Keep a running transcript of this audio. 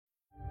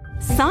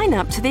Sign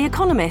up to The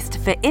Economist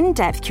for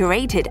in-depth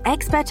curated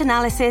expert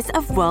analysis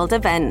of world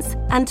events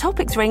and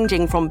topics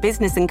ranging from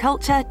business and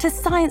culture to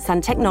science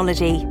and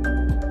technology.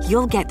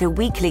 You'll get the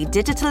weekly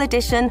digital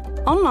edition,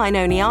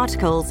 online-only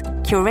articles,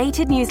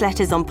 curated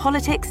newsletters on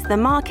politics, the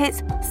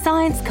markets,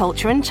 science,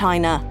 culture, and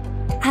China,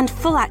 and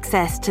full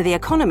access to The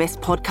Economist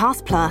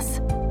Podcast Plus.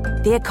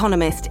 The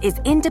Economist is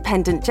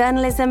independent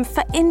journalism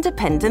for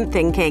independent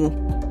thinking.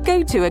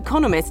 Go to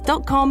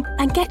economist.com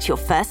and get your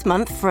first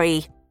month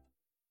free.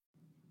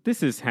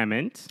 This is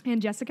Hemant.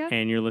 And Jessica.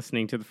 And you're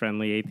listening to the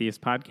Friendly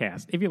Atheist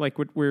Podcast. If you like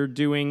what we're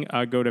doing,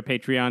 go to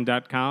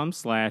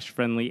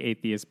patreon.com/Friendly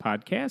Atheist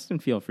Podcast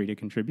and feel free to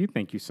contribute.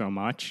 Thank you so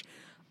much.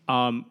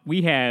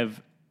 We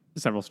have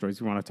several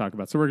stories we want to talk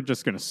about, so we're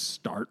just going to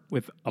start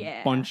with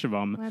a bunch of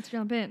them. Let's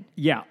jump in.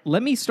 Yeah,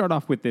 let me start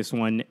off with this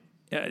one.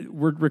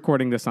 We're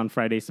recording this on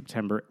Friday,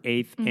 September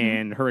 8th,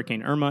 and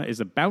Hurricane Irma is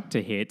about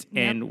to hit,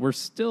 and we're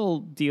still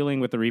dealing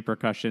with the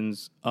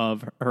repercussions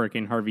of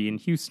Hurricane Harvey in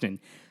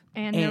Houston.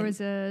 And there was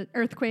an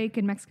earthquake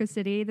in Mexico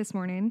City this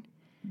morning.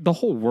 The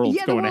whole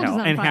world's going to hell,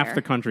 and fire. half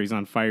the country's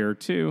on fire,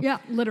 too. Yeah,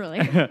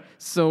 literally.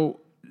 So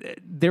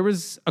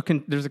there's a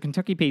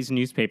Kentucky-based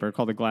newspaper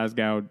called the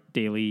Glasgow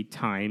Daily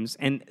Times,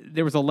 and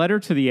there was a letter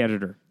to the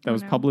editor that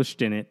was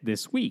published in it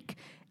this week.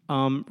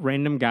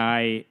 Random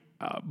guy,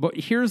 but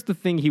here's the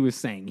thing he was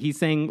saying. He's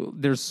saying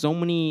there's so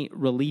many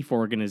relief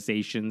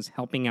organizations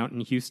helping out in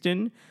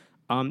Houston.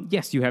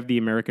 Yes, you have the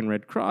American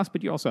Red Cross,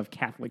 but you also have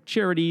Catholic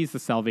Charities, the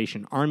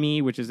Salvation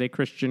Army, which is a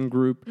Christian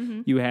group.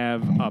 You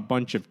have a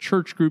bunch of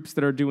church groups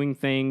that are doing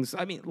things.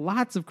 I mean,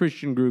 lots of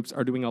Christian groups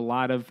are doing a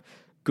lot of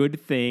good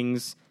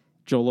things.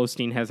 Joel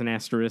Osteen has an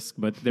asterisk,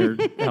 but they're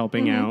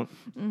helping out.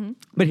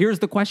 But here's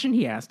the question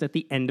he asked at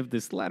the end of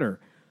this letter.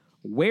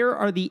 Where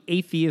are the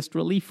atheist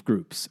relief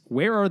groups?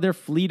 Where are their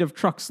fleet of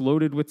trucks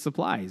loaded with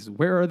supplies?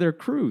 Where are their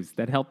crews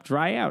that help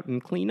dry out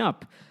and clean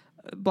up?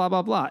 Blah,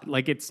 blah, blah.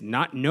 Like, it's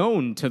not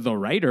known to the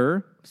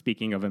writer,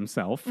 speaking of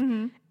himself.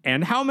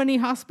 And how many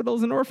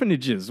hospitals and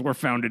orphanages were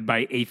founded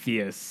by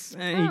atheists?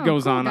 And he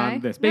goes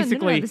on this.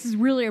 Basically, this is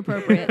really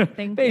appropriate.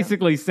 Thank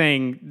basically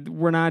saying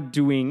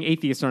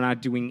atheists are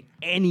not doing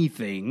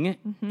anything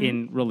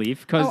in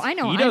relief because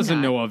he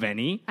doesn't know of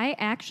any.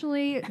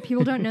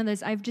 People don't know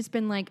this. I've just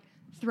been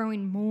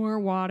throwing more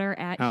water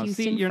at Houston.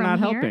 See, you're from not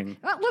here. helping.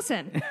 Well,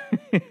 listen,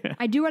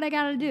 I do what I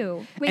got to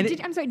do. Wait,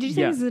 I'm sorry. Did you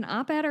say this is an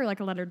op-ed or a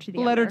letter to the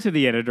editor? Letter to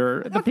the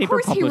editor. The paper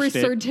published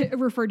it. Of course he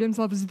referred to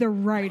himself as the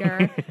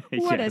writer.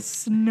 What a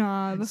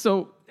snob.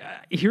 So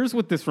here's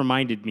what this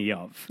reminded me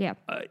of. Yeah.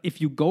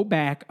 If you go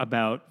back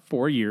about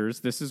 4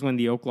 years, this is when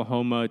the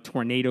Oklahoma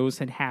tornadoes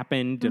had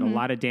happened, did a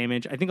lot of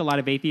damage. I think a lot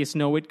of atheists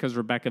know it because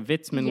Rebecca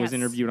Vitzman was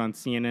interviewed on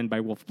CNN by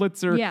Wolf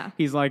Blitzer. Yeah.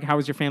 He's like, how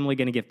is your family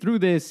going to get through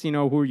this? You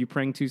know, who are you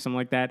praying to? Something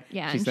like that.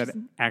 Yeah, she said,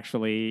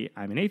 actually,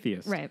 I'm an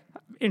atheist. Right.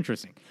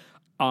 Interesting.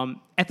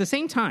 At the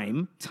same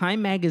time,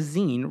 Time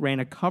Magazine ran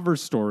a cover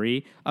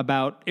story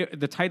about,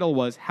 the title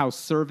was How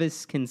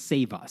Service Can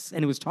Save Us.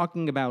 And it was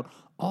talking about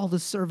all the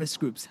service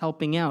groups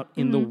helping out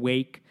in the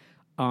wake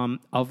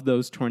of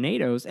those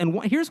tornadoes.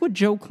 And here's what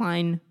Joe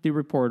Klein, the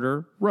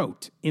reporter,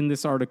 wrote in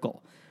this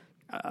article.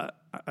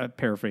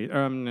 Paraphrase,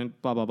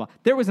 blah, blah, blah.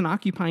 There was an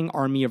occupying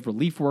army of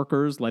relief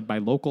workers led by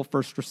local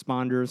first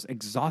responders,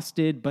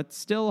 exhausted but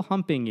still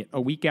humping it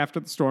a week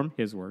after the storm.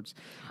 His words.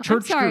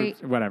 Church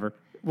groups, whatever.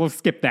 We'll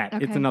skip that.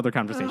 Okay. It's another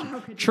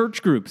conversation.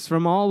 Church groups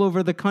from all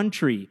over the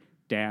country,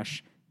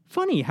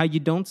 funny how you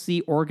don't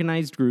see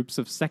organized groups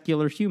of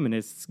secular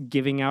humanists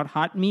giving out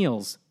hot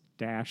meals,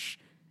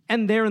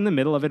 and there in the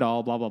middle of it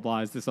all, blah, blah, blah,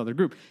 is this other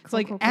group. It's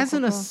as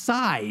an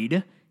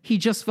aside, he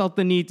just felt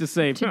the need to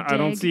say, I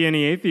don't see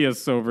any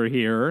atheists over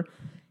here.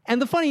 And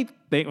the funny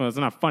thing, well, it's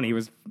not funny, it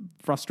was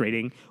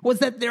frustrating, was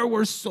that there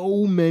were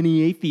so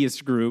many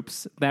atheist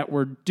groups that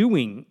were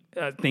doing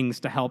things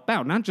to help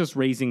out, not just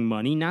raising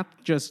money,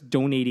 not just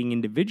donating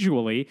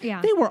individually.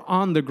 Yeah. They were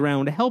on the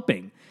ground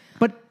helping.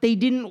 But they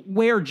didn't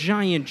wear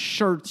giant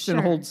shirts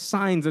and hold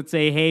signs that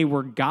say, hey,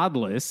 we're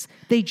godless.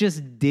 They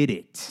just did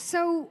it.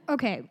 So,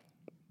 okay.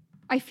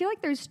 I feel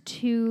like there's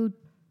two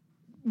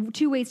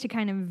ways to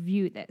kind of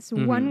view this.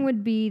 One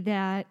would be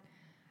that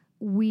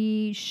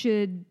we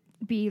should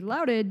be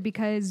lauded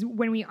because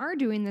when we are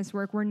doing this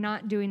work, we're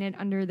not doing it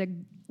under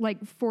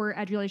for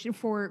adulation,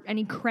 for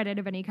any credit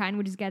of any kind.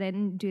 We just get in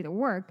and do the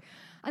work.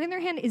 On the other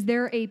hand, is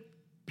there a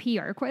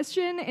PR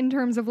question in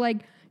terms of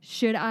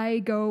should I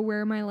go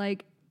wear my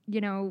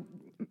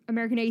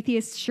American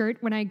Atheist shirt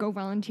when I go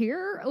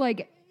volunteer?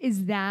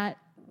 Is that...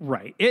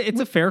 Right.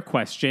 It's a fair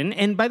question.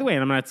 And by the way,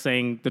 I'm not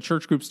saying the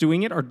church groups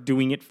doing it are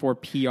doing it for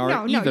PR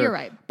either. No, you're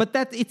right. But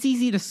it's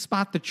easy to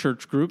spot the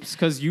church groups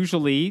because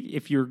usually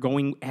if you're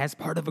going as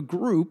part of a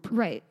group,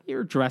 right,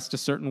 you're dressed a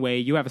certain way,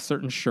 you have a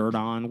certain shirt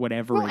on,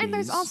 whatever it is. Well, and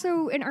there's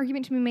also an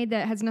argument to be made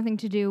that has nothing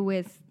to do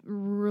with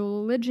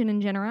religion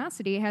and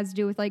generosity. It has to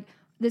do with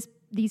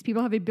these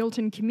people have a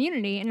built-in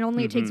community, and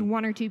it takes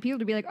one or two people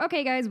to be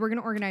okay, guys, we're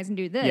going to organize and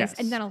do this. Yes.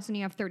 And then all of a sudden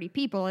you have 30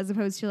 people as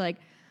opposed to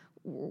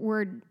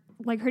we're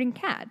like hurting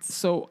cats.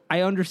 So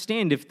I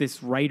understand if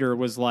this writer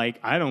was like,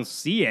 I don't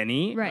see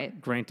any. Right.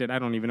 Granted, I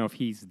don't even know if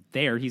he's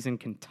there. He's in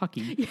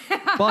Kentucky.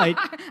 But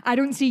I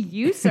don't see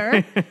you,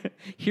 sir.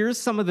 here's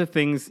some of the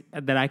things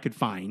that I could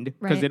find,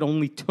 because Right. it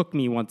only took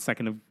me 1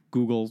 second of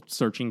Google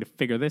searching to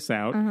figure this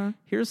out.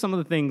 Here's some of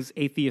the things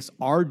atheists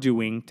are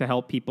doing to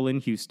help people in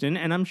Houston,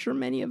 and I'm sure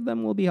many of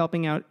them will be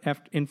helping out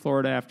in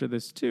Florida after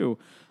this too.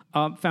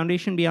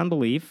 Foundation Beyond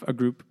Belief, a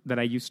group that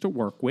I used to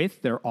work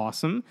with, they're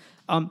awesome.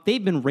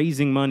 They've been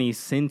raising money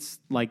since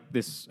like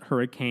this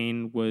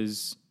hurricane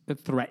was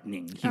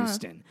threatening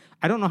Houston.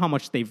 I don't know how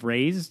much they've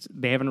raised.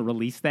 They haven't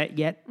released that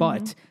yet,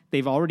 but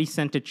they've already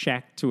sent a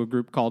check to a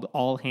group called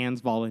All Hands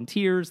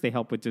Volunteers. They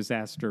help with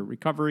disaster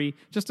recovery.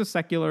 Just a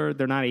secular,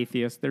 they're not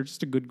atheists. They're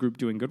just a good group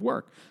doing good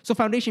work. So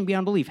Foundation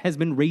Beyond Belief has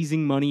been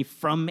raising money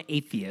from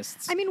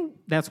atheists. I mean,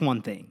 that's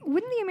one thing.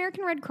 wouldn't the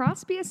American Red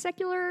Cross be a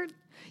secular?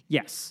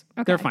 Yes,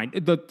 Okay. they're fine.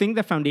 The thing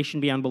that Foundation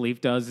Beyond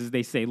Belief does is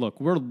they say, look,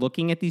 we're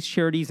looking at these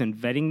charities and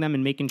vetting them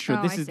and making sure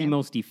Oh, this I is see. the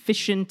most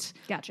efficient.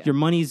 Gotcha. Your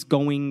money's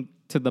going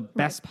to the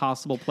best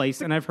possible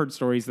place. And I've heard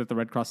stories that the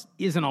Red Cross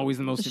isn't always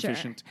the most Sure.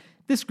 efficient.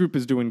 This group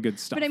is doing good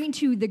stuff. But I mean,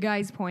 to the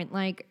guy's point,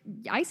 like,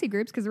 I see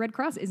groups because the Red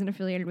Cross isn't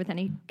affiliated with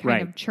any kind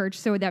Right. of church,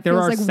 so that there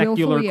feels are like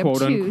secular, willfully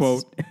quote obtuse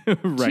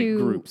unquote, right, to,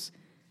 groups.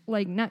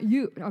 Like, not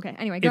you. Okay,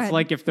 anyway, go It's ahead.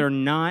 like if they're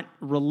not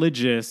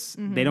religious,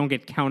 they don't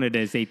get counted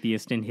as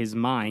atheist in his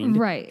mind.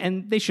 Right.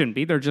 And they shouldn't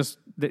be. They're just,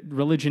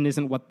 religion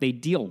isn't what they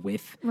deal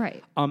with.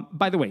 Right.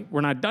 By the way,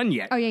 we're not done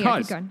yet. Oh, yeah,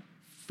 'cause keep going.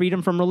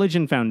 Freedom from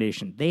Religion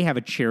Foundation, they have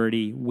a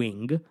charity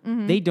wing.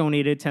 Mm-hmm. They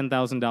donated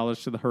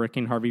 $10,000 to the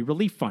Hurricane Harvey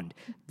Relief Fund.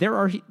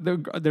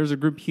 There's a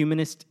group,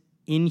 Humanists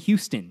in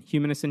Houston.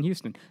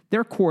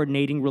 They're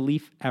coordinating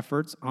relief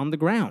efforts on the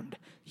ground.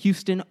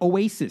 Houston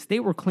Oasis, they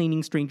were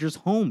cleaning strangers'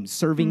 homes,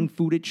 serving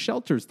food at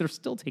shelters. They're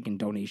still taking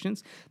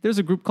donations. There's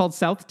a group called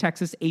South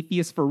Texas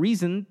Atheists for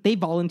Reason. They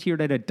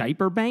volunteered at a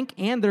diaper bank,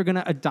 and they're going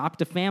to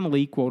adopt a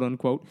family, quote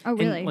unquote. Oh,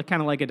 really? And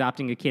kind of like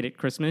adopting a kid at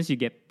Christmas, you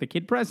get the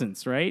kid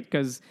presents, right?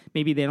 Because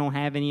maybe they don't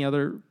have any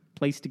other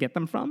place to get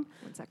them from.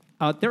 1 sec.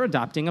 They're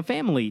adopting a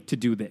family to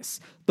do this.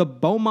 The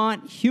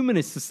Beaumont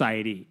Humanist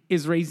Society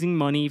is raising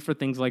money for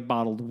things like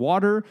bottled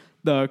water.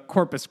 The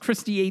Corpus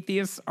Christi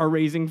atheists are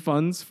raising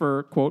funds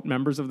for, quote,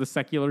 members of the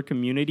secular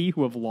community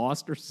who have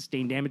lost or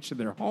sustained damage to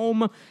their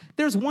home.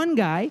 There's one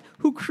guy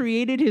who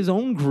created his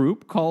own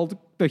group called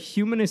the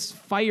Humanist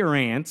Fire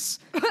Ants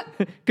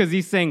because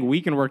he's saying we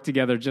can work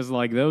together just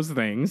like those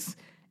things.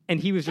 And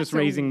he was just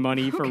raising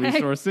money for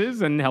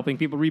resources and helping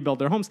people rebuild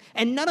their homes.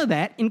 And none of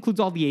that includes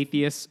all the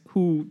atheists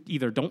who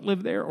either don't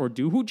live there or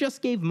do, who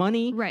just gave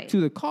money Right. to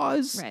the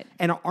cause Right.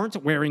 and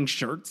aren't wearing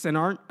shirts and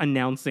aren't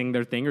announcing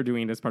their thing or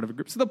doing it as part of a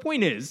group. So the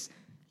point is,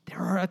 there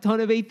are a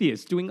ton of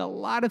atheists doing a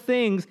lot of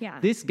things. Yeah.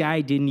 This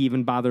guy didn't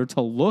even bother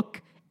to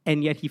look,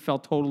 and yet he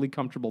felt totally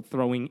comfortable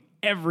throwing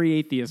every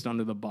atheist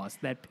under the bus.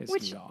 That pissed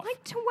Which, me off.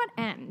 like, to what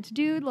end,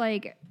 dude?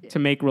 Like, To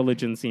make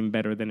religion seem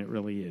better than it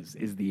really is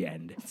the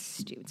end.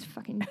 dude's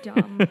fucking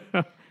dumb.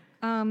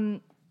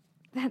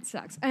 That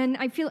sucks. And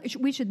I feel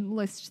we should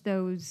list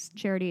those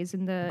charities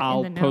in the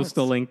I'll in the post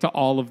a notes. link to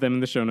all of them in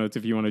the show notes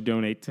if you want to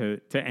donate to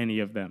any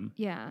of them.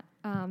 Yeah.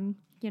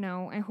 You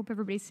know, I hope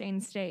everybody's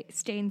staying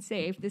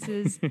safe. This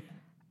is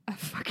a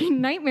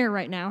fucking nightmare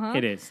right now, huh?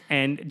 It is.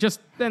 And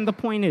then the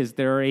point is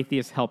there are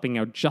atheists helping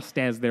out just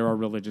as there are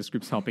religious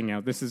groups helping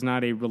out. This is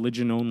not a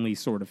religion-only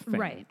sort of thing.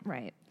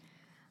 Right.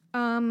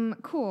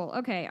 Cool.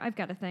 Okay, I've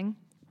got a thing.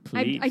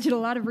 Please. I did a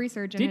lot of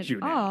research and Did it you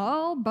now?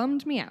 all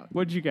bummed me out.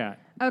 What'd you got?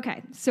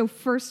 Okay, so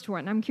first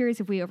one. I'm curious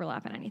if we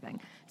overlap on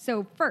anything.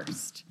 So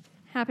first,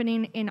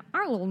 happening in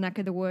our little neck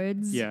of the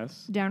woods.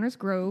 Yes. Downers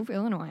Grove,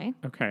 Illinois.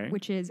 Okay.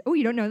 Which is, oh,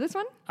 you don't know this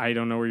one? I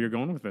don't know where you're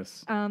going with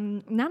this.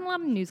 Not a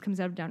lot of news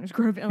comes out of Downers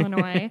Grove,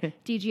 Illinois.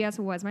 DGS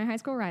was my high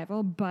school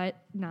rival, but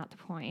not the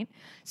point.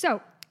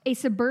 So, a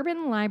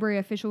suburban library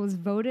official was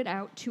voted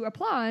out to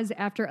applause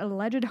after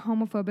alleged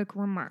homophobic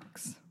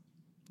remarks.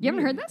 You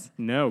haven't heard this?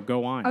 No,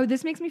 go on. Oh,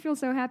 this makes me feel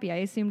so happy. I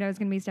assumed I was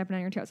going to be stepping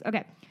on your toes.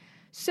 Okay.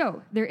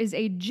 So, there is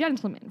a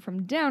gentleman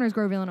from Downers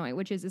Grove, Illinois,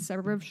 which is a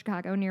suburb of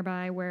Chicago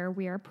nearby where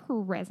we are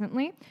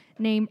presently,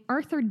 named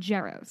Arthur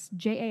Jaros.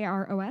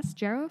 Jaros,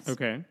 Jaros.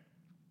 Okay.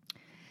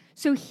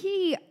 So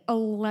he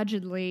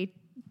allegedly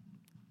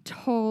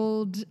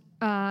told.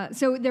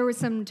 So there was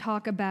some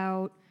talk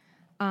about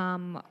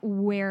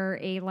where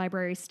a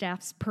library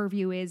staff's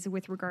purview is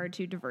with regard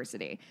to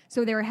diversity.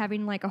 So they were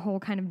having like a whole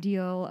kind of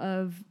deal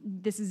of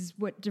this is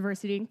what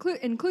diversity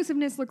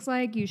inclusiveness looks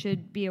like. You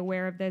should be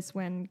aware of this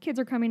when kids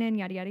are coming in,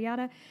 yada, yada,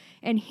 yada.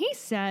 And he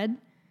said,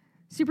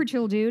 super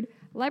chill dude,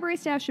 library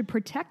staff should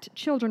protect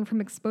children from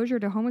exposure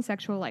to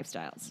homosexual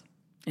lifestyles.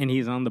 And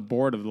he's on the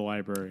board of the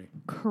library.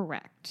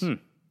 Correct.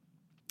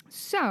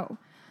 So,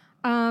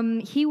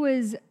 he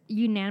was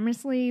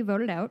unanimously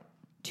voted out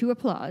to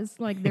applause.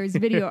 Like, there's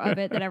video of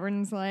it that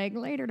everyone's like,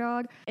 later,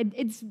 dog.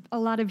 It's a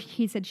lot of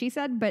he said, she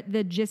said, but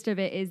the gist of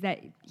it is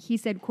that he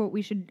said, quote,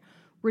 we should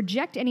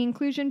reject any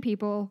inclusion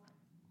people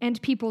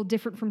and people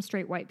different from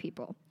straight white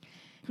people.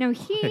 Now,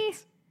 he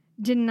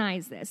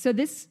denies this. So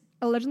this,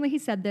 allegedly he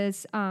said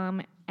this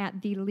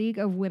at the League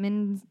of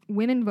Women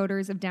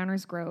Voters of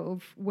Downers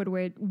Grove,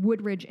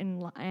 Woodridge,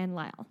 and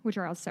Lisle, which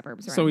are all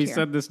suburbs around So he here.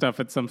 said this stuff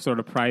at some sort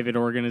of private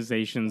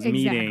organization's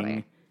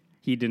meeting.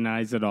 He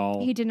denies it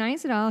all. He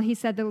denies it all. He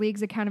said the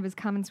League's account of his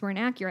comments were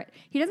inaccurate.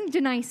 He doesn't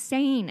deny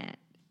saying it.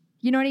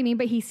 You know what I mean?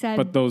 But he said...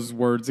 But those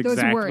words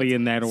exactly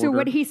in that order. So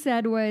what he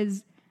said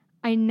was,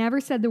 I never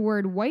said the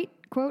word white,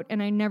 quote,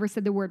 and I never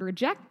said the word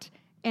reject,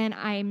 and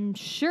I'm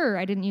sure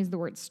I didn't use the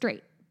word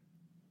straight.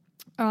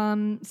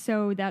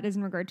 So that is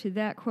in regard to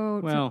that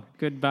quote. Well,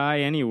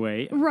 goodbye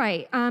anyway.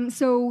 Right.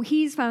 So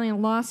he's filing a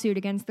lawsuit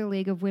against the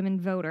League of Women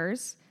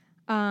Voters.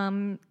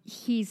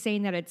 He's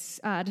saying that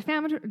it's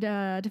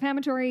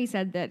defamatory. He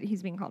said that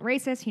he's being called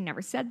racist. He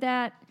never said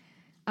that.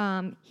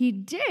 He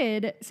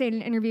did say in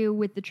an interview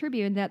with the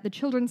Tribune that the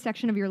children's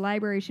section of your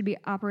library should be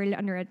operated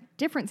under a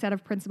different set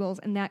of principles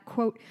and that,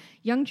 quote,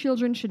 young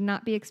children should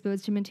not be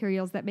exposed to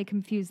materials that may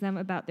confuse them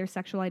about their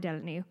sexual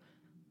identity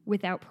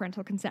without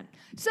parental consent.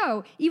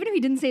 So even if he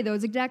didn't say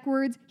those exact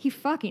words, he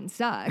fucking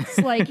sucks.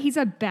 Like, he's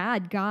a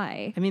bad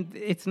guy. I mean,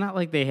 it's not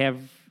like they have...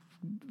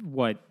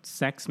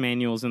 sex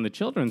manuals in the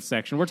children's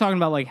section. We're talking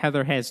about like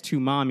Heather has two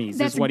mommies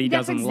is what he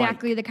doesn't like. That's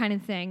exactly the kind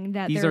of thing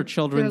that these are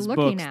children's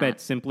books at.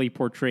 that simply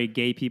portray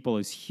gay people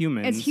as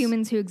humans. As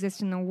humans who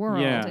exist in the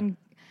world. Yeah. And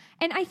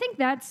I think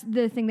that's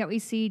the thing that we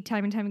see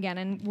time and time again,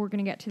 and we're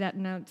going to get to that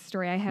in a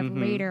story I have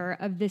later,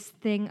 of this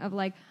thing of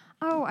like,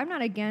 oh, I'm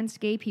not against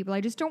gay people.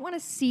 I just don't want to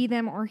see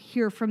them or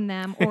hear from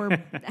them or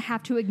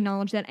have to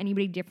acknowledge that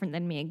anybody different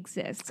than me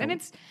exists. And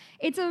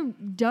it's a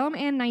dumb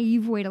and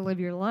naive way to live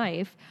your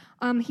life.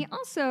 He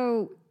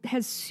also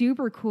has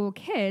super cool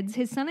kids.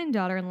 His son and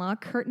daughter-in-law,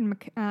 Kurt and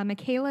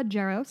Michaela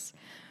Jaros,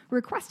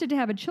 requested to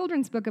have a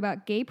children's book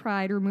about gay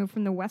pride removed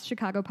from the West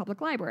Chicago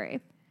Public Library.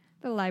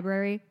 The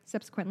library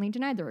subsequently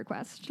denied the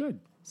request. Good.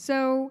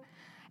 So...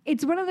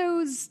 it's one of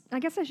those, I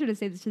guess I should have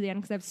said this to the end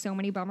because I have so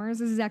many bummers.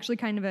 This is actually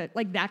kind of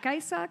like, that guy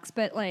sucks,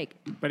 but like...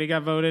 But he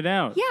got voted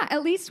out. Yeah,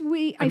 at least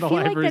And I the feel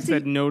like library that's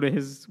said no to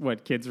his,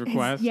 kid's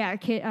request?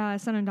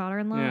 son and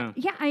daughter-in-law.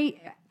 Yeah.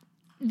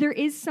 There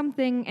is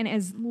something, and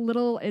as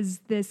little as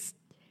this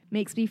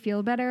makes me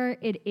feel better,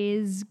 it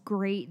is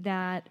great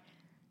that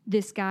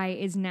this guy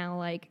is now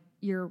like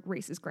your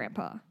racist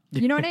grandpa.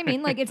 You know what I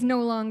mean? Like, it's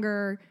no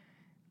longer,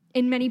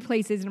 in many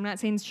places, and I'm not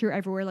saying it's true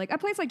everywhere, like a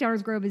place like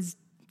Downers Grove is...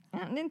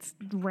 it's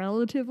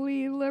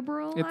relatively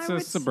liberal. It's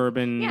a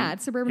suburban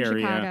it's suburban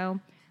area. Chicago.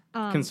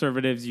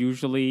 Conservatives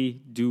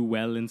usually do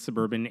well in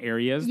suburban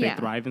areas. Yeah.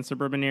 They thrive in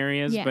suburban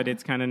areas, Yeah. but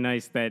it's kind of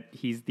nice that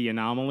he's the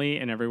anomaly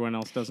and everyone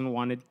else doesn't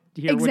want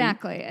to hear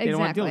Exactly, what they don't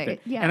want to deal with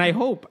exactly, it. yeah. And I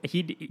hope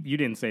you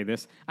didn't say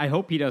this. I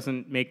hope he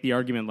doesn't make the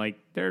argument like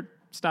they're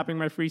stopping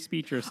my free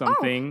speech or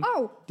something.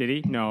 Oh. Did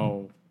he?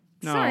 No.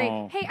 Sorry.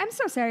 Hey, I'm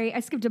so sorry.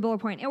 I skipped a bullet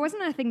point. It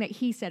wasn't a thing that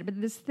he said, but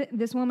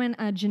this woman,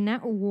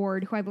 Jeanette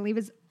Ward, who I believe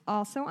is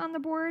also on the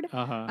board,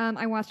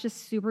 I watched a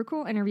super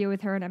cool interview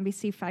with her on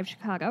NBC5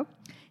 Chicago,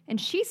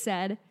 and she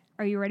said,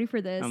 are you ready for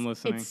this? I'm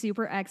listening. It's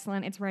super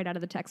excellent. It's right out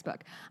of the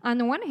textbook. On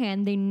the one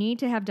hand, they need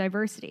to have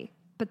diversity,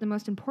 but the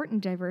most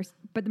important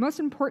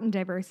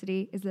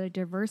diversity is the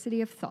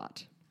diversity of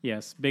thought.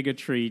 Yes,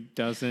 bigotry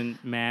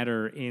doesn't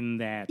matter in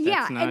that. Yeah,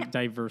 That's not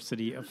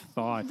diversity of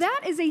thought.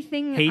 That is a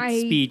thing.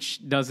 Hate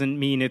speech doesn't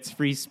mean it's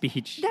free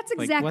speech. That's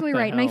Like, exactly what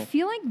the right. And I hell?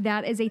 feel like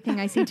that is a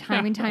thing I see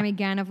time and time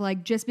again of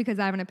like, just because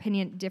I have an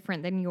opinion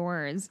different than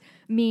yours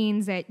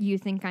means that you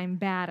think I'm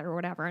bad or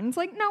whatever. And it's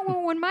like, no,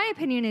 well, when my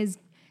opinion is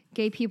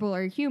gay people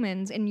are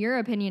humans and your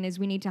opinion is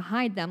we need to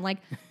hide them, like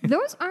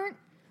those aren't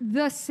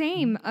the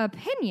same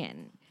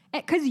opinion.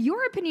 Because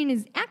your opinion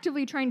is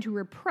actively trying to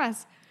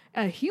repress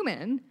a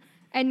human.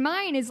 And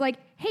mine is like,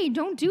 hey,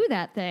 don't do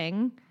that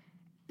thing.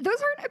 Those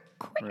aren't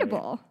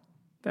equatable. Right.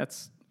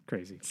 That's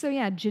crazy. So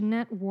yeah,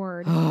 Jeanette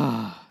Ward.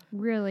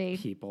 Really.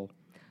 People.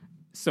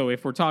 So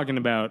if we're talking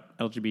about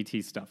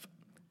LGBT stuff,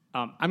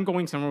 I'm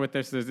going somewhere with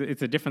this.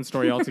 It's a different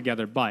story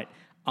altogether. But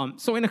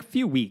so in a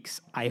few weeks,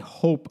 I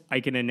hope I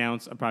can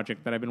announce a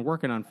project that I've been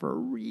working on for a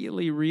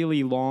really,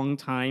 really long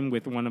time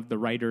with one of the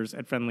writers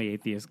at Friendly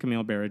Atheist,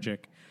 Camille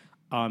Barajic.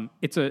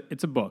 It's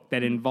a book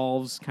that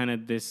involves kind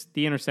of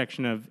the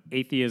intersection of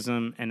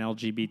atheism and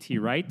LGBT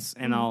rights,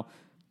 and I'll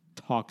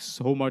talk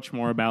so much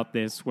more about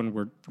this when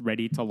we're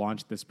ready to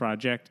launch this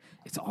project.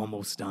 It's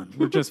almost done.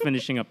 We're just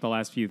finishing up the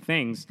last few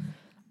things.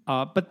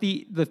 But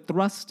the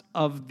thrust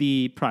of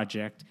the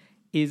project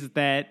is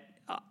that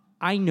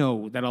I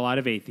know that a lot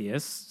of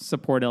atheists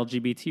support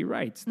LGBT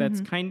rights.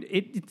 That's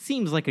it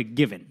seems like a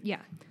given.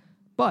 Yeah.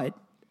 But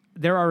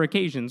there are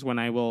occasions when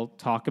I will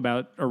talk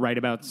about or write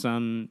about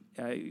some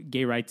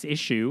gay rights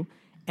issue,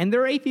 and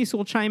there are atheists who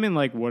will chime in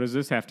like, what does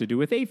this have to do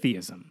with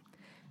atheism?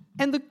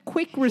 And the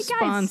quick response... Hey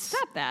guys,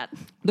 stop that.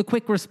 The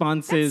quick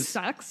response That is...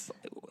 sucks.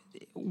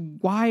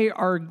 Why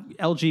are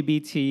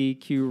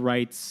LGBTQ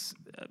rights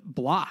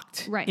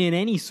blocked in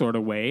any sort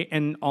of way?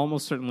 And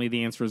almost certainly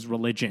the answer is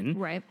religion.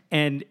 Right.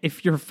 And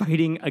if you're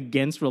fighting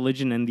against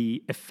religion and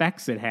the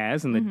effects it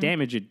has and the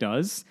damage it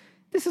does...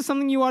 This is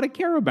something you ought to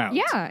care about.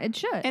 Yeah, it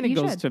should. And it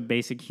goes to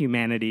basic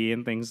humanity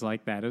and things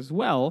like that as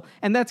well.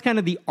 And that's kind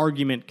of the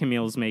argument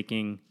Camille's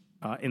making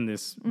in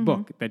this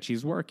book that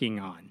she's working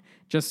on.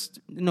 Just,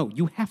 no,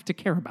 you have to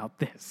care about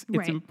this. It's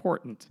Right.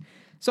 important.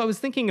 So I was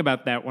thinking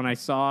about that when I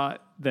saw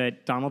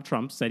that Donald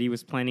Trump said he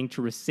was planning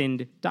to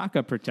rescind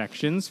DACA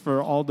protections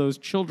for all those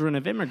children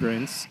of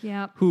immigrants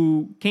Yep.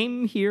 who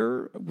came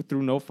here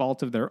through no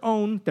fault of their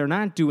own. They're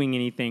not doing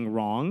anything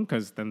wrong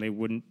because then they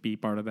wouldn't be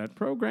part of that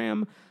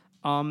program.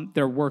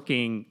 They're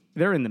working.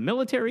 They're in the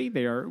military.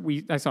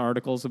 I saw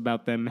articles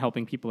about them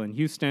helping people in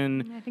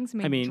Houston. I think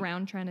somebody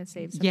drowned trying to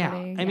save somebody.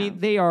 Yeah, I mean,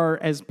 they are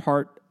as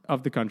part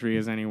of the country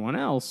as anyone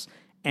else.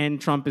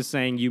 And Trump is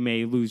saying you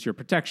may lose your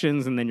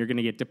protections and then you're going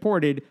to get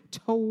deported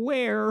to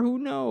where, who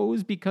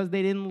knows, because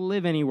they didn't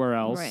live anywhere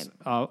else,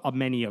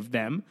 many of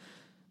them.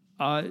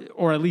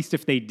 Or at least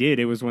if they did,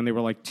 it was when they were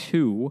like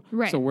 2.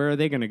 Right. So where are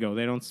they going to go?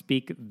 They don't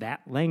speak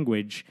that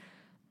language.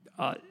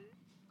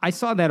 I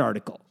saw that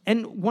article.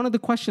 And one of the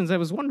questions I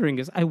was wondering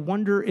is, I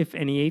wonder if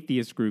any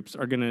atheist groups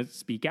are going to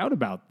speak out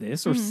about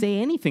this or say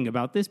anything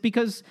about this,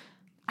 because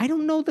I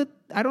don't know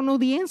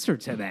the answer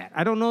to that.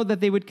 I don't know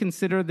that they would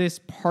consider this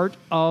part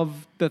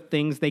of the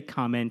things they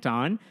comment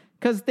on,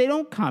 because they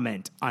don't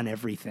comment on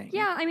everything.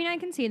 Yeah, I mean, I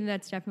can see that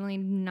that's definitely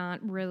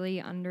not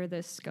really under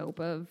the scope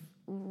of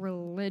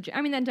religion.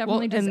 I mean, that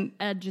definitely just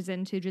edges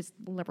into just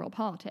liberal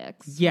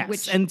politics.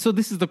 Yes, and so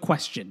this is the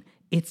question.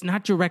 It's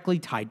not directly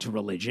tied to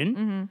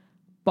religion,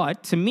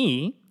 but to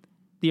me,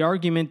 the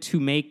argument to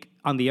make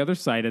on the other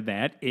side of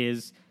that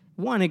is,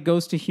 one, it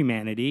goes to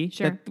humanity.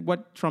 Sure. That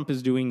what Trump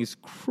is doing is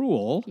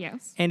cruel.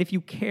 Yes. And if you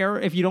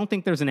don't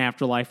think there's an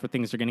afterlife where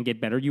things are going to get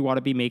better, you ought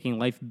to be making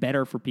life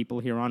better for people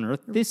here on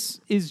Earth.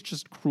 This is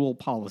just cruel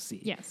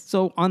policy. Yes.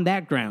 So on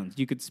that ground,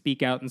 you could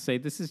speak out and say,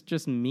 this is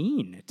just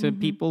mean to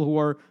people who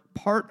are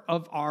part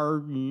of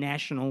our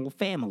national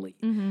family.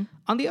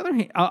 On the other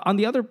hand, on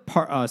the other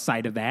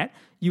side of that,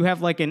 you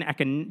have like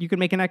you can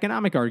make an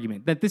economic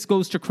argument that this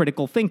goes to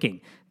critical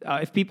thinking.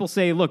 If people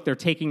say, look, they're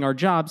taking our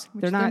jobs,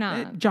 they're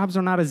not. Jobs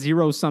are not a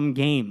zero-sum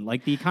game.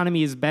 Like, the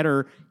economy is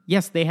better.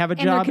 Yes, they have a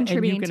job, and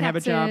you can have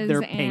a job.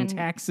 They're paying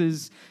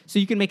taxes. So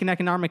you can make an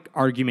economic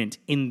argument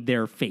in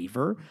their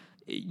favor.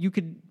 You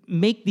could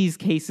make these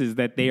cases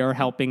that they are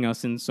helping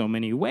us in so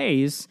many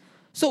ways.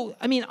 So,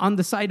 I mean, on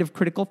the side of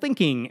critical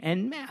thinking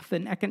and math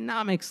and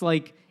economics,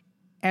 like,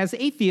 as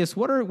atheists,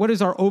 what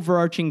is our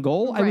overarching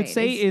goal? I would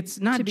say it's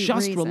not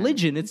just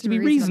religion. It's to be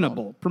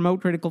reasonable,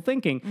 promote critical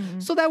thinking.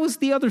 So that was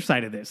the other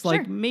side of this.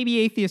 Like, maybe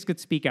atheists could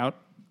speak out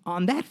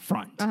on that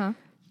front.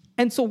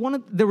 And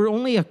so there were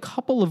only a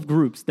couple of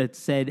groups that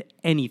said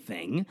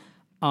anything.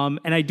 And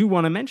I do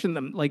want to mention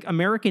them. Like,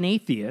 American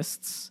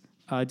Atheists,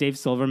 Dave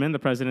Silverman, the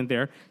president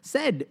there,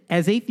 said,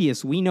 as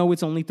atheists, we know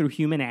it's only through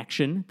human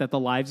action that the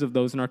lives of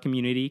those in our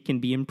community can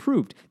be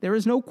improved. There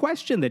is no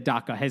question that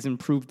DACA has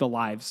improved the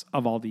lives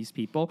of all these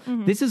people.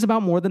 This is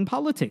about more than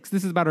politics.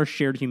 This is about our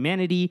shared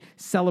humanity,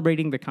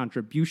 celebrating the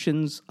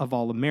contributions of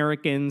all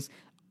Americans,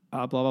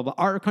 blah, blah, blah.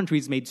 Our country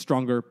is made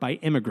stronger by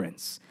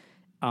immigrants.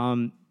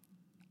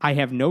 I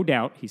have no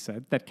doubt, he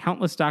said, that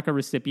countless DACA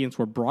recipients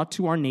were brought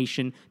to our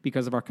nation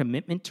because of our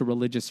commitment to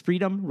religious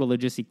freedom,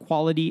 religious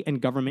equality,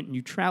 and government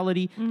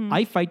neutrality.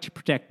 I fight to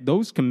protect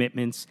those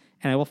commitments,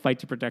 and I will fight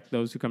to protect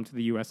those who come to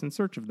the U.S. in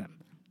search of them.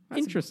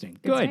 Interesting.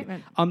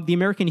 Good. The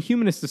American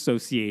Humanist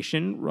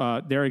Association,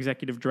 their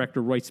executive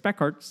director, Roy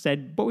Speckhart,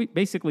 said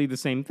basically the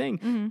same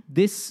thing.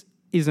 This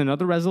is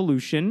another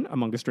resolution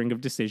among a string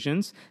of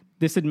decisions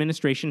this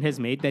administration has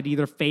made that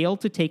either fail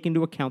to take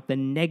into account the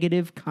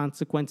negative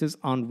consequences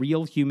on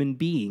real human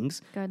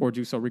beings or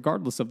do so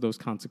regardless of those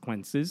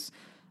consequences.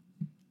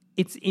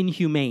 It's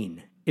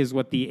inhumane, is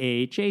what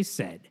the AHA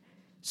said.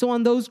 So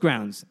on those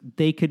grounds,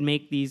 they could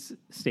make these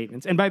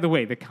statements. And by the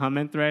way, the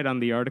comment thread on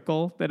the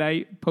article that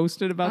I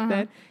posted about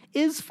that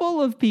is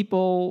full of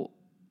people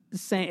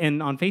saying,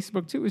 and on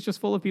Facebook too, is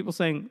just full of people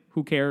saying,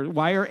 who cares?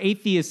 Why are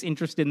atheists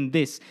interested in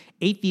this?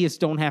 Atheists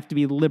don't have to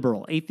be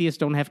liberal. Atheists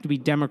don't have to be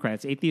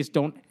Democrats. Atheists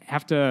don't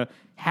have to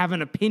have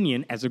an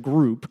opinion as a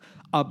group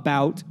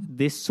about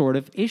this sort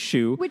of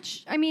issue.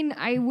 Which, I mean,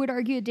 I would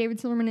argue that David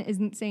Silverman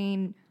isn't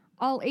saying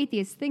all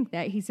atheists think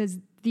that. He says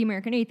the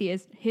American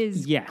Atheist,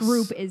 his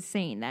group is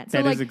saying that.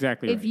 So, that is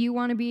exactly right. If you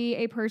want to be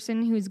a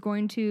person who's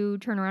going to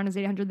turn around as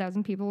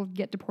 800,000 people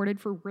get deported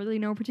for really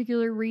no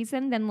particular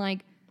reason, then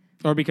like,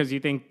 or because you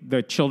think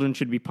the children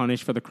should be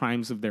punished for the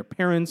crimes of their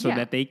parents, or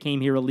that they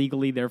came here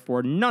illegally,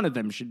 therefore none of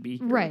them should be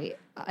here. Right.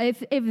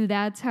 If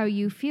that's how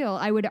you feel,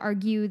 I would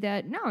argue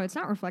that, no, it's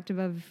not reflective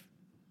of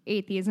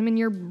atheism, and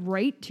you're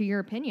right to your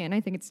opinion.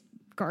 I think it's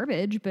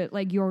garbage, but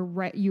like, you're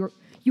right.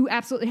 You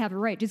absolutely have a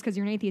right. Just because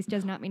you're an atheist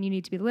does not mean you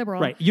need to be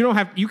liberal. Right.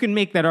 You can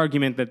make that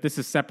argument that this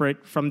is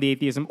separate from the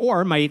atheism,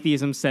 or my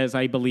atheism says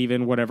I believe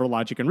in whatever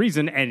logic and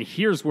reason, and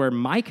here's where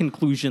my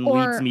conclusion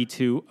leads me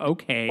to,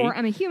 okay. Or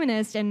I'm a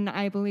humanist, and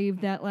I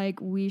believe that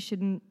like we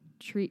shouldn't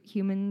treat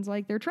humans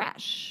like they're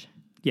trash.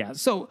 Yeah.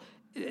 So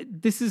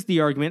this is the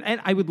argument,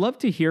 and I would love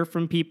to hear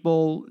from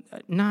people,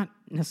 not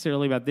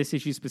necessarily about this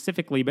issue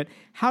specifically, but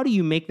how do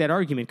you make that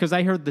argument? Because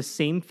I heard the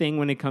same thing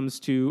when it comes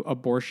to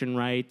abortion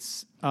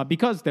rights,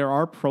 because there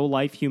are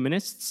pro-life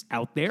humanists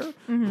out there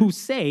who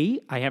say,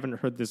 I haven't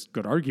heard this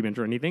good argument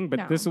or anything,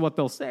 but this is what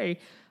they'll say.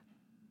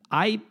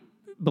 I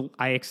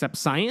accept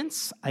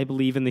science. I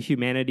believe in the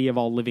humanity of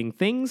all living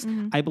things.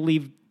 I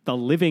believe the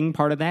living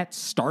part of that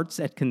starts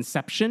at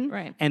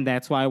conception, and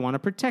that's why I want to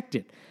protect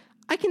it.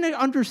 I can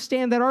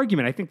understand that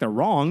argument. I think they're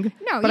wrong,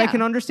 but I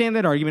can understand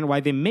that argument, why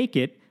they make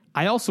it.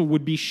 I also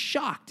would be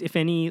shocked if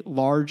any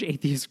large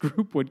atheist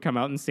group would come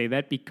out and say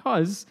that,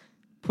 because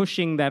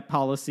pushing that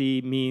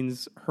policy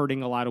means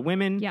hurting a lot of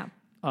women,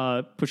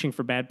 pushing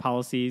for bad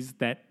policies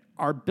that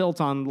are built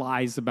on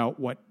lies about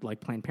what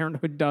like Planned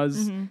Parenthood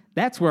does.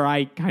 That's where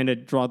I kind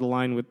of draw the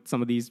line with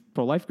some of these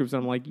pro-life groups.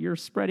 I'm like, you're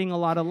spreading a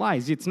lot of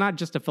lies. It's not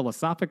just a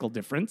philosophical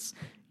difference.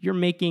 You're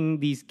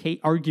making these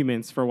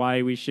arguments for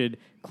why we should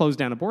close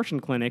down abortion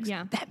clinics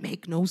that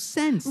make no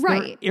sense.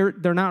 Right.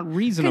 They're not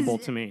reasonable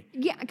to me.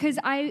 Yeah, because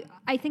I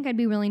think I'd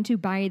be willing to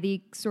buy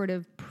the sort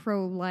of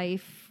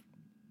pro-life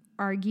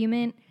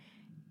argument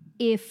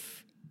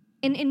if...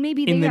 And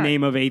maybe they in the are.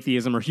 name of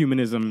atheism or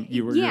humanism,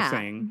 you're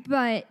saying.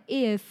 But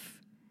if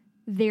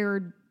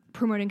they're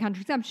promoting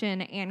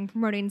contraception and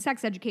promoting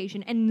sex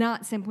education and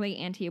not simply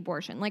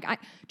anti-abortion, like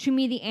to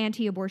me, the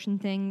anti-abortion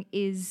thing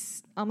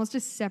is almost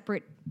a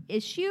separate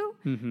issue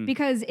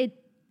because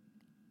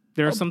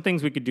there are some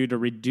things we could do to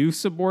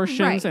reduce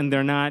abortions, and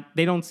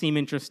they don't seem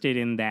interested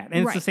in that.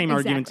 And it's the same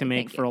argument to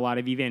make for a lot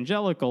of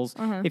evangelicals.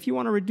 If you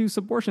want to reduce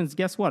abortions,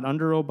 guess what?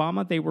 Under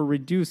Obama, they were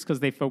reduced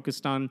because they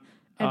focused on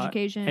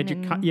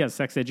education,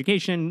 sex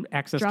education,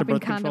 access to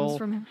birth control, condoms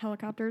from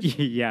helicopters.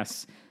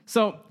 Yes.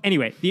 So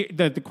anyway,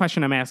 the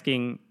question I'm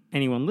asking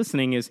anyone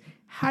listening is,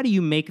 how do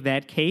you make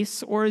that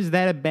case, or is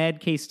that a bad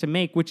case to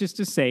make? Which is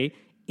to say,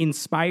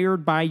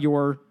 inspired by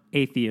your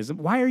atheism,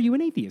 why are you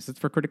an atheist? It's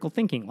for critical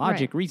thinking,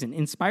 logic, reason.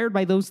 Inspired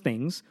by those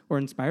things, or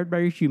inspired by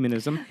your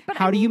humanism,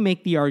 how do you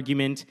make the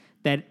argument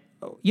that,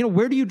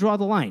 where do you draw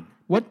the line?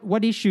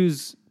 What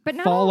issues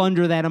fall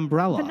under that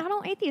umbrella? But not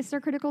all atheists are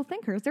critical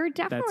thinkers. There are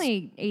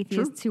definitely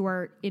atheists who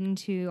are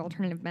into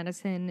alternative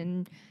medicine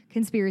and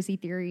conspiracy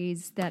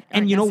theories that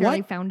aren't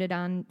necessarily founded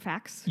on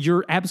facts.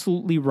 You're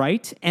absolutely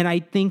right. And I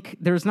think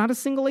there's not a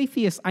single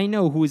atheist I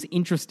know who is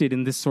interested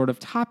in this sort of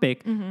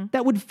topic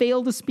that would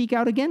fail to speak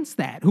out against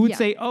that. Who would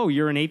say, oh,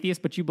 you're an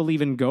atheist, but you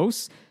believe in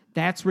ghosts?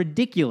 That's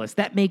ridiculous.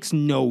 That makes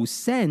no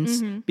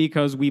sense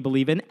because we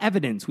believe in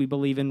evidence. We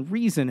believe in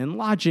reason and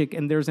logic,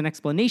 and there's an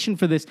explanation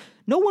for this.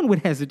 No one would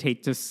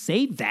hesitate to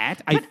say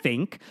that, I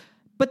think.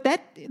 But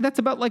that's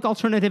about like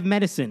alternative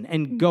medicine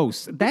and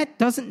ghosts. That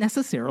doesn't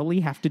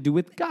necessarily have to do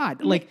with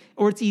God.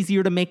 Or it's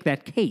easier to make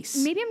that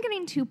case. Maybe I'm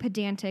getting too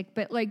pedantic,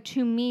 but like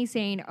to me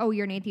saying, oh,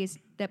 you're an atheist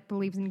that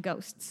believes in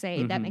ghosts,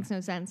 that makes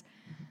no sense.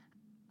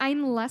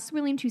 I'm less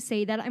willing to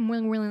say that. I'm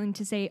willing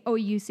to say, oh,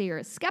 you say you're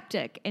a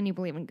skeptic and you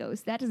believe in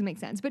ghosts. That doesn't make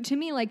sense. But to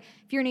me, like,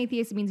 if you're an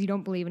atheist, it means you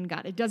don't believe in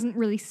God. It doesn't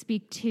really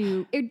speak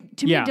to, me, it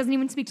doesn't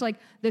even speak to, like,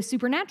 the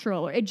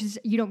supernatural. It just,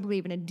 you don't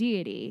believe in a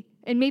deity.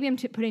 And maybe I'm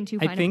putting too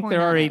fine a point on it. I think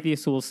there are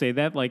atheists who will say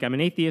that. Like, I'm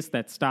an atheist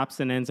that stops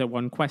and ends at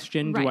one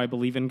question. Do I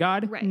believe in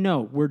God?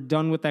 No, we're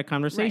done with that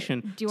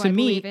conversation. Do I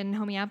believe in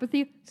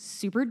homeopathy?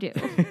 Super do.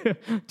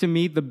 To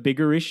me, the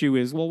bigger issue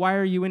is, well, why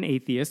are you an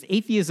atheist?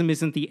 Atheism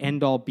isn't the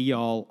end-all,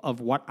 be-all of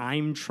what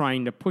I'm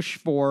trying to push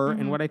for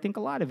and what I think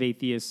a lot of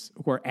atheists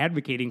who are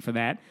advocating for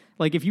that.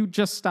 Like, if you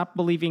just stop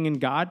believing in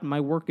God, my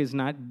work is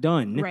not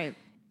done. Right.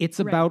 It's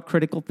about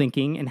critical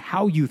thinking and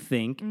how you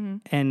think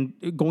and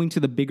going to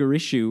the bigger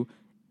issue.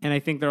 And I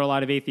think there are a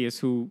lot of atheists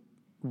who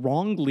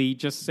wrongly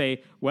just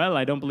say, well,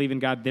 I don't believe in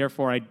God,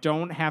 therefore I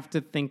don't have to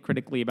think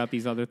critically about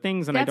these other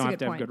things, and I don't have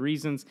to have good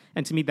reasons.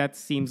 And to me, that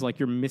seems like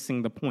you're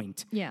missing the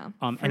point. Yeah.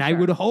 And I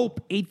would hope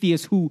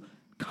atheists who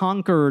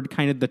conquered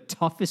kind of the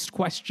toughest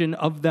question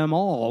of them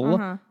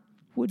all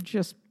would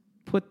just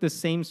put the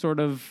same sort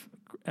of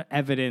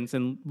evidence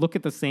and look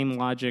at the same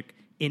logic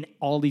in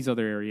all these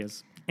other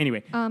areas.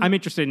 Anyway, I'm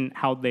interested in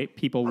how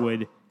people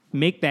would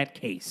make that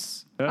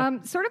case.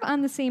 Sort of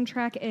on the same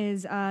track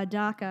as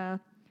DACA,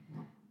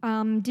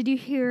 did you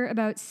hear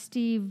about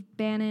Steve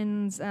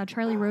Bannon's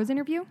Charlie Rose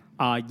interview?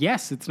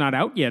 Yes, it's not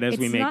out yet as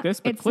we make this,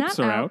 but clips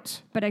are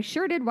out. But I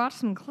sure did watch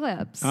some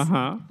clips.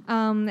 Uh-huh.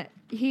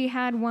 He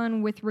had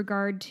one with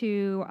regard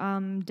to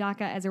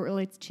DACA as it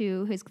relates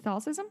to his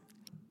Catholicism.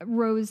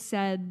 Rose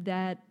said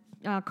that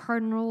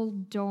Cardinal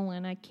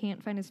Dolan, I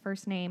can't find his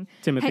first name.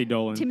 Timothy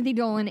Dolan. Timothy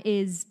Dolan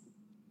is,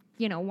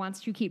 wants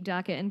to keep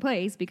DACA in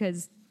place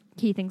because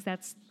he thinks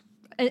that's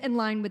in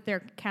line with their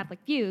Catholic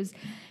views.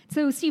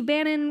 So Steve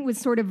Bannon was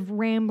sort of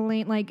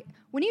rambling. Like,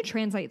 when you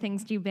translate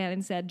things Steve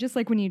Bannon said, just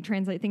like when you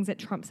translate things that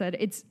Trump said,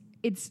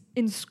 it's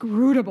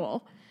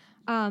inscrutable.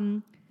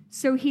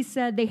 So he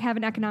said they have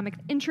an economic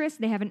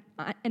interest. They have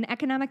an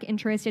economic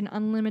interest in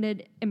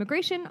unlimited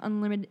immigration,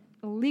 unlimited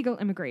illegal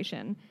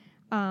immigration.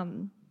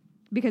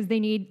 because they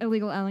need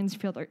illegal aliens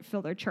to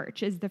fill their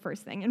church is the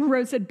first thing. And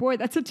Rose said, boy,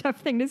 that's a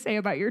tough thing to say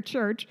about your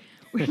church,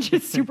 which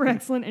is super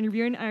excellent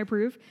interviewing. I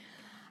approve.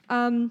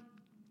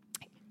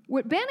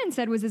 What Bannon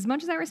said was, as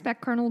much as I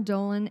respect Cardinal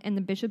Dolan and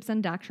the bishops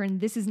on doctrine,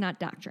 this is not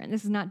doctrine.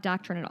 This is not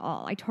doctrine at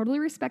all. I totally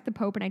respect the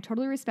Pope and I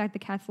totally respect the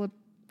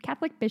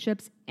Catholic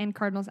bishops and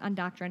cardinals on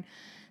doctrine.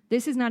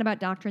 This is not about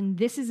doctrine.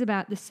 This is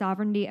about the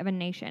sovereignty of a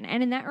nation.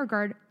 And in that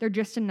regard, they're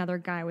just another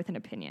guy with an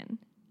opinion.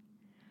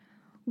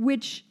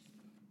 Which...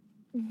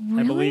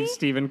 Really? I believe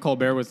Stephen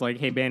Colbert was like,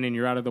 hey, Bannon,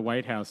 you're out of the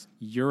White House.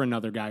 You're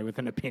another guy with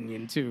an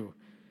opinion, too.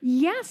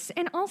 Yes,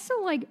 and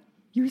also, like,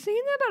 you're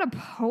saying that about a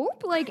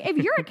pope? Like, if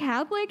you're a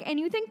Catholic and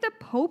you think the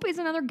Pope is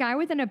another guy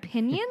with an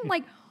opinion,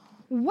 like,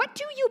 what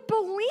do you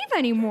believe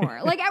anymore?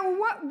 Like, at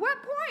what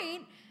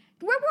point?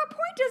 What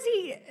point does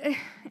he...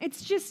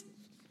 It's just...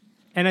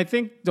 And I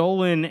think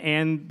Dolan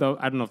and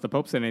I don't know if the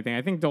Pope said anything.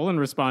 I think Dolan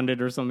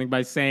responded or something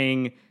by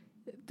saying...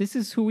 This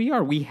is who we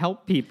are. We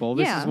help people.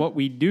 This is what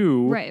we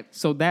do. Right.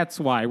 So that's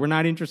why. We're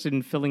not interested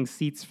in filling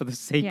seats for the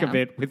sake of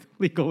it with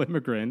legal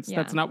immigrants. Yeah.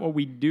 That's not what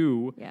we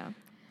do. Yeah.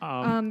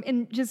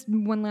 And just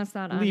one last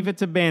thought on... Leave it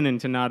to Bannon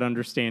to not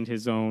understand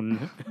his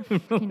own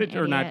religion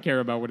or not idiot. care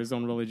about what his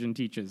own religion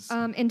teaches.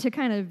 And to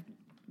kind of...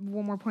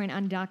 One more point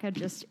on DACA,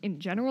 just in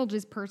general,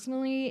 just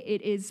personally,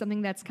 it is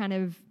something that's kind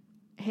of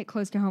hit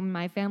close to home in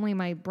my family.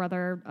 My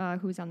brother,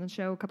 who was on the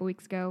show a couple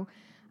weeks ago,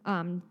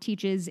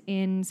 teaches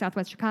in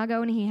Southwest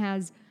Chicago, and he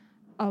has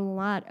a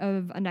lot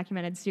of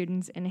undocumented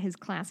students in his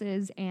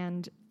classes,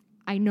 and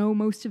I know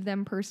most of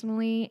them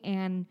personally,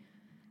 and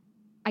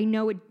I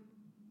know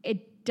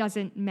it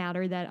doesn't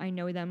matter that I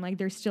know them. Like,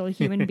 they're still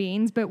human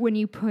beings, but when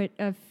you put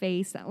a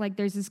face, like,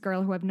 there's this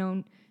girl who I've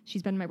known,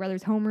 she's been in my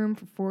brother's homeroom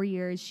for 4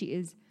 years. She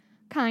is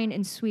kind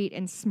and sweet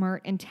and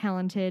smart and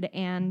talented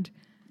and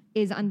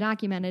is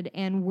undocumented,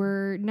 and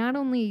we're not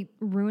only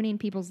ruining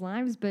people's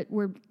lives, but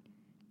we're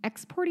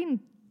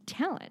exporting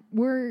talent.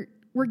 We're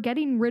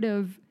getting rid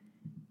of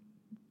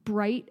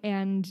bright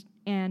and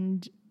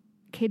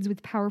kids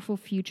with powerful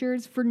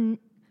futures for no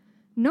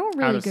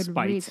really good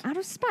reason. Out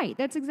of spite.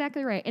 That's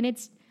exactly right. And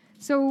it's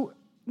so,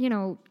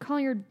 call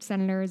your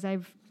senators.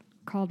 I've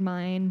called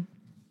mine.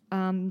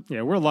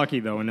 Yeah, we're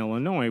lucky though in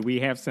Illinois. We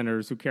have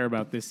senators who care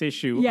about this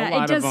issue. Yeah, a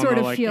lot it does of them sort are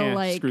of like, feel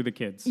like screw the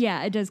kids.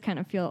 Yeah, it does kind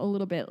of feel a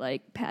little bit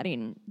like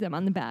patting them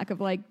on the back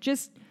of like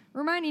just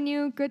reminding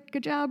you, good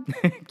job.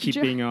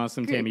 Keep being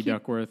awesome, Tammy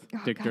Duckworth,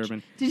 Dick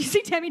Durbin. Did you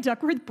see Tammy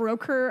Duckworth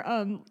broke her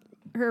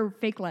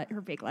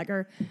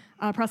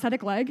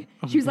prosthetic leg?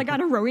 She was like on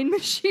a rowing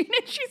machine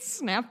and she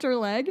snapped her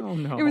leg. Oh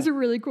no! It was a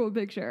really cool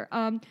picture.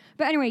 But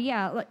anyway,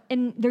 yeah,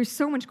 and there's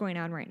so much going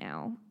on right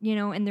now,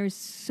 and there's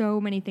so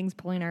many things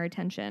pulling our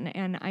attention,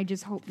 and I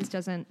just hope this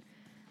doesn't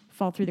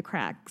fall through the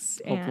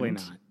cracks. Hopefully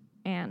not.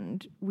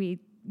 And we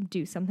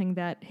do something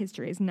that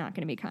history is not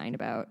going to be kind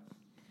about.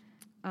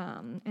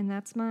 And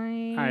that's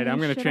my... All right, I'm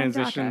going to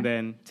transition DACA.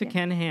 then to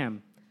Ken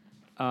Ham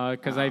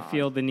because I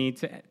feel the need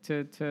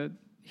to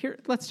here.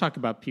 Let's talk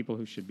about people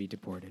who should be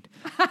deported.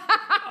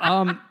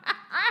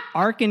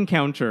 Ark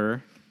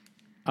Encounter.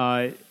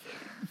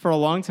 For a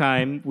long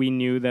time, we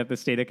knew that the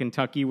state of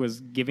Kentucky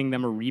was giving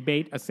them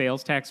a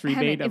sales tax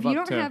rebate. If you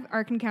don't have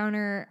Ark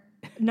Encounter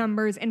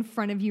numbers in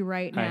front of you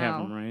right now... I have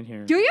them right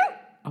here. Do you?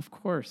 Of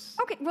course.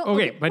 Okay, well,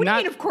 okay, but what not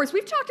do you mean, of course?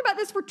 We've talked about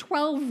this for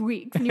 12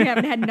 weeks and you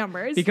haven't had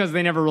numbers. because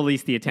they never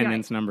released the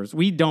attendance Right. numbers.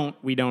 We don't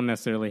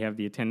necessarily have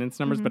the attendance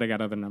numbers, but I got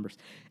other numbers.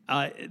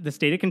 The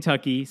state of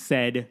Kentucky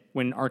said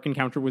when Ark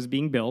Encounter was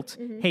being built,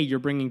 hey, you're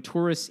bringing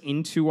tourists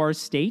into our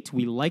state.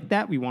 We like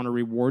that. We want to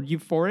reward you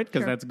for it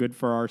because that's good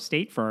for our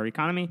state, for our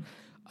economy.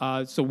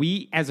 So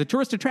we, as a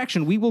tourist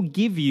attraction, we will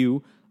give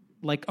you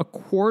like a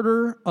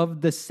quarter of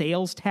the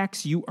sales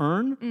tax you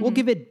earn. We'll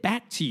give it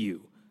back to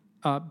you.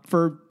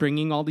 For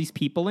bringing all these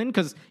people in,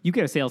 because you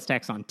get a sales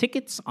tax on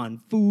tickets, on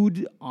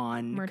food,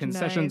 on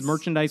concessions,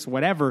 merchandise,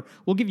 whatever.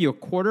 We'll give you a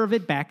quarter of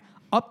it back,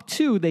 up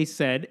to, they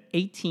said,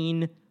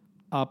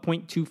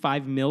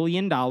 $18.25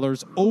 million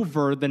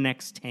over the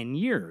next 10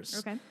 years.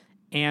 Okay.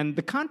 And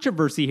the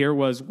controversy here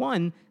was,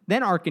 one,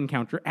 then Ark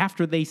Encounter,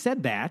 after they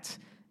said that,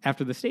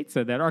 after the state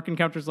said that, Ark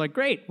Encounter's like,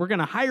 great, we're going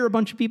to hire a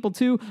bunch of people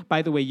too.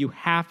 By the way, you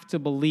have to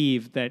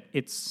believe that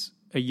it's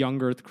a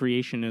young earth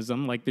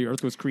creationism, like the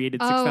earth was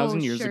created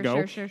 6,000 years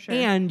ago. Sure.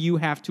 And you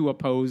have to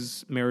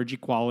oppose marriage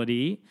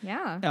equality.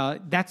 Yeah.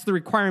 That's the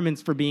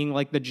requirements for being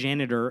like the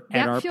janitor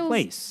at our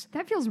place.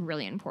 That feels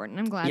really important.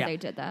 I'm glad they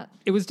did that.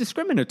 It was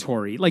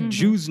discriminatory. Like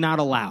Jews not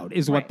allowed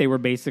is what Right. they were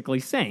basically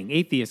saying.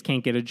 Atheists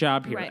can't get a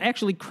job here. Right.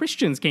 Actually,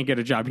 Christians can't get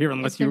a job here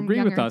unless you they're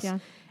agree with younger, us. yeah.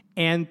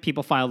 And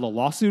people filed a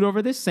lawsuit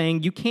over this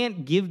saying you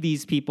can't give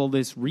these people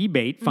this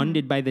rebate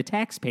funded by the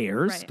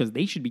taxpayers Right. because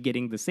they should be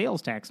getting the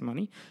sales tax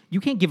money. You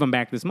can't give them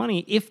back this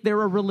money if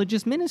they're a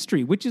religious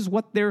ministry, which is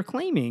what they're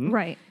claiming.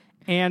 Right.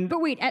 And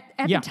But wait,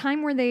 at Yeah. the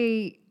time were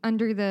they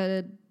under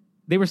the...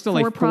 they were still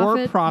like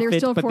For-profit? for-profit, They were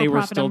still but they were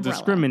for-profit still umbrella.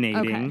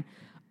 discriminating,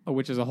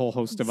 which is a whole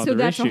host of other So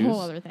that's issues. a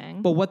whole other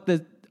thing. But what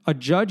a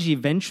judge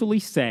eventually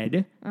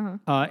said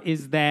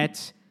is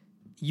that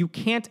you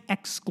can't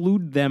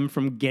exclude them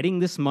from getting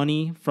this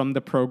money from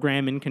the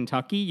program in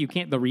Kentucky. You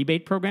can't, the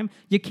rebate program.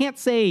 You can't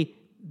say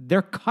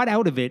they're cut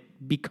out of it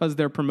because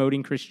they're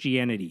promoting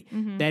Christianity.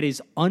 That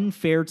is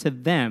unfair to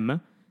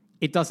them.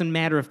 It doesn't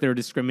matter if they're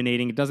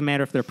discriminating. It doesn't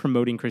matter if they're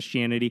promoting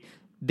Christianity.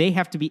 They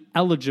have to be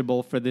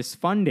eligible for this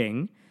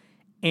funding.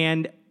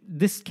 And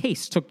this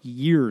case took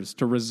years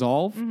to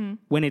resolve.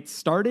 When it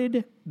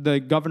started, the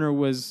governor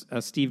was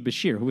Steve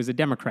Beshear, who was a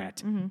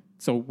Democrat.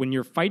 So when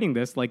you're fighting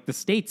this, like the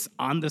state's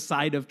on the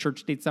side of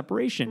church-state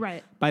separation.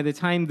 Right. By the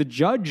time the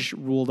judge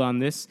ruled on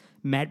this,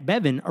 Matt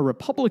Bevin, a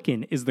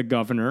Republican, is the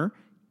governor.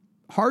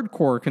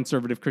 Hardcore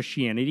conservative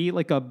Christianity,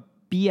 like a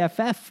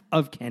BFF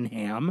of Ken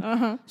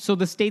Ham. So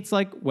the state's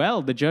like,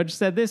 well, the judge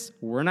said this,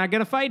 we're not going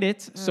to fight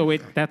it. So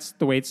that's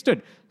the way it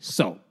stood.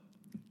 So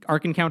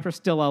Ark Encounter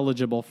still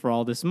eligible for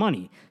all this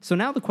money. So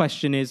now the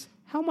question is,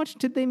 how much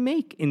did they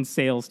make in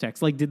sales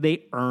tax? Like, did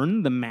they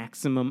earn the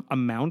maximum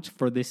amount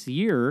for this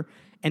year?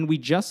 And we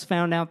just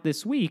found out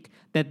this week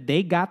that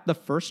they got the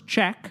first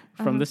check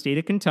from the state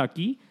of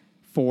Kentucky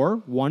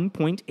for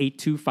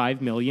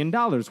 $1.825 million,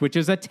 which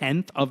is a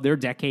tenth of their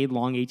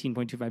decade-long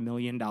 $18.25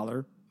 million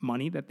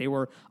money that they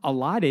were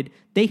allotted.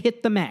 They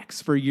hit the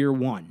max for year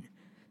one.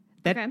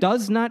 That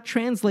does not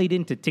translate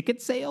into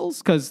ticket sales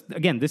because,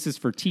 again, this is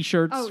for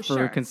T-shirts,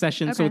 for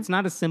concessions. So it's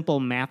not a simple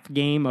math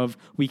game of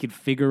we could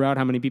figure out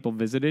how many people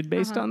visited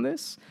based on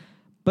this.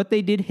 But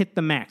they did hit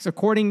the max.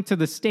 According to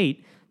the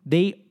state,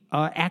 they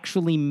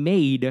actually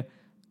made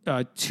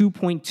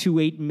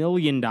 $2.28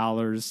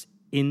 million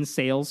in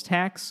sales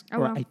tax.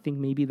 I think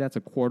maybe that's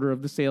a quarter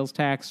of the sales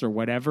tax or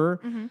whatever.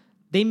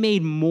 They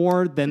made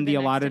more than the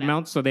allotted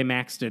amount, so they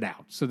maxed it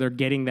out. So they're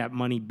getting that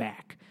money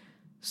back.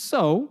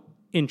 So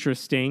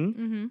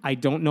interesting. I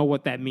don't know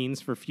what that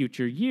means for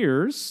future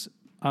years.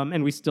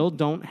 And we still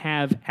don't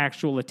have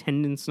actual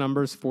attendance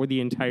numbers for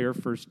the entire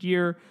first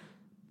year.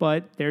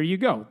 But there you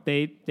go.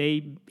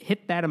 They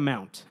hit that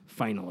amount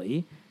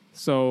finally.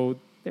 So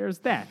there's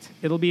that.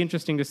 It'll be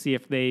interesting to see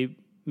if they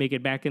make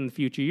it back in the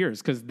future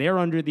years because they're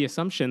under the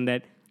assumption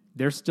that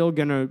they're still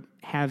going to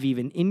have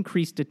even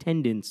increased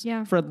attendance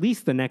for at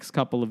least the next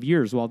couple of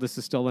years while this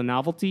is still a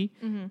novelty.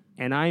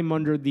 And I'm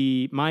under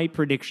my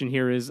prediction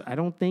here is I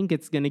don't think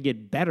it's going to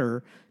get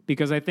better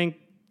because I think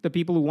the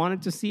people who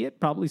wanted to see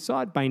it probably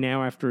saw it by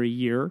now after a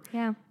year.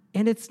 Yeah.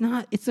 And it's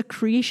a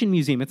creation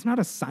museum. It's not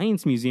a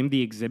science museum.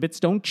 The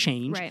exhibits don't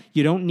change. Right.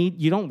 You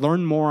don't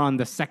learn more on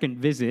the second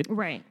visit.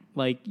 Right.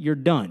 Like you're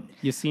done.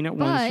 You've seen it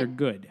once, you're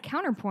good.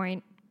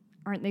 Counterpoint,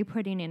 aren't they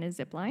putting in a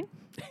zip line?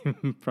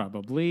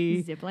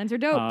 Probably. Zip lines are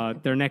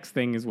dope. Their next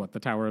thing is what? The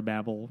Tower of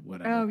Babel?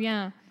 Whatever. Oh,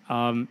 yeah.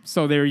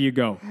 So there you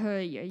go.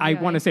 I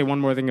want to say one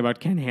more thing about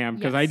Ken Ham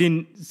because I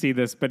didn't see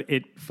this, but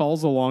it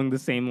falls along the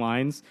same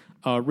lines.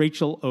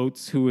 Rachel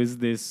Oates, who is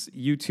this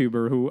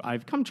YouTuber who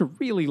I've come to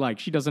really like.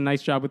 She does a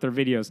nice job with her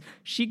videos.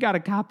 She got a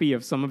copy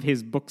of some of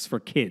his books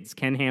for kids,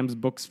 Ken Ham's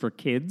books for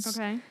kids.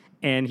 Okay.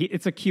 And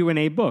it's a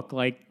Q&A book,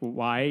 like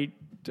why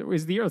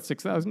is the Earth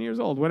 6,000 years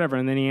old, whatever.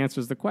 And then he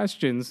answers the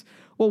questions.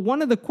 Well,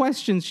 one of the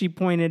questions she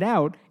pointed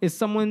out is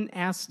someone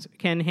asked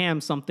Ken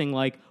Ham something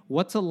like,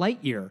 what's a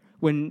light year?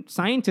 When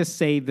scientists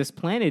say this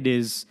planet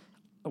is,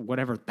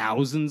 whatever,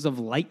 thousands of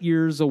light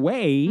years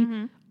away,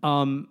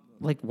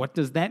 like, what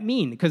does that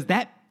mean? Because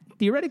that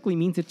theoretically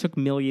means it took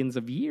millions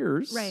of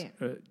years,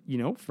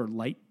 for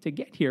light to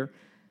get here.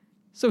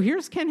 So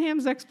here's Ken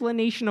Ham's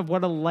explanation of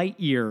what a light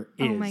year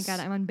is. Oh, my God,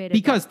 I'm on beta.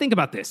 Because think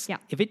about this. Yeah.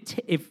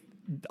 If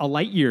a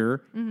light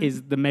year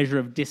is the measure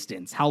of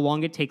distance, how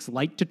long it takes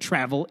light to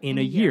travel in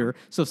a year.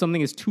 So if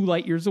something is 2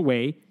 light years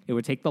away, it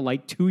would take the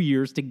light 2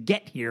 years to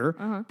get here.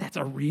 That's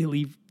a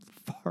really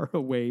far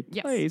away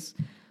place.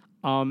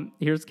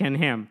 Here's Ken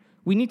Ham.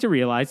 We need to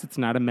realize it's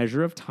not a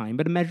measure of time,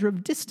 but a measure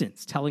of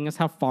distance, telling us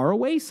how far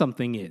away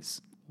something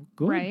is.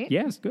 Good. Right.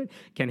 Yes, good.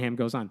 Ken Ham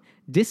goes on.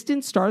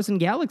 Distant stars and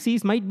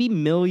galaxies might be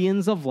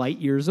millions of light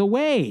years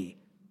away.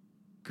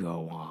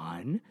 Go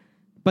on.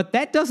 But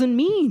that doesn't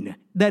mean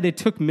that it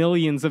took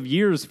millions of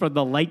years for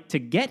the light to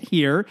get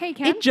here. Hey,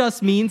 Ken. It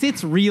just means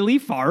it's really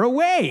far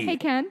away. Hey,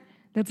 Ken.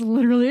 That's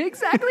literally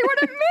exactly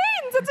what it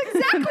means. That's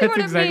exactly what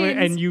it means.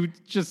 And you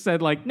just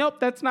said, like, nope,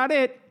 that's not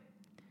it.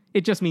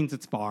 It just means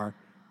it's far.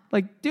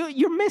 Like, dude,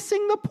 you're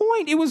missing the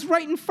point. It was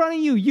right in front of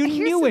you. You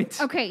knew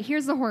it. Okay,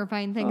 here's the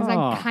horrifying thing is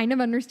I kind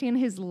of understand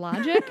his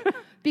logic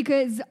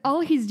because all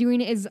he's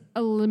doing is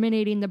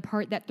eliminating the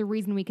part that the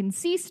reason we can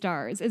see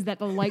stars is that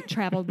the light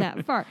traveled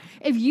that far.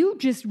 If you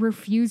just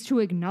refuse to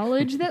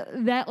acknowledge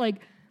that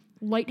like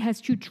light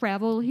has to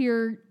travel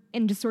here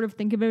and just sort of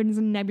think of it as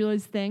a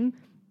nebulous thing,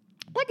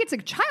 like it's a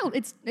child,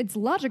 it's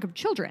logic of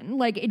children.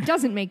 Like it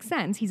doesn't make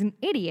sense. He's an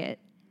idiot.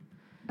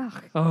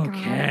 Oh,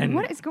 Ken.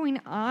 What is going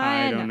on?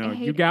 I don't know.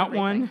 You got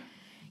everything. One?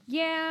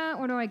 Yeah.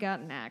 What do I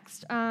got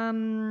next?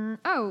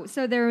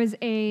 So there was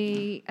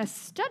a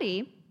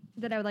study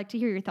that I would like to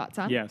hear your thoughts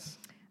on. Yes.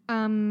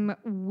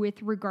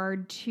 With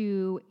regard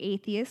to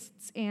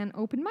atheists and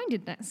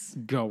open-mindedness.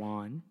 Go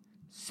on.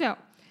 So,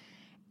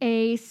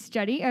 A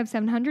study of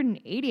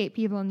 788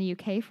 people in the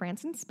UK,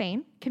 France, and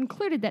Spain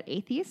concluded that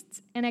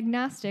atheists and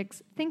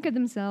agnostics think of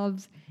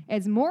themselves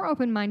as more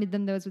open-minded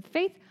than those with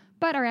faith,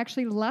 but are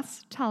actually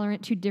less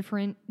tolerant to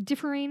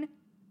differing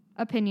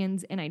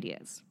opinions and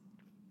ideas.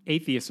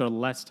 Atheists are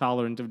less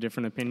tolerant of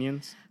different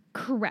opinions?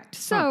 Correct.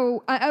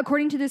 So,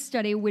 according to this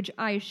study, which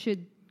I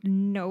should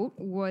note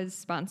was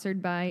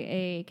sponsored by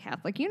a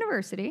Catholic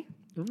university.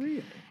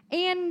 Really?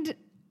 And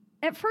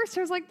at first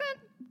I was like, that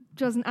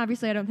doesn't,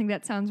 obviously I don't think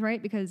that sounds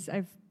right because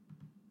I've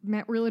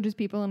met religious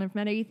people and I've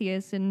met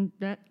atheists and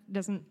that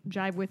doesn't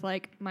jive with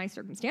like my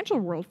circumstantial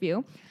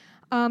worldview.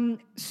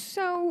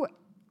 So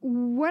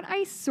what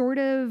I sort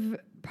of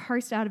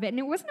parsed out of it, and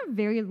it wasn't a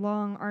very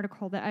long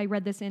article that I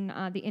read this in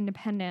The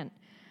Independent.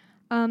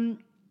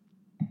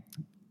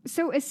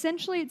 So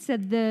essentially it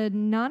said the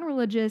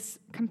non-religious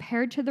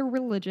compared to the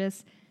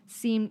religious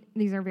seemed,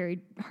 these are very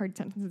hard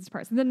sentences to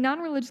parse, the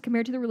non-religious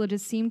compared to the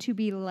religious seemed to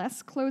be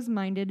less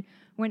closed-minded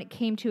when it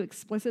came to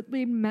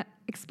explicitly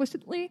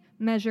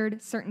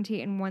measured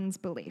certainty in one's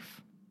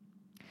belief.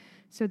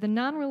 So the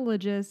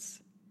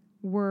non-religious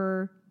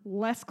were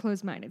less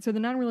closed-minded. So the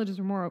non-religious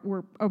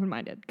were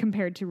open-minded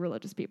compared to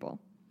religious people.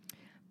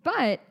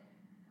 But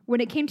when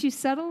it came to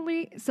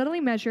subtly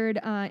measured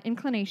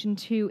inclination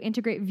to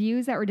integrate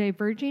views that were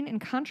diverging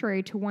and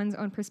contrary to one's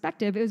own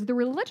perspective, it was the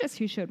religious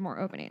who showed more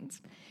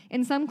openings.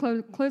 In some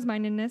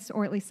closed-mindedness,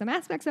 or at least some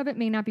aspects of it,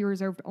 may not be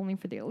reserved only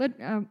for the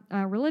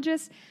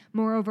religious.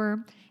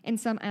 Moreover, in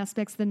some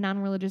aspects, the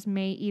non-religious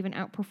may even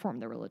outperform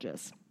the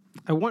religious.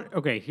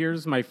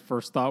 Here's my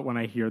first thought when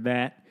I hear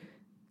that.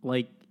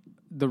 Like,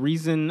 the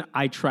reason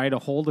I try to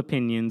hold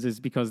opinions is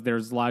because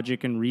there's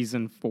logic and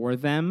reason for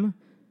them.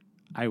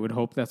 I would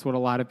hope that's what a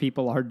lot of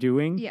people are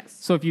doing. Yes.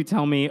 So if you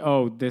tell me,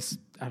 this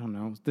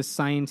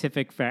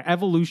scientific fact,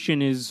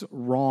 evolution is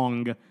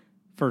wrong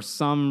for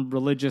some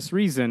religious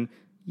reason,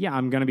 yeah,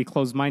 I'm going to be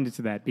closed-minded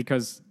to that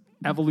because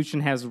evolution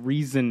has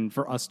reason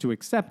for us to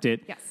accept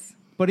it. Yes.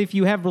 But if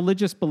you have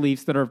religious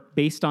beliefs that are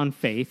based on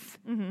faith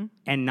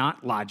and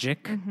not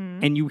logic,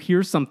 and you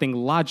hear something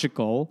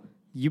logical,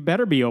 you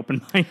better be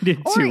open-minded to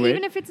it. Or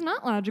even if it's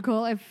not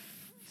logical, if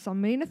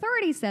somebody in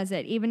authority says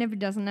it, even if it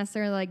doesn't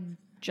necessarily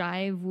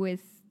jive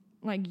with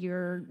what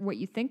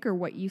you think or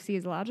what you see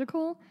as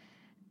logical.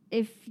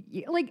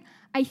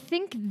 I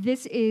think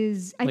this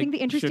is. I think the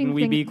interesting shouldn't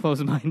we thing, be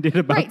closed-minded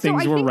about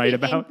things we're right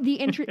about?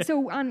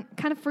 So on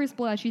kind of first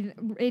blush,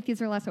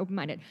 atheists are less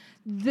open-minded.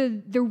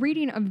 The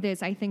reading of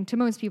this, I think, to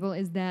most people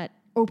is that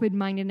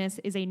open-mindedness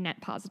is a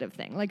net positive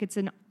thing. Like it's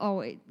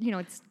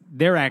it's.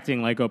 They're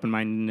acting like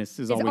open-mindedness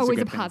is always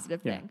a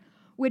positive thing, yeah.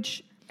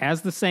 Which.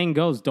 As the saying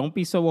goes, don't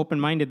be so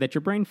open-minded that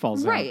your brain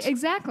falls out. Right,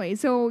 exactly.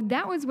 So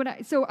that was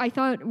I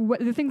thought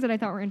the things that I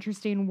thought were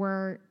interesting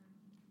were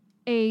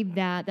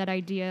that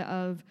idea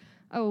of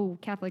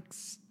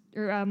Catholics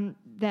or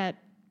that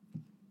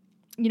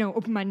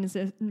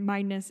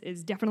open-mindedness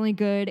is definitely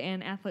good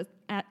and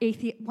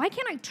atheist. Why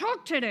can't I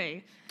talk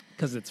today?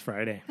 Because it's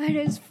Friday. It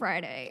is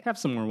Friday. Have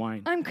some more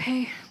wine.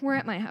 Okay, we're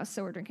at my house,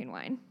 so we're drinking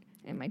wine,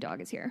 and my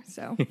dog is here,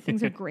 so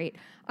things are great.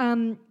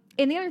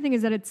 And the other thing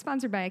is that it's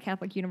sponsored by a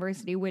Catholic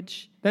university,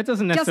 which that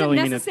doesn't necessarily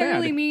mean it's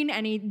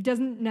bad.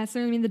 Doesn't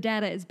necessarily mean the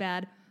data is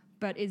bad,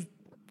 but is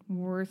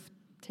worth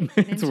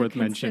taking into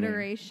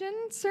consideration,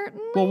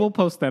 certainly. Well, we'll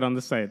post that on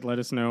the site. Let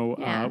us know.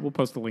 Yeah. We'll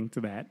post a link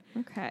to that.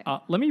 Okay.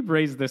 Let me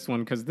raise this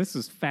one because this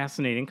is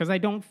fascinating because I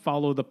don't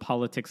follow the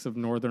politics of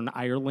Northern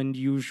Ireland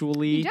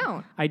usually. You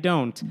don't? I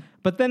don't.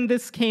 But then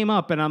this came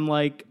up and I'm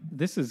like,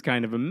 this is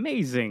kind of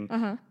amazing.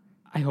 Uh-huh.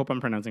 I hope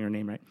I'm pronouncing her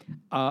name right.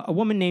 A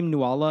woman named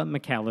Nuala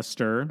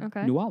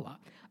McAllister, Nuala,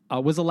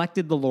 was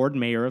elected the Lord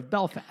Mayor of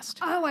Belfast.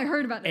 Oh, I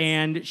heard about this.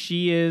 And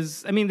she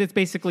is, it's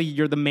basically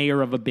you're the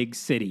mayor of a big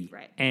city.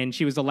 Right. And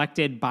she was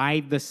elected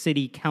by the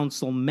city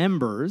council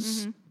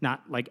members,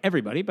 not like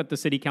everybody, but the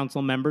city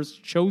council members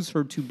chose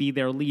her to be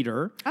their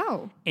leader.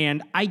 Oh.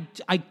 And I'm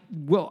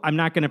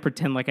not going to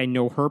pretend like I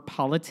know her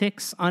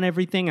politics on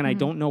everything and I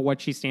don't know what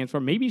she stands for.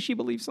 Maybe she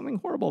believes something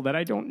horrible that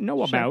I don't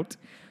know about.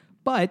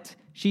 But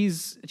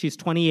she's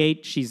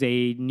 28. She's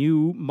a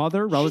new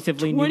mother,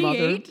 relatively new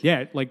mother.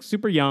 Yeah, like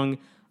super young.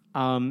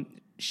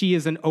 She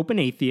is an open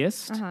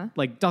atheist,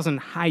 doesn't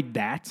hide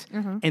that.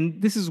 And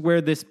this is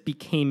where this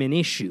became an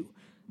issue.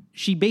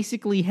 She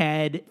basically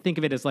think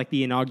of it as like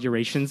the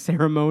inauguration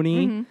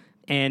ceremony,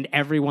 and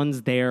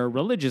everyone's there.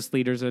 Religious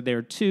leaders are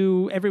there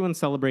too. Everyone's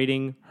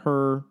celebrating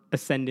her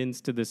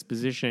ascendance to this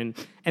position,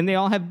 and they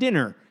all have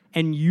dinner.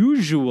 And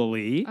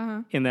usually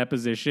in that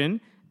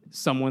position,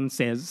 someone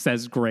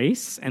says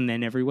grace, and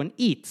then everyone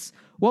eats.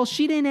 Well,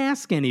 she didn't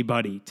ask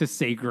anybody to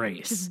say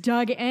grace. Just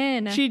dug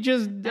in. She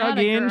just dug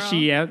in.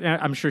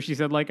 I'm sure she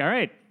said, all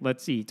right,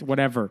 let's eat,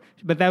 whatever.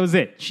 But that was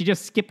it. She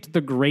just skipped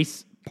the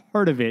grace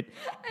part of it,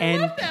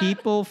 and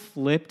people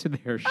flipped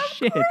their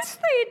shit. Of course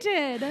they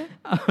did.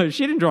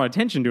 She didn't draw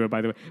attention to it,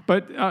 by the way.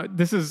 But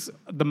this is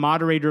the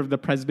moderator of the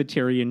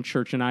Presbyterian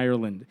Church in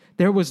Ireland.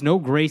 There was no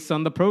grace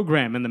on the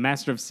program, and the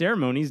Master of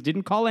Ceremonies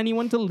didn't call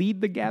anyone to lead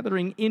the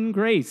gathering in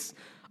grace.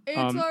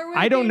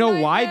 I don't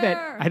know why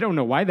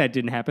that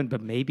didn't happen,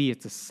 but maybe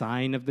it's a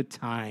sign of the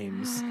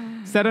times.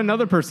 Said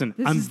another person.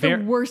 This is the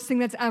worst thing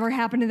that's ever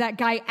happened to that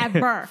guy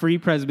ever. Free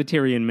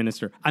Presbyterian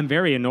minister. I'm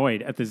very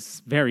annoyed at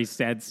this very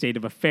sad state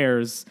of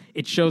affairs.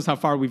 It shows how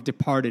far we've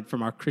departed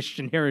from our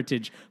Christian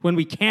heritage when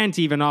we can't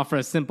even offer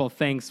a simple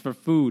thanks for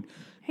food.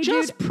 Hey,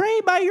 just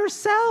pray by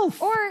yourself.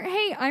 Or,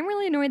 hey, I'm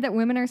really annoyed that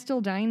women are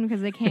still dying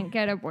because they can't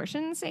get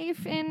abortion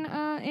safe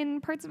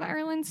in parts of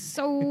Ireland.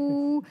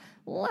 So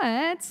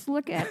let's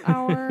look at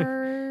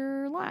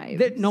our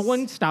lives. No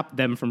one stopped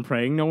them from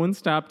praying. No one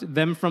stopped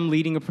them from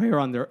leading a prayer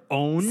on their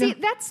own. See,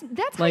 that's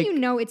how you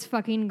know it's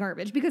fucking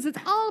garbage, because it's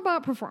all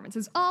about performance.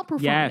 It's all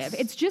performative. Yes.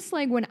 It's just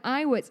like when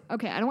I was,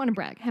 okay, I don't want to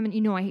brag. Hammond, you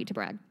know I hate to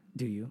brag.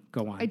 Do you?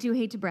 Go on. I do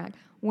hate to brag.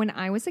 When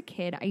I was a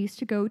kid, I used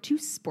to go to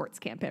sports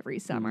camp every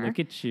summer. Look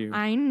at you.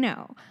 I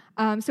know.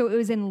 So it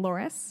was in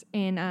Loris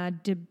in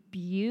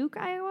Dubuque,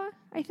 Iowa,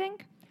 I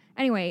think.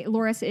 Anyway,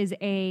 Loris is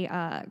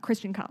a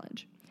Christian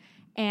college.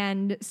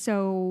 And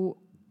so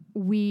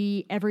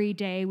every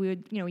day we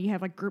would, you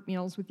have like group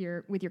meals with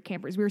your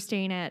campers. We were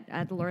staying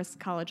at the Loris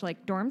College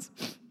like dorms,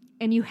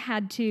 and you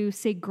had to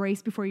say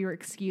grace before you were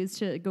excused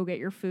to go get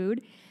your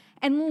food.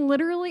 And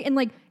literally, and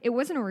like, it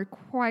wasn't a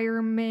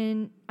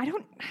requirement.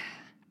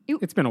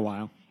 It's been a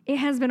while. It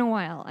has been a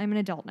while. I'm an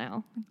adult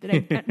now.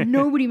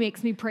 Nobody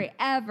makes me pray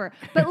ever.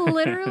 But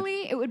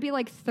literally, it would be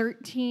like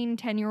 13,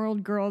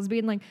 10-year-old girls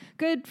being like,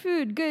 good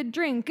food, good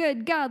drink,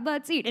 good God,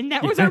 let's eat. And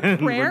that was our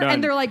prayer.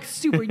 And they're like,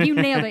 super, you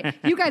nailed it.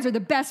 You guys are the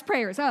best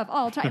prayers of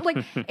all time.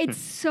 Like, it's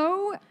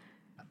so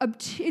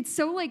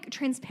like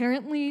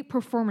transparently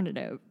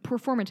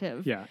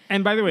performative. Yeah.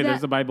 And by the way,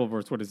 there's a Bible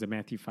verse. What is it?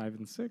 Matthew 5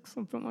 and 6,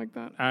 something like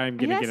that. I'm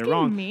going to get it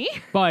wrong. Me?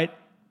 But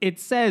it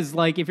says,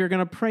 like, if you're going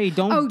to pray,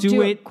 don't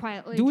do it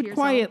quietly. Do it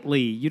quietly.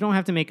 You don't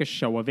have to make a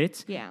show of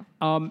it. Yeah.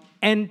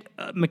 And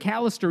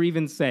McAllister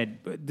even said,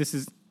 this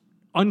is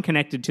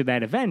unconnected to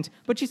that event,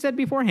 but she said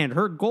beforehand,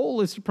 her goal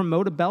is to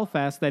promote a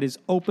Belfast that is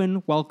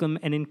open, welcome,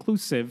 and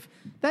inclusive.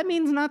 That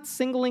means not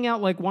singling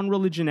out like one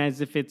religion as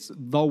if it's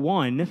the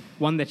one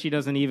that she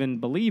doesn't even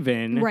believe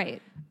in.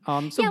 Right.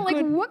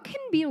 What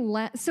can be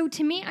less? So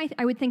to me,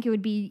 I would think it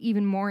would be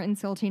even more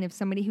insulting if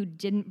somebody who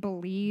didn't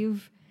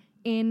believe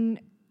in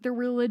the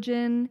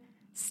religion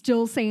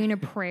still saying a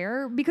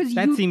prayer, because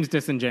that seems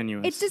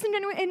disingenuous. It's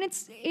disingenuous, and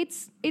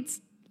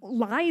it's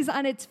lies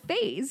on its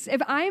face.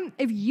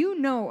 If you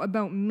know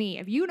about me,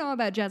 if you know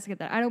about Jessica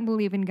that I don't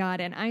believe in God,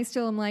 and I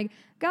still am like,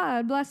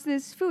 God bless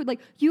this food,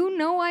 like,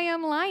 I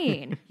am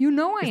lying. Isn't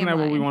that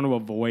what we want to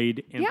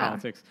avoid in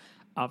politics?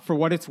 For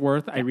what it's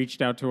worth, I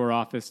reached out to her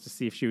office to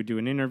see if she would do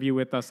an interview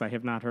with us. I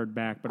have not heard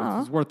back, but it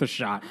was worth a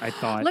shot, I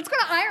thought. Let's go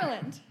to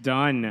Ireland.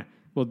 Done.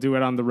 We'll do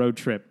it on the road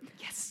trip.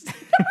 Yes.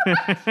 We'll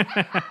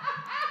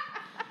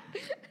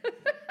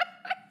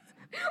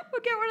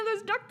get one of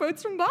those duck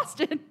boats from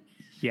Boston.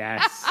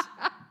 Yes.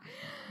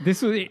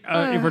 This was, if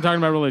we're talking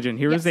about religion,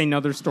 here is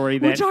another story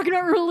that... We're talking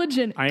about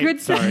religion. Good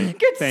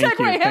segue,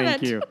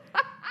 Thank you.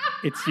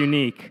 It's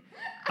unique.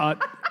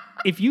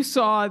 If you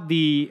saw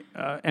the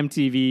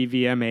MTV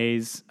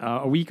VMAs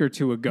a week or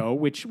two ago,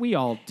 which we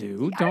all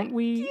do, don't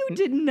we? You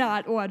did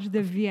not watch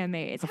the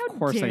VMAs. Of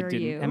course I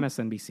didn't.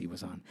 MSNBC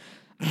was on.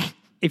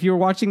 If you were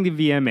watching the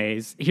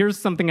VMAs, here's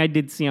something I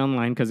did see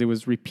online because it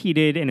was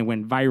repeated and it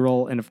went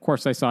viral. And of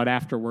course, I saw it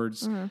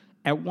afterwards.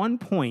 At one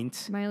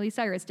point, Miley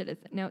Cyrus did it.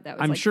 No, that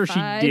was I'm like sure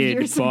 5 she did,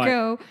 years but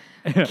ago.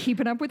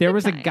 Keeping up with there the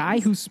was times. a guy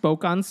who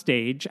spoke on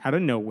stage out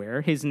of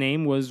nowhere. His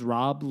name was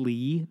Rob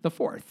Lee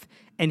IV.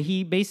 And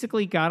he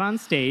basically got on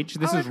stage.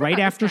 This is right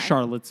after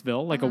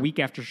Charlottesville, like a week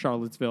after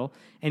Charlottesville.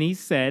 And he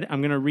said, I'm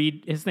going to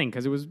read his thing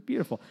because it was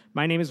beautiful.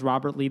 My name is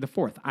Robert Lee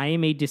IV. I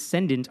am a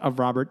descendant of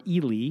Robert E.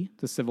 Lee,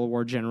 the Civil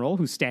War general,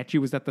 whose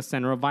statue was at the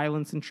center of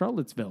violence in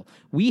Charlottesville.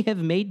 We have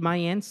made my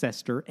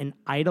ancestor an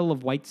idol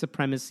of white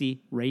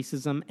supremacy,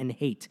 racism, and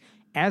hate.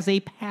 As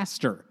a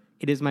pastor,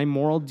 it is my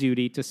moral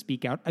duty to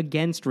speak out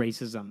against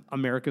racism,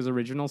 America's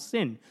original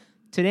sin.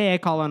 Today, I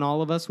call on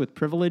all of us with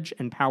privilege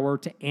and power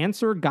to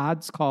answer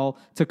God's call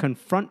to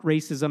confront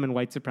racism and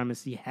white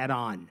supremacy head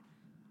on.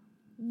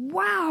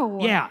 Wow.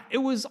 Yeah, it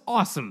was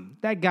awesome.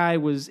 That guy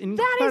was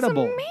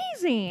incredible. That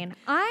is amazing.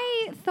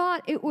 I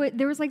thought it would.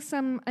 There was like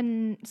some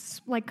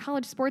like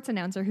college sports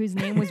announcer whose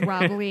name was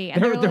Rob Lee.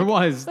 And there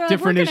was.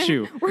 Different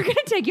issue. We're going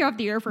to take you off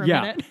the air for a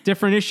minute.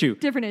 Different issue.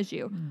 Different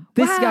issue.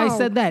 This guy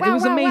said that. It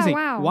was amazing.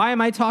 Wow. Why am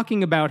I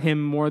talking about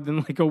him more than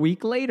like a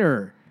week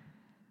later?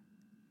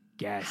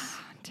 Guess.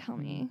 Tell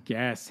me.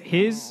 Guess.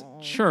 His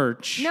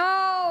church.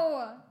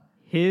 No.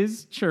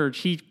 His church.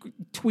 He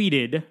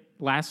tweeted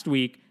last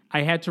week,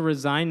 I had to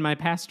resign my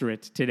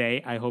pastorate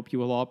today. I hope you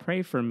will all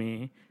pray for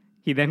me.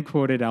 He then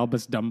quoted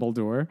Albus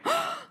Dumbledore.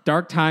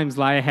 Dark times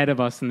lie ahead of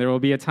us, and there will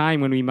be a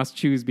time when we must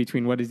choose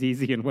between what is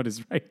easy and what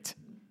is right.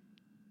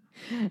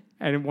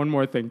 And one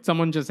more thing.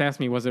 Someone just asked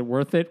me, was it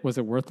worth it? Was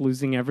it worth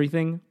losing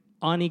everything?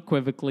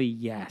 Unequivocally,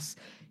 yes.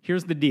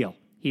 Here's the deal.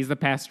 He's the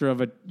pastor of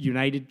a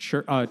United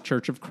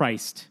Church of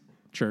Christ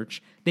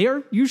church. They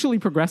are usually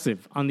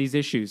progressive on these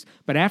issues.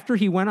 But after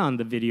he went on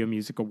the Video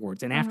Music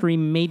Awards and after he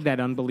made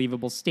that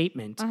unbelievable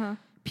statement,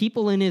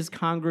 People in his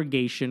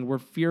congregation were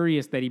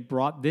furious that he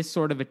brought this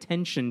sort of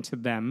attention to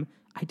them.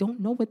 I don't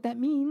know what that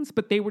means,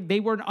 but they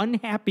were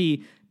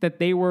unhappy that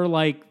they were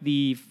like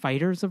the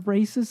fighters of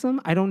racism.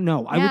 I don't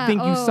know. I would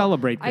think you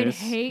celebrate this. I'd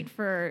hate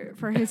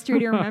for history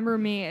to remember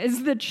me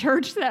as the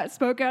church that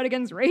spoke out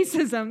against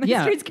racism.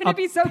 History's going to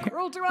be so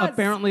cruel to us.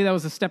 Apparently that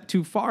was a step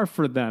too far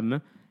for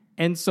them.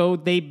 And so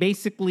they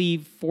basically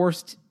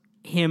forced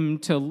him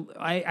to,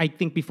 I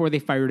think before they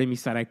fired him, he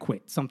said, I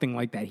quit. Something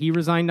like that. He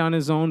resigned on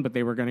his own, but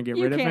they were going to get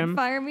rid of him. You can't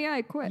fire me,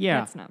 I quit.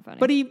 Yeah. That's not funny.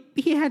 But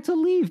he had to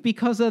leave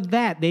because of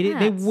that.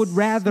 They would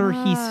rather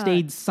he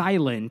stayed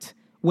silent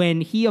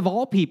when he, of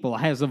all people,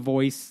 has a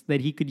voice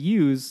that he could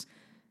use.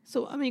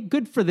 So, I mean,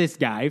 good for this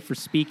guy for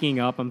speaking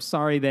up. I'm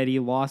sorry that he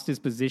lost his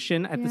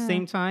position. At the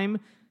same time,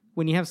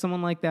 when you have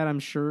someone like that, I'm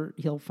sure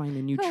he'll find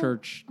a new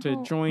church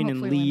to join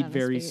and lead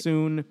very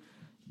soon.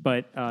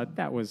 But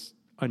that was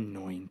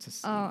annoying to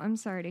see. Oh, I'm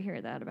sorry to hear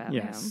that about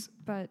him.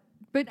 But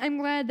I'm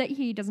glad that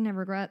he doesn't have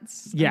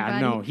regrets.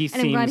 I'm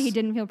glad he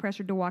didn't feel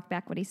pressured to walk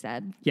back what he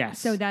said. Yes.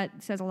 So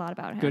that says a lot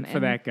about him. Good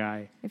for that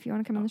guy. If you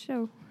want to come on the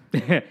show.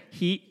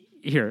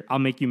 Here, I'll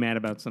make you mad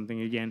about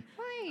something again.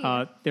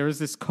 There was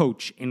this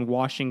coach in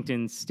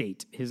Washington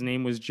State. His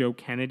name was Joe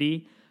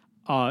Kennedy.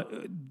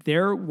 Here's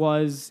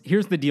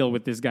the deal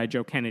with this guy,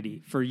 Joe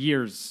Kennedy. For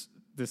years,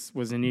 this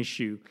was an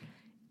issue.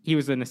 He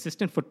was an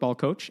assistant football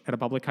coach at a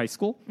public high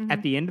school. Mm-hmm.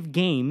 At the end of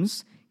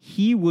games,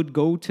 he would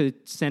go to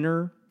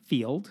center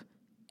field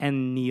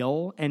and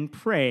kneel and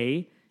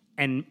pray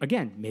and,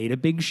 again, made a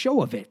big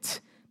show of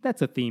it.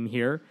 That's a theme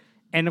here.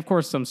 And, of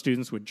course, some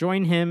students would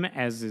join him,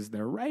 as is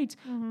their right.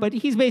 Mm-hmm. But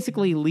he's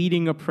basically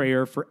leading a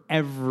prayer for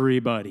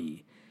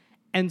everybody.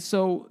 And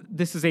so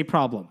this is a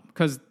problem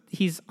because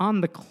he's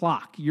on the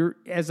clock.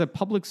 As a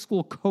public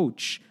school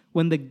coach,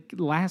 when the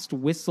last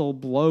whistle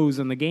blows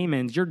and the game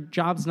ends, your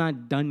job's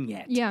not done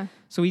yet. Yeah.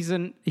 So he's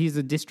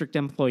a district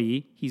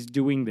employee. He's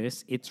doing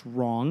this. It's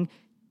wrong.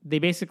 They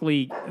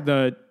basically,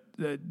 the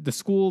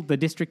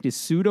district is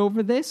sued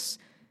over this.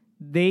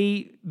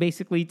 They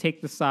basically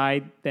take the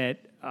side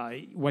that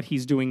what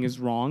he's doing is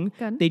wrong.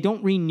 Good. They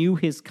don't renew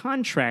his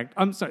contract.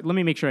 I'm sorry, let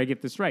me make sure I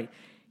get this right.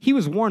 He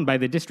was warned by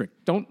the district,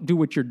 don't do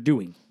what you're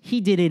doing.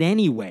 He did it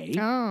anyway.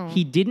 Oh.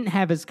 He didn't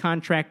have his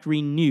contract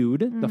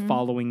renewed the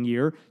following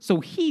year, so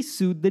he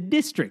sued the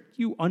district.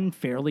 You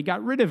unfairly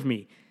got rid of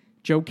me.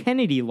 Joe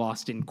Kennedy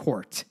lost in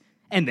court,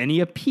 and then he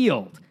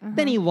appealed.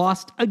 Then he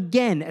lost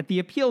again at the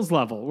appeals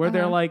level, where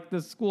they're like,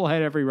 the school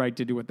had every right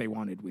to do what they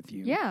wanted with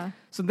you. Yeah.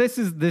 So this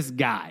is this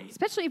guy.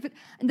 Especially if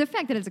the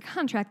fact that it's a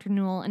contract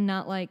renewal and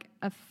not like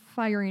a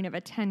firing of a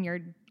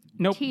tenured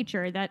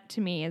teacher, that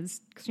to me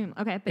is extreme.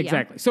 Okay, but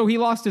exactly. So he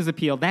lost his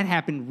appeal. That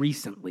happened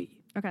recently.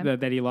 Okay.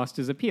 That he lost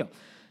his appeal.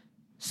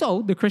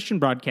 So the Christian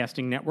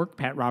Broadcasting Network,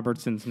 Pat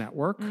Robertson's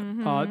network,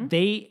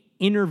 they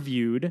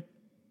interviewed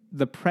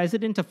the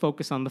president of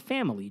Focus on the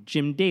Family,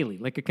 Jim Daly,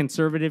 like a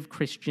conservative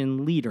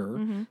Christian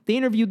leader. They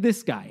interviewed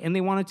this guy, and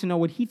they wanted to know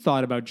what he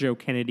thought about Joe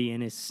Kennedy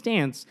and his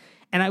stance.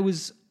 And I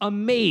was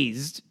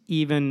amazed,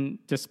 even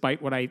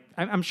despite what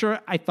I'm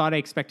sure I thought I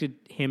expected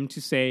him to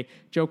say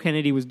Joe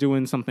Kennedy was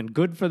doing something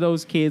good for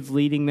those kids,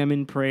 leading them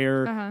in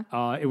prayer.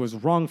 It was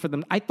wrong for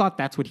them. I thought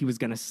that's what he was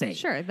going to say.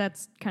 Sure,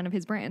 that's kind of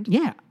his brand.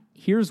 Yeah.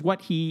 Here's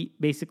what he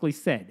basically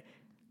said.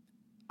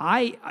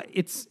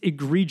 It's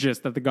egregious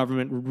that the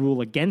government would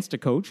rule against a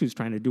coach who's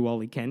trying to do all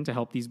he can to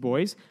help these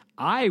boys.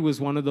 I was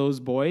one of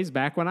those boys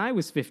back when I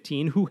was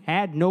 15 who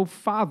had no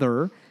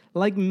father,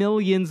 like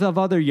millions of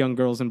other young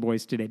girls and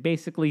boys today,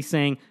 basically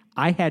saying,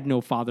 I had no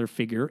father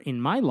figure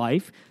in my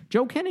life.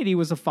 Joe Kennedy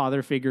was a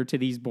father figure to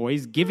these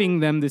boys,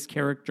 giving them this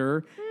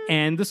character,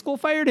 and the school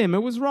fired him.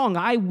 It was wrong.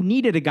 I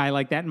needed a guy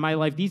like that in my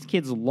life. These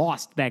kids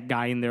lost that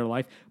guy in their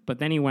life, but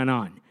then he went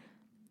on.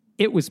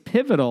 It was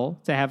pivotal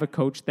to have a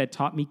coach that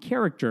taught me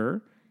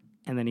character,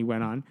 and then he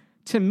went on.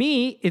 To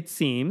me, it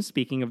seems,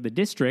 speaking of the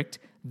district,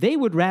 they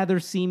would rather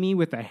see me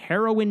with a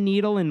heroin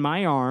needle in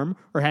my arm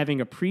or having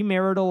a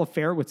premarital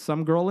affair with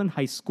some girl in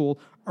high school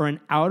or an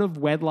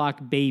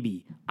out-of-wedlock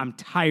baby. I'm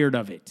tired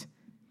of it.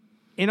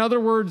 In other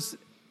words,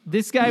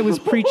 this guy was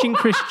preaching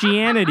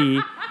Christianity,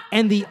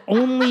 and the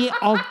only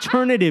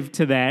alternative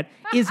to that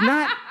is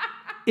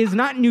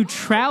not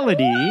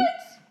neutrality. What?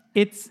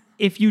 It's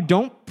if you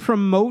don't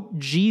promote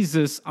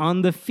Jesus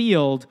on the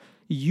field,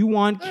 you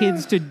want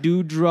kids to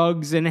do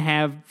drugs and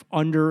have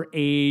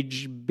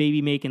underage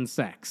baby-making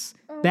sex.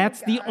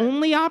 That's the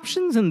only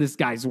options in this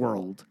guy's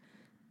world.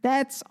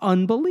 That's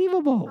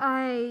unbelievable.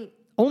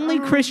 Only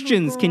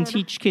Christians can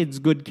teach kids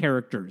good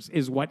characters,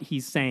 is what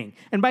he's saying.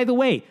 And by the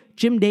way,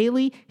 Jim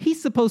Daly,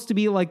 he's supposed to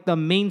be like the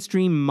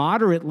mainstream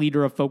moderate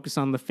leader of Focus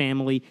on the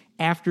Family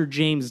after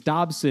James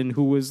Dobson,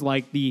 who was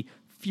like the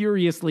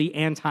furiously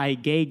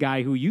anti-gay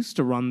guy who used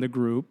to run the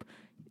group.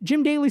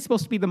 Jim Daly's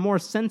supposed to be the more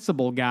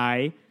sensible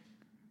guy.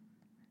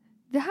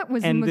 That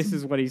was and the this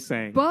is what he's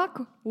saying.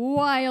 Buck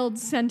wild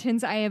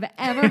sentence I have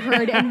ever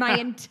heard in my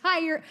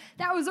entire...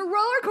 That was a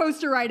roller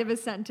coaster ride of a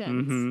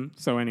sentence.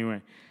 So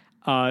anyway,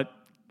 that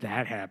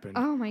happened.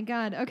 Oh my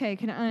God. Okay,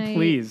 can I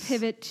Please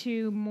pivot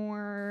to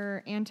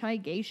more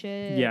anti-gay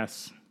shit?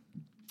 Yes.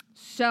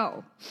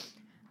 So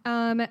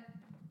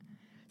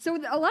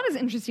a lot is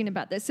interesting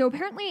about this. So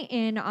apparently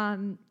in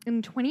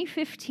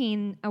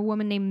 2015, a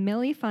woman named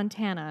Millie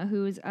Fontana,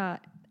 who's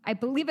I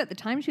believe at the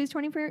time she was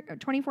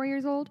 24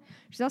 years old.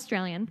 She's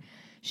Australian.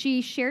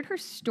 She shared her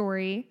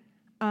story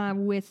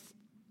with,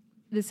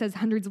 this says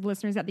hundreds of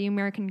listeners at the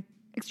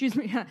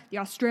the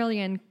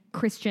Australian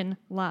Christian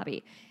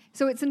Lobby.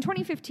 So it's in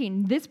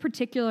 2015. This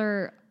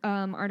particular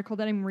article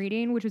that I'm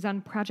reading, which was on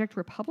Project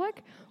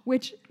Republic,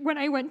 which when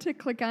I went to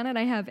click on it,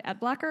 I have ad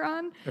blocker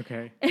on.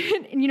 Okay.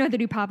 And you know, they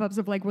do pop-ups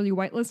of like, will you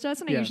whitelist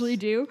us? And I usually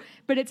do.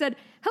 But it said,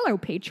 hello,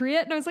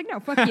 Patriot. And I was like, no,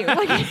 fuck you.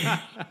 Like,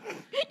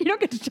 you don't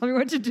get to tell me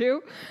what to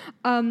do.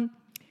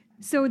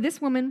 So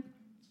this woman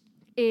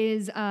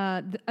is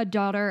a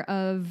daughter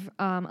of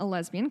a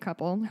lesbian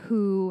couple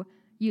who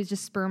used a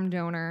sperm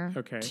donor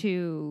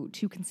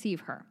to conceive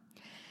her.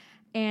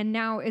 And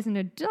now as an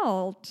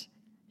adult,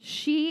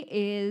 she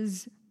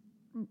is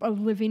a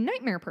living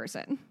nightmare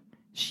person.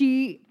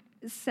 She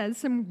says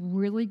some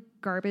really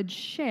garbage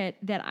shit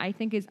that I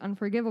think is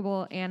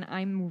unforgivable, and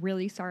I'm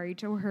really sorry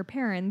to her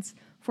parents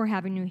for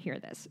having to hear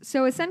this.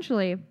 So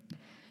essentially,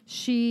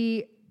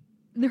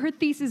 her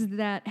thesis is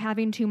that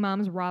having two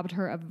moms robbed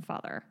her of a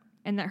father,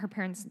 and that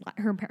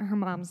her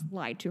moms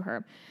lied to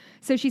her.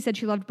 So she said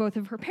she loved both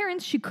of her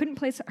parents. She couldn't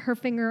place her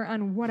finger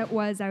on what it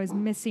was I was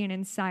missing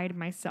inside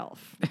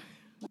myself.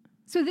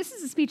 So this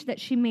is a speech that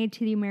she made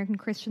to the American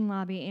Christian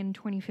Lobby in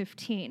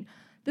 2015.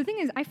 The thing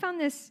is, I found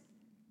that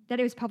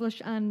it was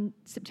published on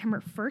September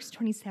 1st,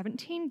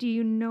 2017. Do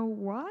you know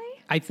why?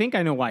 I think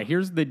I know why.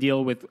 Here's the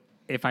deal with,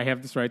 if I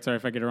have this right, sorry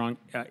if I get it wrong,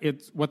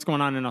 it's what's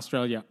going on in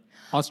Australia.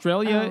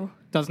 Australia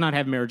does not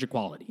have marriage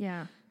equality.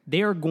 Yeah.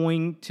 They're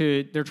trying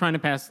to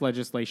pass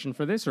legislation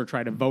for this or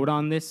try to vote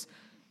on this.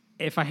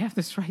 If I have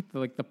this right,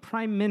 like the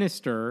prime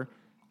minister,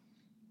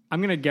 I'm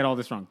going to get all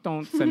this wrong.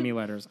 Don't send me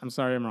letters. I'm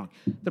sorry I'm wrong.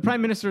 The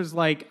prime minister's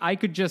like, I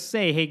could just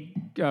say, hey,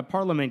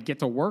 Parliament, get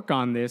to work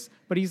on this.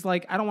 But he's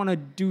like, I don't want to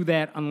do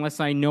that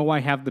unless I know I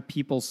have the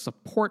people's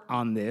support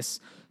on this.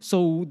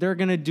 So they're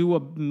going to do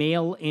a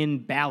mail-in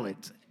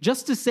ballot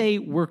just to say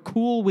we're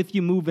cool with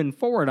you moving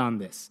forward on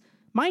this.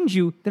 Mind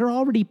you, there are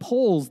already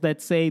polls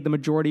that say the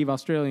majority of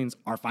Australians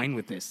are fine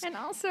with this. And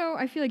also,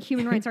 I feel like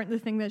human rights aren't the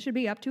thing that should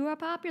be up to a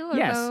popular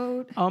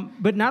vote.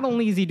 But not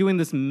only is he doing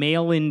this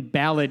mail-in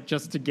ballot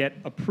just to get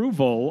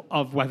approval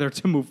of whether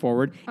to move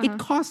forward, it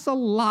costs a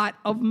lot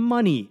of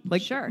money.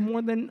 Like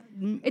more than...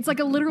 It's like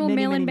a literal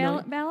mail-in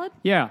ballot?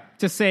 Yeah,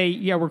 to say,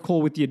 yeah, we're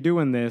cool with you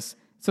doing this.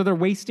 So they're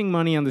wasting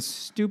money on this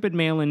stupid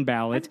mail-in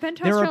ballot. It's been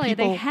to Australia.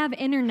 They have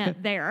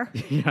internet there.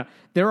 Yeah.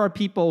 There are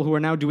people who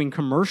are now doing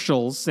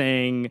commercials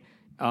saying...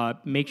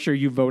 make sure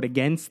you vote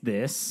against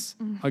this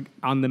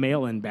on the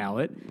mail-in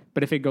ballot.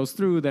 But if it goes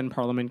through, then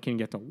Parliament can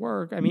get to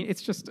work. I mean,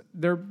 it's just,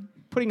 they're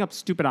putting up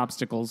stupid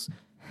obstacles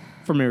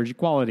for marriage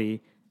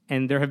equality.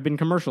 And there have been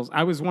commercials.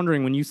 I was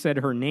wondering, when you said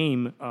her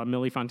name,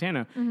 Millie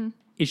Fontana,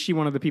 is she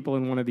one of the people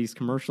in one of these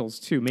commercials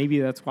too? Maybe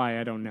that's why,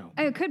 I don't know.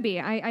 It could be.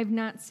 I've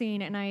not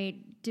seen, and I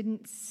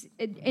didn't,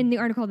 in the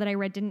article that I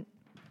read, didn't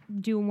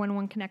do a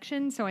one-on-one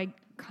connection. So I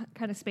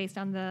kind of spaced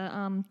on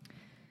the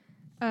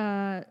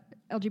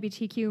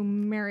LGBTQ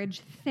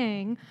marriage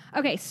thing.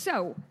 Okay,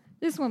 so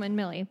this woman,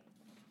 Millie,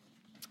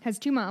 has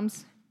two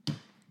moms.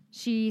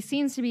 She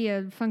seems to be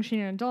a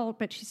functioning adult,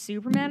 but she's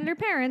super mad at her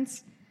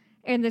parents.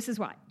 And this is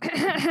why.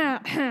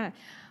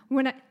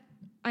 When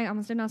I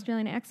almost did an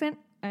Australian accent.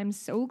 I'm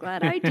so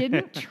glad I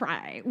didn't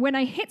try. When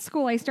I hit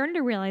school, I started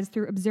to realize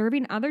through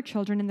observing other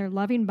children and their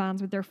loving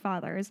bonds with their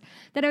fathers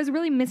that I was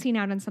really missing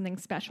out on something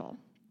special.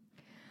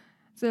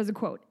 So there's a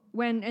quote.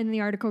 And the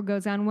article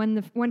goes on,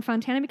 when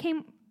Fontana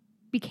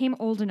became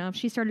old enough,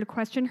 she started to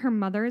question her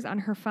mother's on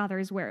her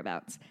father's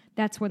whereabouts.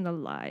 That's when the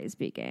lies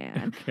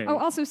began. Okay. Oh,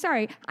 also,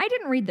 sorry, I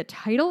didn't read the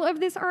title of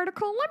this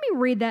article. Let me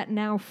read that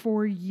now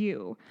for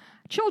you.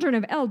 Children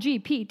of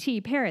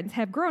LGBT parents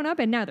have grown up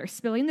and now they're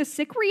spilling the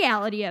sick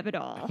reality of it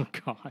all. Oh,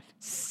 God.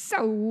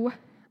 So,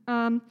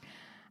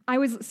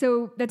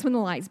 that's when the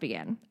lies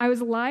began. I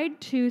was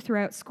lied to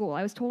throughout school.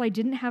 I was told I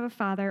didn't have a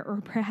father, or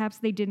perhaps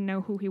they didn't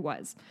know who he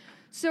was.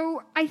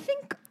 So I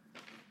think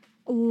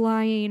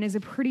lying is a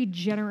pretty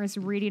generous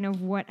reading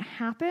of what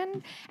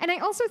happened. And I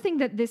also think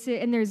that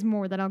and there's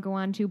more that I'll go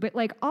on to, but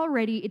like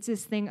already it's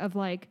this thing of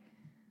like,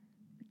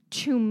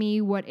 to me,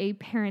 what a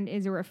parent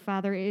is or a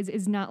father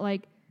is not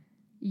like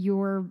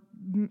your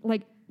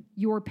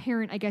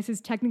parent, I guess,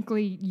 is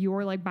technically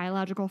your like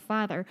biological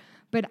father.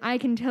 But I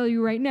can tell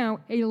you right now,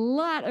 a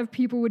lot of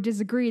people would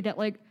disagree that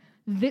like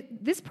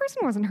this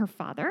person wasn't her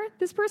father.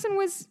 This person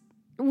was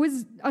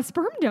a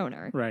sperm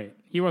donor. Right.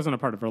 He wasn't a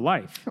part of her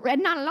life.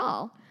 Not at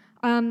all.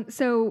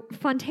 So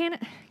Fontana,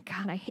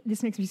 God,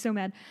 this makes me so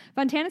mad.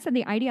 Fontana said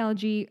the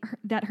ideology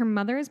that her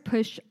mother's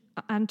pushed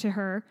onto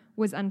her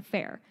was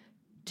unfair.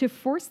 To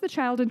force the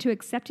child into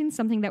accepting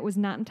something that was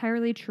not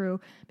entirely true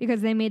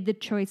because they made the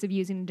choice of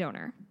using a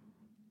donor.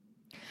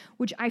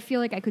 which I feel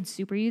like I could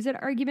super use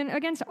that argument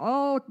against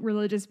all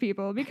religious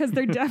people because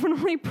they're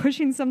definitely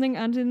pushing something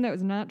onto them that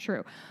was not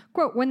true.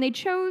 Quote, when they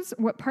chose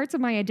what parts of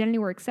my identity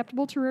were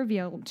acceptable to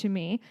reveal to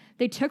me,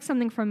 they took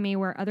something from me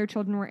where other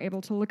children were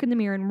able to look in the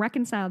mirror and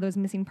reconcile those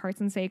missing parts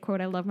and say,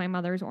 quote, I love my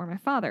mother's or my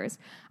father's.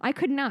 I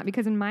could not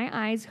because in my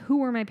eyes, who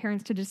were my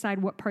parents to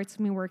decide what parts of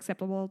me were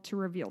acceptable to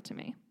reveal to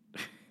me?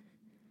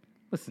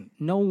 Listen,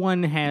 no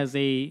one has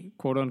a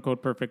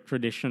quote-unquote perfect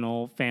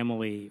traditional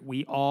family.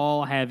 We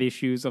all have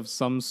issues of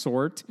some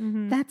sort.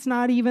 Mm-hmm. That's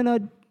not even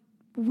a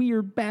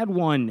weird, bad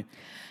one.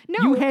 No,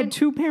 you had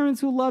two parents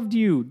who loved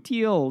you.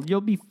 Deal. You'll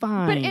be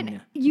fine.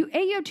 But you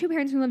have two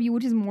parents who love you,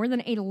 which is more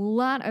than a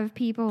lot of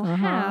people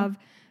have.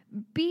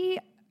 B,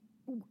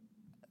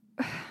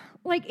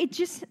 like,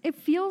 this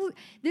feels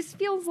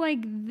like,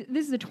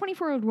 this is a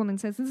 24-year-old woman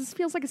says, this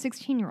feels like a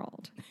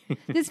 16-year-old.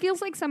 This feels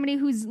like somebody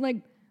who's, like,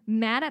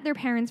 mad at their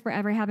parents for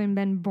ever having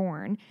been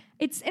born.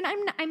 And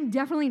I'm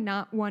definitely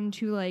not one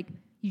to, like,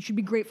 you should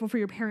be grateful for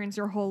your parents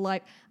your whole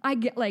life. I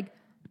get, like,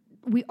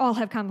 we all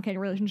have complicated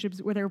relationships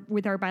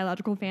with our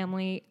biological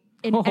family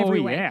in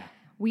every way. Yeah.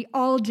 We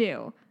all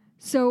do.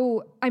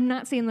 So I'm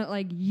not saying that,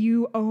 like,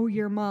 you owe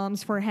your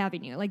moms for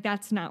having you. Like,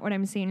 that's not what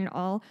I'm saying at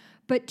all.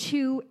 But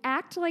to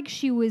act like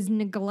she was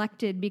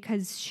neglected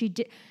because she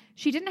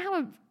didn't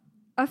have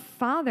a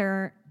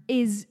father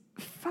is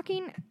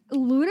fucking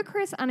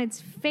ludicrous on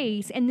its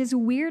face. And this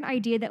weird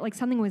idea that, like,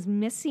 something was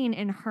missing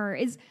in her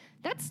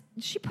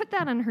she put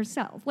that on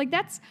herself. Like,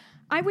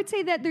 I would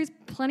say that there's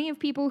plenty of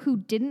people who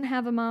didn't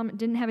have a mom,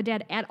 didn't have a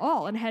dad at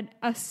all, and had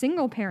a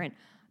single parent.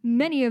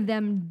 Many of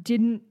them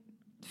didn't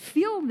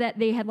feel that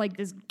they had, like,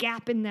 this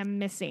gap in them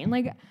missing.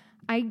 Like,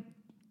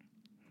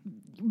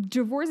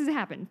 divorces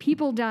happen.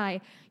 People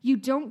die. You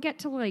don't get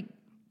to, like,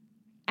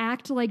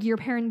 act like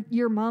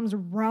your moms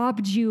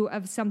robbed you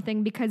of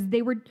something because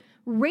they were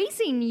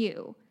raising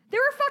you. They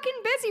were fucking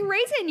busy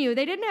raising you.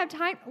 They didn't have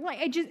time. Like,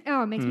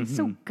 it makes me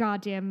so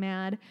goddamn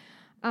mad.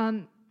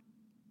 And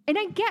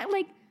I get,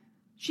 like,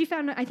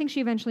 I think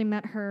she eventually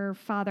met her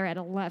father at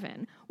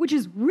 11, which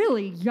is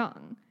really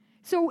young.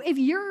 So if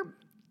you're...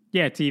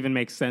 Yeah, to even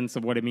make sense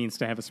of what it means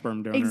to have a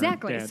sperm donor.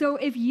 Exactly. Dad. So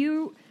if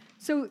you...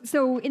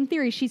 So in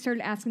theory, she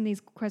started asking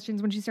these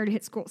questions when she started to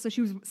hit school. So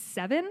she was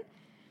 7.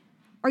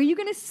 Are you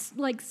going to,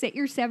 like, sit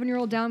your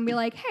 7-year-old down and be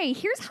like, hey,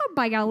 here's how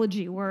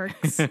biology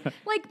works?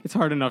 Like, it's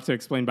hard enough to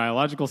explain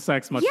biological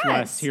sex, much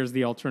less here's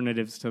the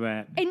alternatives to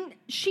that. And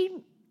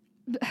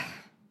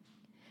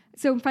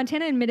so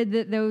Fontana admitted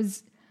that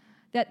those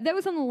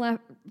on the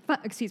left,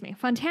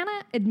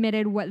 Fontana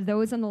admitted what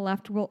those on the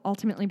left will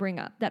ultimately bring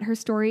up, that her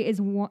story is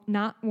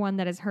not one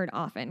that is heard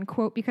often,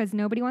 quote, because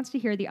nobody wants to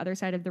hear the other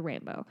side of the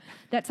rainbow.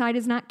 That side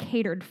is not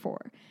catered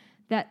for.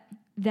 That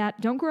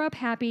don't grow up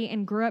happy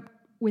and grow up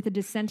with a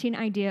dissenting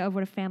idea of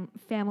what a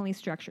family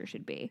structure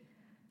should be.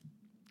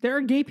 There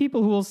are gay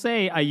people who will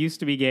say, I used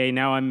to be gay,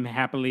 now I'm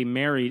happily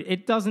married.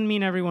 It doesn't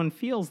mean everyone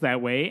feels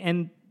that way.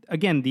 And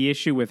again, the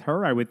issue with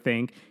her, I would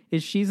think,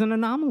 is she's an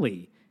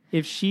anomaly.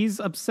 If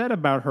she's upset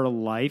about her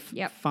life,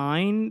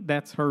 fine,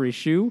 that's her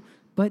issue.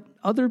 But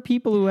other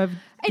people who have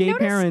gay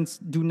parents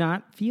do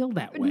not feel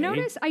that way.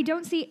 Notice I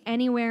don't see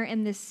anywhere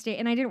in this state,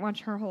 and I didn't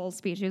watch her whole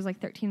speech. It was like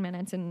 13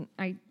 minutes, and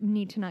I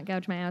need to not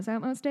gouge my ass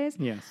out most days.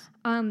 Yes.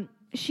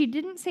 She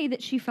didn't say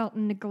that she felt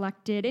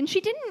neglected, and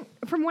she didn't,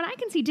 from what I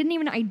can see, didn't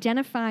even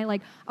identify,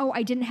 like, oh,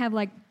 I didn't have,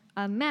 like,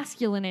 a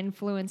masculine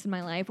influence in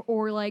my life,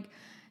 or, like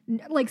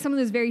some of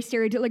those very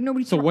stereotypes, like,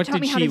 nobody So what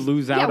did she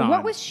lose out on? Yeah,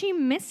 what was she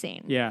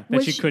missing? Yeah,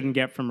 that she couldn't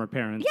get from her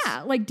parents.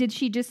 Yeah, like, did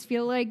she just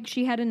feel like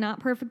she had a not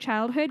perfect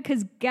childhood?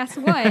 Because guess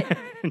what?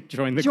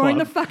 Join the club. Join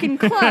the fucking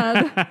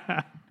club.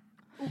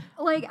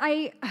 Like,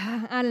 I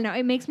don't know.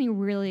 It makes me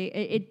really,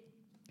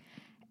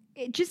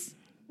 it just,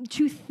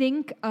 to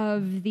think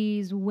of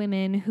these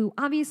women who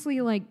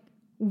obviously, like,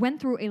 went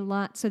through a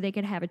lot so they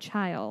could have a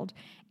child.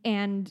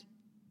 And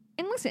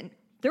listen,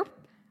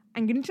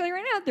 I'm going to tell you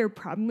right now, they're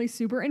probably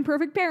super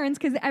imperfect parents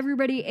because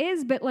everybody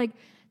is, but, like,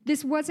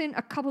 this wasn't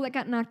a couple that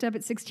got knocked up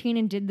at 16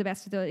 and did the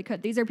best that they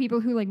could. These are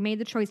people who, like, made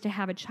the choice to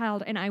have a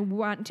child, and I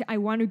want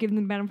to give them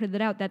the benefit of the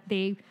doubt that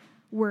they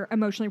were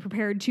emotionally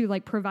prepared to,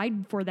 like,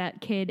 provide for that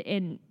kid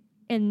in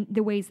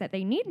the ways that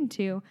they needed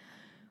to.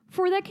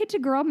 For that kid to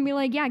grow up and be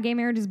like, yeah, gay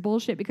marriage is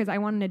bullshit because I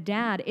wanted a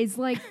dad is,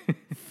 like,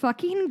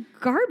 fucking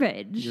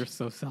garbage. You're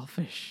so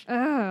selfish.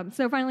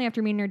 So finally,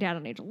 after meeting her dad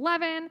on age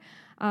 11,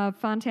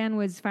 Fontana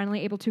was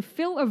finally able to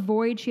fill a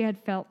void she had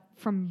felt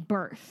from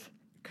birth.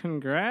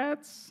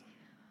 Congrats.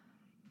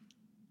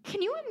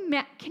 Can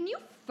you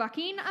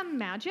fucking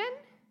imagine?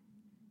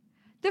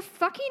 The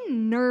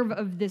fucking nerve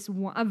of this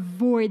a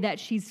void that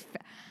she's...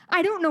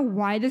 I don't know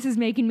why this is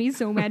making me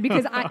so mad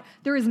because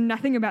there is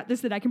nothing about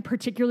this that I can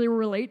particularly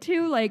relate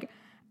to. Like,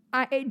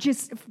 it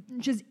just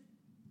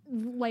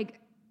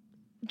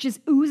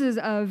oozes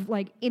of,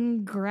 like,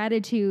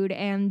 ingratitude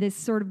and this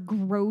sort of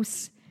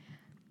gross,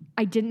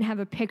 I didn't have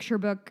a picture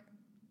book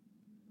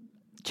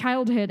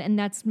childhood, and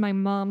that's my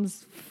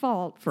mom's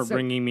fault. For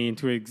bringing me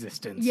into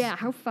existence. Yeah,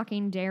 how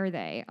fucking dare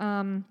they?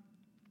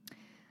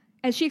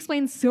 As she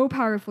explains so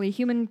powerfully,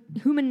 human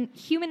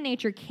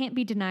nature can't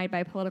be denied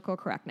by political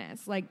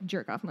correctness, like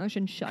jerk-off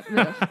motion. Shut.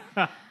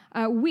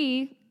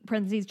 We,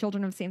 parentheses,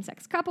 children of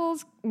same-sex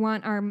couples,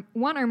 want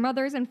our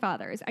mothers and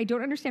fathers. I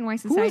don't understand why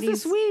society. Who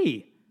is this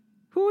we?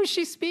 Who is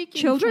she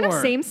speaking Children for?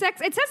 of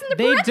same-sex. It says in the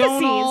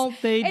parentheses.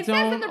 It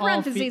says in the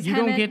parentheses. You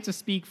don't get to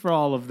speak for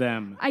all of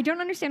them. I don't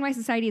understand why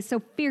society is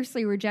so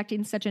fiercely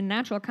rejecting such a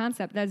natural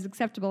concept that is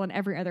acceptable in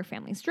every other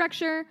family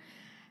structure.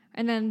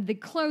 And then the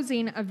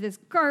closing of this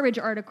garbage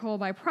article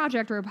by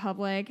Project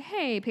Republic.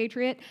 Hey,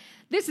 Patriot,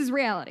 this is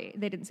reality.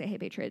 They didn't say, "Hey,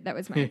 Patriot." I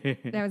was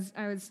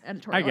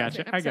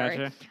editorializing. I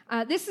gotcha.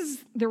 This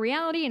is the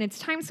reality, and it's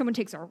time someone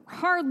takes a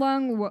hard,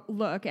 long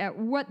look at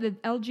what the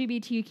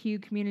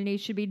LGBTQ community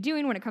should be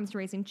doing when it comes to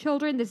raising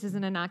children. This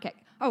isn't a knock at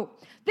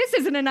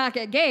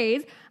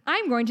gays.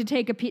 I'm going to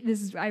take a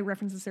I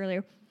referenced this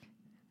earlier.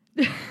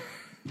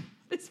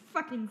 This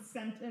fucking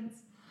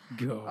sentence.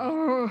 Go.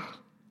 Oh.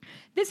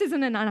 This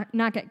isn't a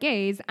knock at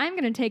gays. I'm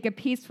going to take a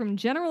piece from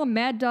General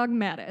Mad Dog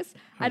Mattis.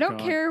 I don't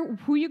care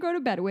who you go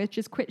to bed with.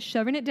 Just quit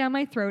shoving it down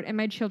my throat and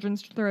my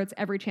children's throats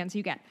every chance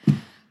you get.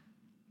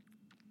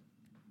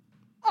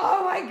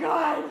 Oh, my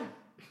God.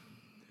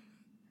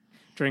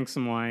 Drink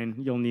some wine.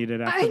 You'll need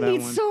it after that one. I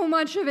need so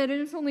much of it,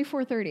 and it's only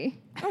 4:30.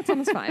 Oh, it's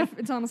almost 5.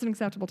 It's almost an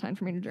acceptable time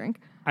for me to drink.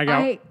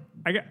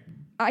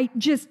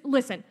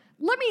 Listen.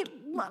 Let me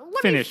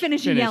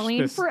finish yelling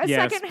this, for a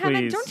second,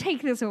 Heaven. Don't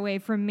take this away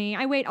from me.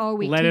 I wait all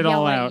week to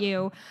yell at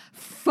you.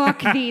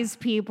 Fuck these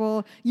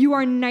people. You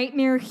are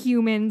nightmare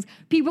humans.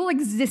 People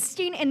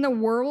existing in the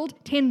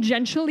world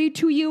tangentially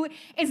to you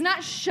is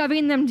not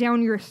shoving them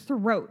down your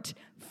throat.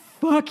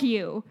 Fuck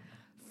you.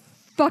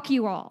 Fuck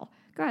you all.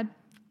 Go ahead.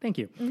 Thank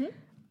you. Mm-hmm.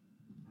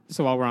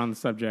 So while we're on the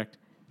subject,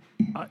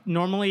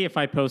 normally if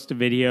I post a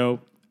video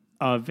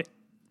of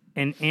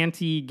an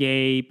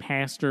anti-gay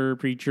pastor,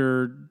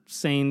 preacher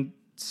saying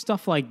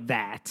stuff like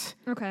that.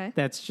 Okay.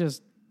 That's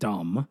just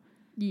dumb.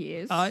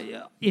 Yes.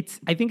 I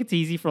think it's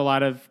easy for a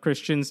lot of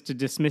Christians to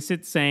dismiss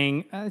it,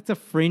 saying it's a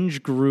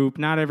fringe group.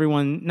 Not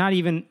everyone, not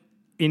even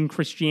in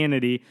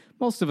Christianity,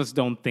 most of us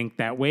don't think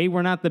that way.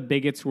 We're not the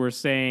bigots who are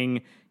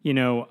saying,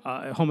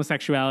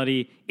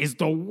 homosexuality is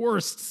the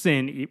worst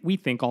sin. We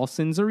think all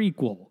sins are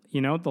equal.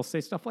 They'll say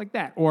stuff like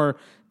that. Or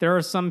there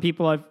are some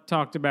people I've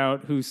talked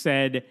about who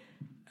said,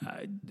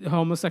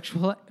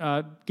 homosexual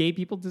gay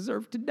people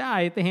deserve to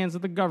die at the hands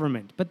of the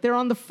government. But they're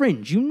on the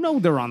fringe.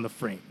 They're on the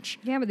fringe.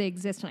 Yeah, but they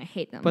exist and I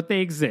hate them. But they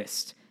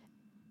exist.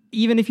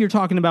 Even if you're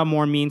talking about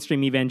more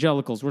mainstream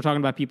evangelicals, we're talking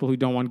about people who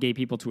don't want gay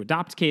people to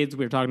adopt kids.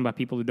 We're talking about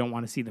people who don't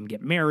want to see them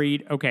get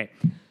married. Okay.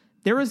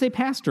 There is a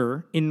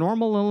pastor in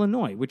Normal,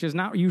 Illinois, which is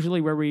not usually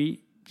where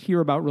we hear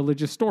about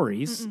religious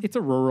stories. Mm-mm. It's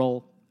a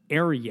rural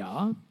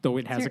area, though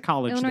it has a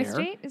college Illinois there.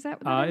 State? Is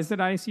that what it is? Is it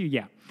ISU?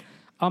 Yeah.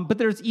 But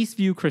there's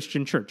Eastview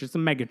Christian Church. It's a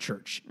mega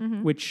church,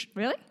 which...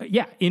 Really?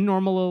 In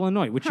Normal,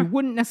 Illinois, which you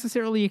wouldn't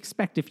necessarily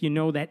expect if you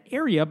know that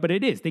area, but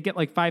it is. They get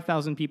like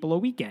 5,000 people a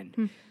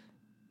weekend.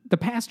 The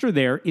pastor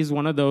there is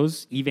one of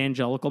those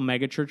evangelical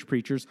mega church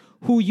preachers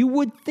who you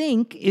would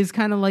think is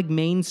kind of like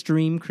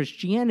mainstream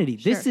Christianity.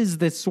 Sure. This is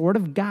the sort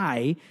of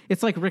guy,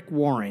 it's like Rick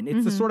Warren.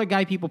 It's the sort of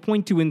guy people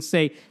point to and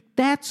say,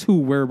 that's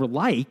who we're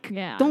like.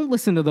 Yeah. Don't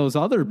listen to those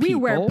other people. We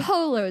wear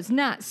polos,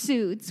 not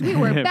suits. We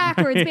wear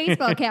backwards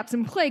baseball caps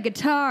and play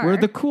guitar. We're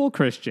the cool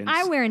Christians.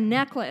 I wear a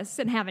necklace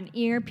and have an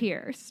ear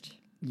pierced.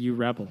 You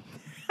rebel.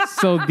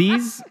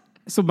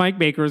 So Mike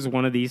Baker is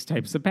one of these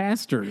types of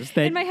pastors.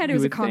 That in my head, it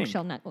was a conch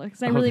shell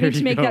necklace. I really need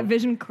to make that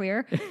vision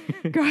clear.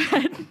 Go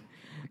ahead.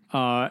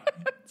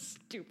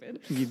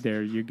 Stupid.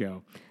 There you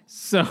go.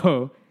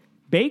 So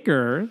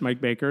Mike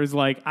Baker is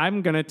like,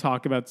 I'm going to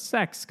talk about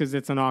sex because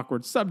it's an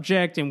awkward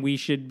subject and we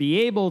should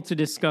be able to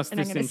discuss this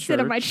in church. And I'm going to sit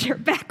on my chair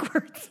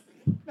backwards.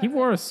 He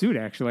wore a suit,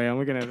 actually. I'm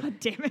looking at it. God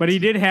damn it. But he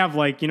did have,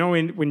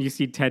 when you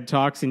see TED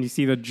Talks and you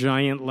see the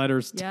giant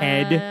letters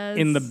TED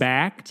in the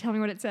back. Tell me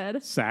what it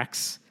said.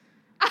 Sex.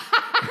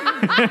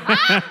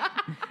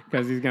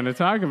 Because he's going to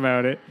talk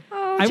about it.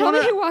 Oh, tell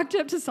me he walked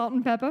up to Salt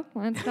and Pepper.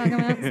 Let's talk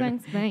about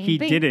sex, baby. He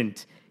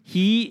didn't.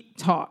 He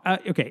taught.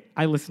 Okay,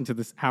 I listened to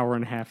this hour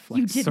and a half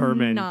sermon. You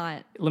did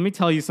not. Let me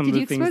tell you some of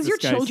the things this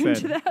guy said. Did you expose your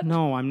children to that?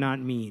 No, I'm not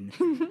mean.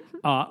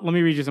 Let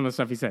me read you some of the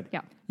stuff he said.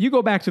 Yeah. You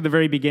go back to the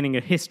very beginning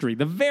of history,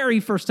 the very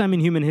first time in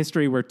human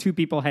history where two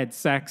people had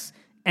sex,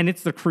 and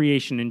it's the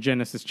creation in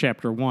Genesis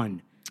chapter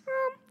 1.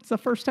 It's the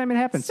first time it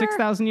happened.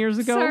 6,000 years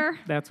ago,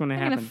 that's when it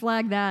happened. I'm going to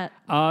flag that.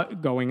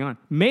 Going on.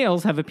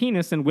 Males have a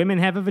penis and women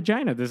have a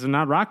vagina. This is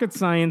not rocket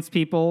science,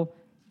 people.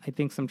 I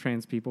think some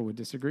trans people would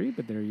disagree,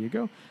 but there you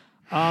go.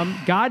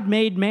 God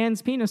made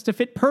man's penis to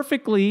fit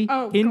perfectly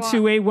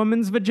into a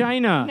woman's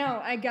vagina.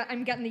 No,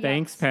 I'm getting the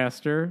Thanks, yes.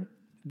 Pastor.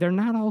 They're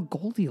not all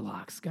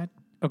Goldilocks.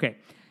 Okay.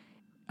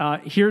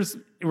 Here's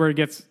where it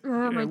gets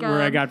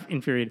where I got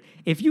infuriated.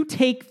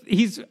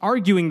 He's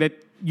arguing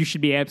that you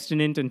should be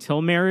abstinent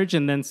until marriage,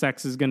 and then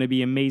sex is going to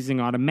be amazing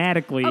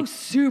automatically. Oh,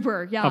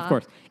 super, yeah. Of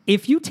course.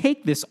 If you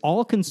take this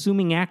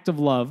all-consuming act of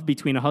love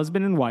between a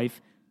husband and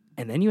wife,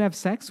 and then you have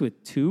sex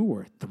with 2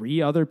 or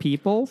 3 other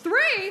people.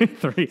 3?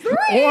 3.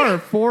 Or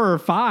 4 or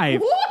 5.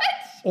 What?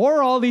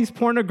 or all these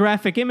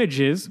pornographic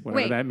images,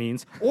 whatever Wait. that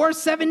means, or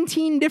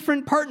 17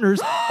 different partners,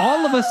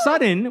 all of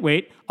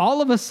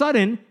a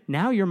sudden,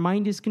 now your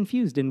mind is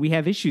confused and we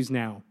have issues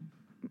now.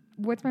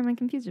 What's my mind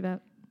confused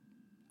about?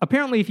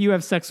 Apparently, if you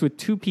have sex with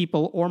 2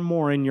 people or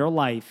more in your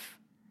life,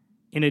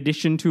 in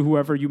addition to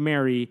whoever you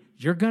marry,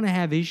 you're going to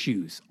have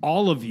issues.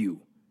 All of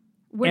you.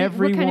 What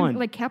Everyone. kind of,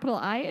 like, capital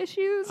I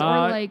issues? Or,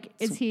 like,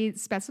 is he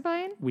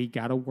specifying? We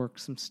got to work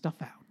some stuff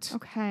out.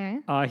 Okay.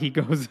 He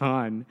goes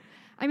on.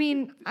 I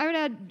mean, I would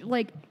add,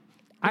 like,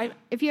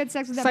 if you had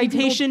sex with that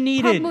Citation many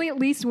people, needed. probably at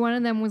least one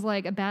of them was,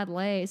 like, a bad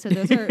lay. So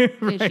those are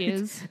Right.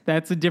 issues.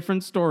 That's a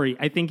different story.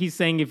 I think he's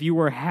saying if you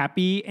were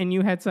happy and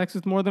you had sex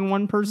with more than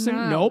one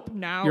person, nope.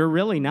 No. You're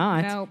really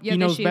not. No, you he have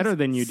knows issues, better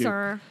than you do.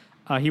 sir.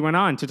 He went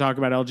on to talk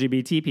about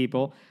LGBT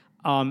people.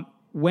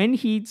 When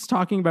he's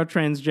talking about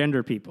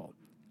transgender people,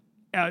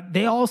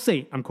 they all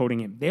say, I'm quoting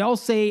him, they all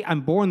say,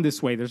 I'm born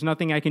this way. There's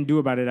nothing I can do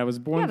about it. I was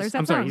born there's that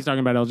I'm sorry, song. he's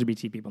talking about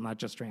LGBT people, not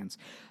just trans.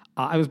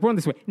 I was born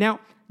this way. Now,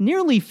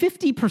 nearly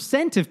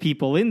 50% of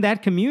people in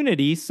that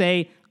community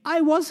say,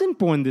 I wasn't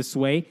born this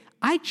way.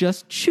 I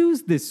just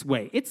choose this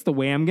way. It's the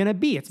way I'm going to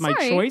be. It's my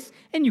Sorry. choice,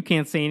 and you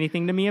can't say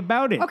anything to me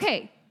about it.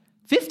 Okay.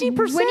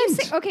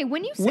 50%.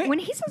 When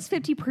he says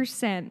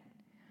 50%,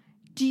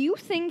 do you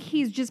think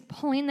he's just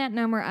pulling that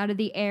number out of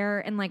the air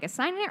and like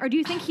assigning it, or do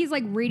you think he's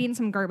like reading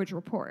some garbage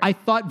report? I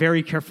thought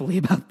very carefully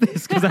about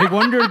this because I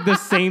wondered the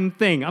same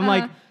thing. I'm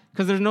like,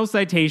 because there's no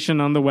citation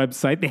on the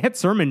website. They had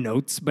sermon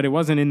notes, but it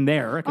wasn't in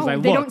there because I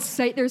looked. They don't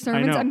cite their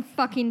sermons. know. I'm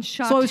fucking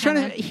shocked. So I was trying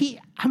Hannah. to.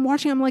 I'm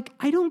watching. I'm like,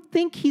 I don't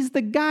think he's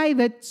the guy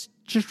that's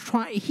just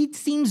trying. He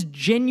seems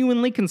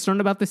genuinely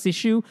concerned about this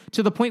issue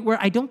to the point where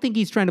I don't think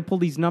he's trying to pull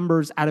these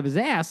numbers out of his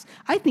ass.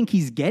 I think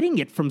he's getting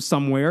it from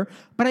somewhere,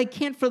 but I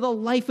can't for the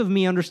life of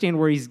me understand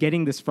where he's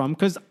getting this from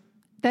because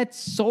that's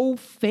so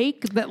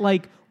fake that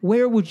like,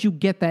 where would you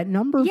get that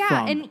number from?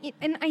 Yeah,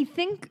 and I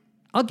think.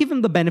 I'll give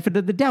him the benefit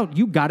of the doubt.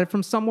 You got it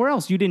from somewhere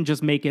else. You didn't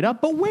just make it up.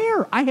 But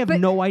where? I have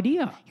no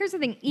idea. Here's the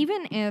thing.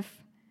 Even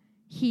if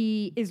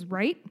he is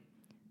right,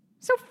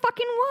 so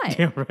fucking what?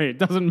 Yeah, right. It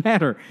doesn't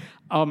matter.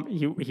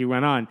 He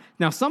went on.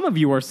 Now, some of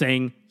you are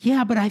saying,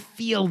 yeah, but I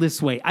feel this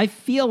way. I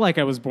feel like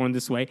I was born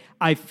this way.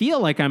 I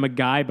feel like I'm a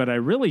guy, but I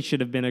really should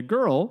have been a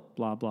girl.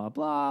 Blah, blah,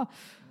 blah.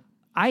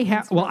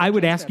 I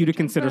would ask you to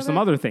consider some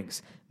other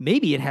things.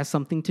 Maybe it has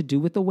something to do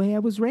with the way I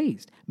was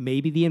raised.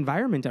 Maybe the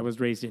environment I was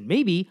raised in.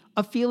 Maybe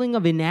a feeling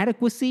of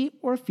inadequacy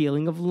or a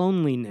feeling of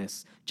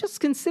loneliness. Just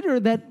consider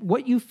that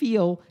what you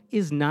feel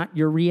is not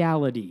your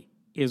reality,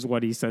 is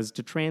what he says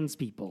to trans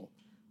people.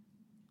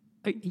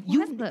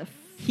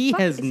 He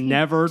has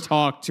never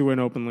talked to an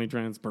openly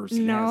trans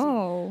person.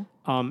 No.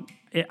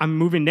 I'm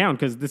moving down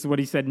because this is what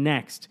he said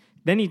next.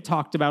 Then he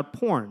talked about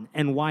porn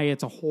and why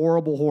it's a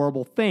horrible,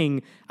 horrible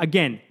thing.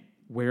 Again,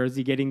 where is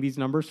he getting these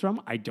numbers from?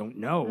 I don't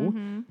know.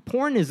 Mm-hmm.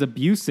 Porn is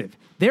abusive.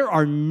 There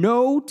are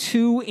no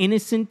 2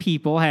 innocent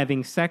people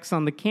having sex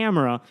on the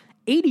camera.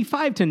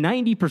 85 to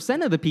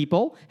 90% of the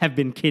people have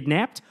been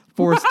kidnapped,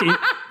 forced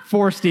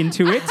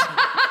into it.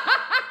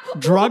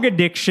 Drug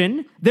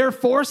addiction. They're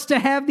forced to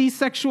have these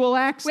sexual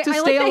acts to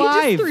stay that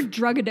alive. He just threw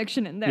drug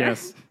addiction in there.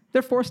 Yes.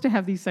 They're forced to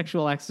have these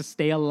sexual acts to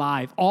stay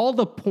alive. All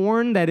the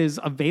porn that is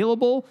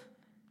available,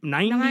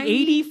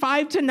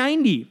 85 to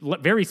 90,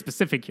 very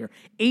specific here,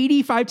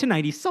 85 to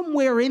 90,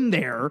 somewhere in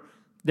there,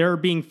 they're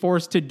being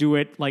forced to do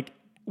it like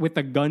with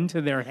a gun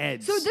to their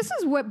heads. So this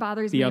is what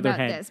bothers me about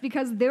this,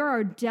 because there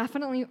are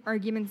definitely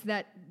arguments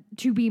that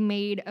to be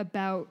made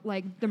about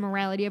like the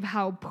morality of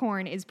how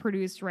porn is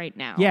produced right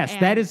now. Yes,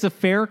 that is a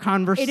fair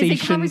conversation. It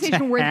is a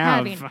conversation worth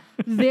having. have.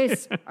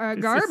 This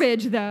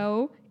garbage,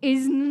 though,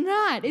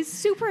 is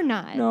super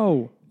not.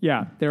 No.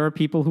 Yeah, there are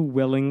people who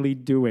willingly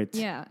do it.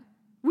 Yeah.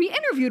 We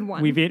interviewed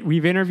one.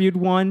 We've interviewed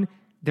one.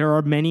 There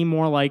are many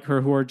more like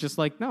her who are just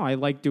like, no, I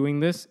like doing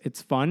this.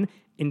 It's fun.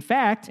 In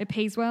fact, it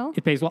pays well.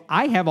 It pays well.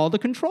 I have all the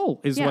control,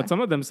 is what some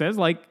of them says.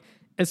 Like,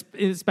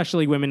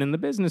 especially women in the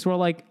business who are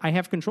like, I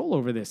have control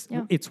over this.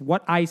 Yeah. It's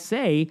what I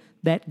say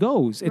that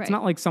goes. It's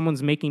not like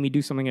someone's making me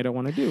do something I don't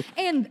want to do.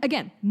 And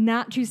again,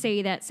 not to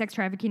say that sex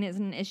trafficking is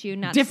an issue.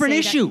 Different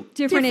issue.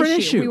 Different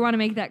issue. We want to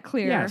make that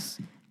clear. Yes.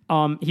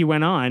 He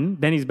went on.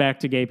 Then he's back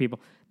to gay people.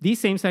 These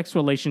same-sex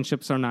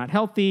relationships are not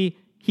healthy.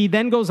 He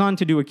then goes on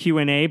to do a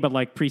Q&A, but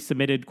like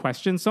pre-submitted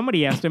questions.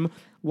 Somebody asked him,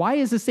 why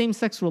is a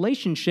same-sex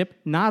relationship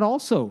not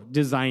also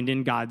designed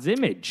in God's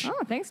image?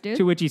 Oh, thanks, dude.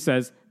 To which he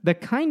says, the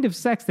kind of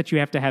sex that you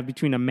have to have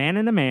between a man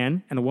and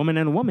a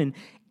woman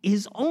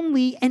is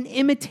only an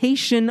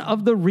imitation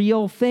of the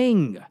real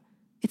thing.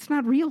 It's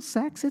not real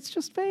sex. It's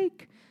just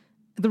fake.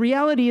 The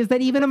reality is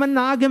that even a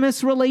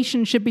monogamous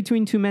relationship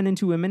between 2 men and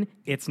 2 women,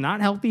 it's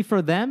not healthy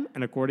for them,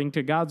 and according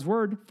to God's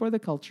word, for the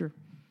culture.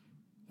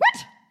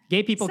 What?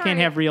 Gay people can't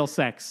have real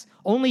sex.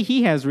 Only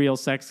he has real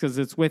sex because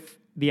it's with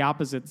the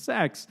opposite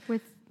sex.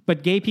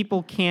 But gay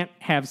people can't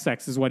have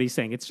sex, is what he's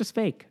saying. It's just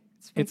fake.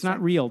 It's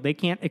not real. They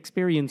can't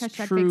experience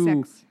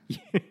true. Fake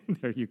sex.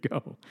 There you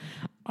go.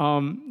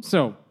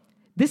 So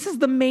this is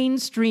the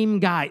mainstream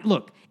guy.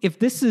 Look, if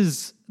this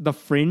is the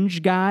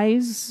fringe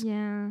guys,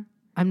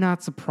 I'm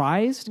not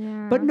surprised.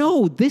 Yeah. But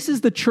no, this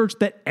is the church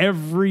that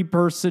every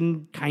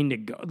person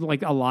kind of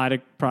like a lot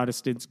of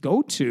Protestants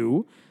go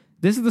to.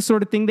 This is the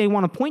sort of thing they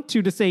want to point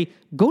to say,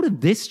 go to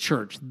this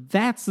church.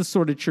 That's the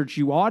sort of church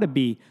you ought to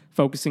be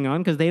focusing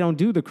on, because they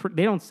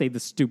don't say the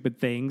stupid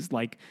things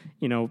like,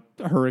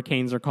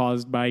 hurricanes are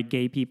caused by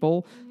gay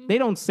people. They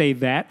don't say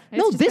that.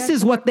 No, this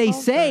is what they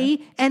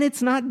say, and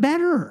it's not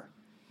better.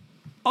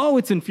 Oh,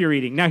 it's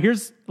infuriating. Now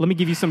let me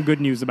give you some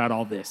good news about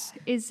all this.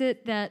 Is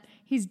it that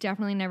he's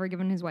definitely never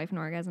given his wife an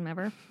orgasm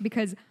ever?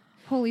 Because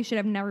holy shit,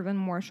 I've never been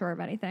more sure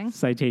of anything.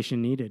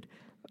 Citation needed.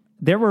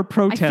 There were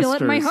protesters. I feel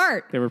it in my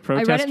heart. There were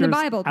protesters I read it in the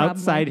Bible,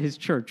 outside his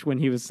church when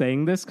he was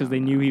saying this, because they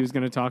knew he was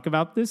going to talk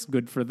about this.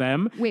 Good for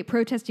them. Wait,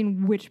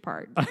 protesting which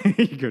part?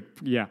 Good,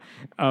 yeah.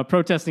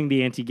 Protesting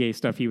the anti-gay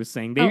stuff he was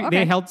saying.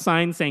 They held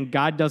signs saying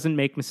God doesn't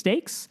make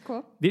mistakes.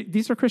 Cool.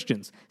 These are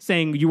Christians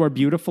saying you are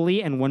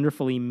beautifully and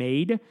wonderfully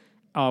made.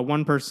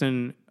 One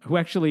person who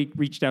actually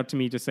reached out to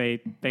me to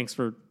say thanks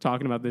for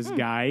talking about this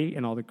guy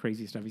and all the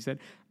crazy stuff he said.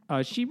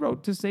 She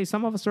wrote to say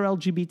some of us are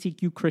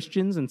LGBTQ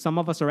Christians and some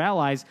of us are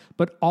allies,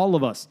 but all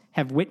of us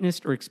have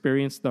witnessed or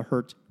experienced the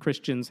hurt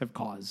Christians have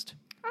caused.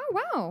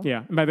 Oh, wow.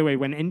 Yeah. And by the way,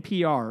 when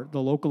NPR, the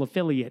local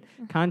affiliate,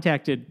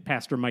 contacted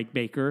Pastor Mike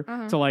Baker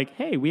to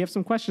hey, we have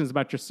some questions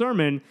about your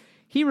sermon,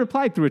 he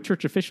replied through a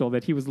church official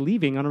that he was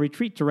leaving on a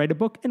retreat to write a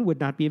book and would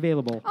not be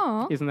available.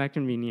 Aw. Isn't that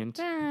convenient?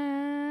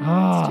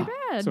 That's too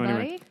bad, So buddy.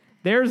 anyway,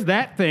 there's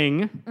that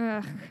thing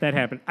that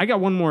happened. I got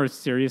one more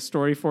serious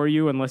story for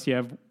you, unless you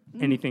have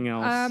anything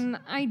else.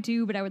 I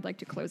do, but I would like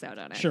to close out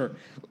on it. Sure.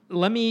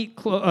 Let me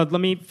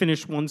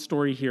finish one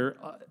story here.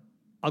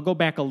 I'll go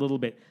back a little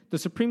bit. The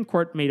Supreme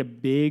Court made a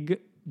big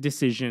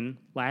decision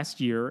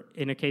last year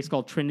in a case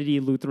called Trinity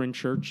Lutheran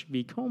Church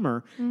v.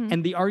 Comer.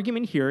 And the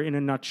argument here, in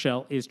a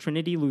nutshell, is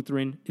Trinity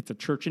Lutheran, it's a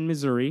church in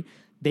Missouri.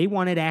 They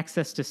wanted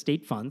access to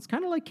state funds,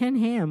 kind of like Ken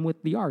Ham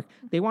with the Ark.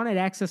 They wanted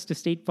access to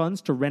state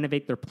funds to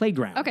renovate their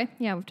playground. Okay,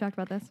 yeah, we've talked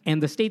about this.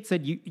 And the state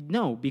said,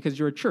 no, because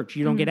you're a church.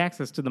 You don't get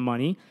access to the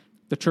money.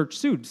 The church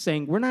sued,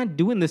 saying, we're not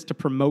doing this to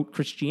promote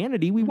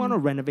Christianity. We want to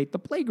renovate the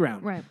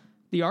playground. Right.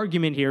 The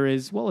argument here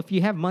is, well, if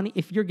you have money,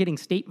 if you're getting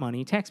state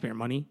money, taxpayer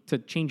money, to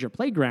change your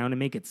playground and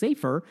make it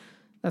safer,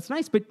 that's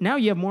nice. But now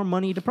you have more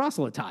money to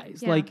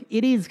proselytize. Yeah. Like,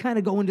 it is kind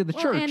of going to the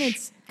church. And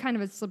it's kind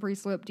of a slippery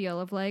slope deal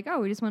of we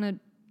just want to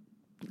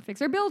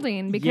fix our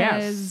building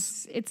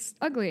because it's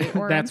ugly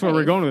or that's unsafe. where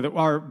we're going with it.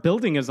 Our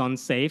building is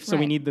unsafe, so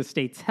we need the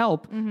state's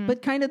help.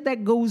 But kind of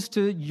that goes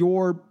to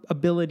your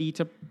ability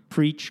to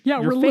preach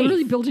your we're faith.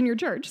 literally building your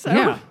church. So.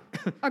 Yeah.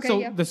 Okay, so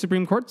yeah. the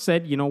Supreme Court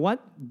said, you know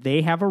what?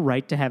 They have a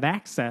right to have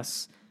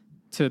access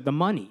to the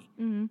money.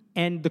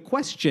 And the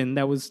question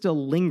that was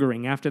still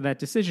lingering after that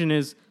decision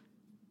is,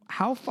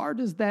 how far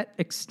does that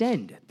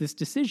extend, this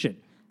decision?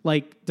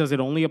 Like, does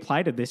it only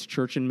apply to this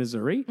church in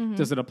Missouri?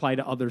 Does it apply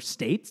to other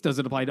states? Does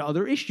it apply to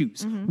other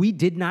issues? We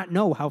did not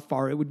know how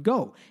far it would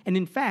go. And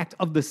in fact,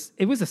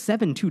 it was a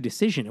 7-2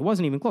 decision. It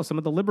wasn't even close. Some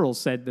of the liberals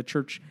said the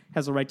church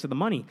has a right to the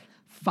money.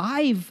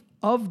 Five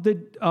of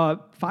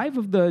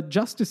the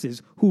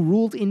justices who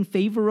ruled in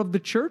favor of the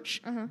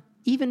church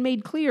even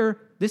made clear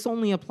this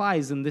only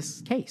applies in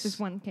this case. This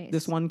one case.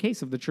 This one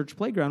case of the church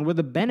playground where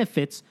the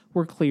benefits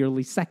were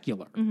clearly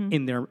secular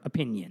in their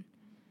opinion.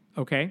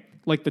 Okay?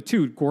 Like the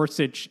two,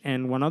 Gorsuch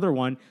and one other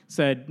one,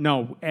 said,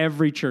 no,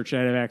 every church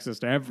should have access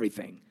to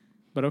everything.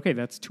 But okay,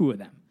 that's two of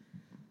them.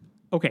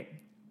 Okay,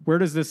 where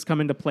does this come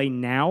into play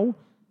now?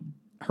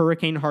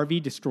 Hurricane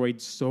Harvey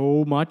destroyed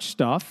so much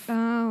stuff,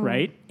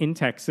 right, in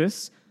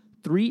Texas.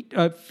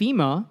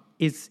 FEMA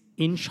is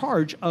in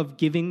charge of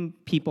giving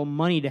people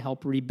money to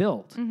help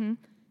rebuild.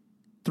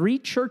 3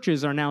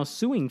 churches are now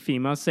suing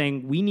FEMA,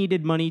 saying we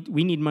need money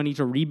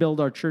to rebuild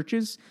our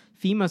churches.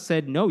 FEMA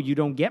said, no, you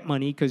don't get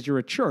money because you're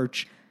a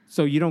church,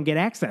 so you don't get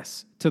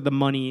access to the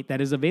money that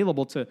is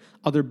available to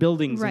other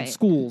buildings and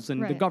schools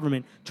and the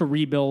government to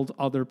rebuild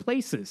other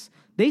places.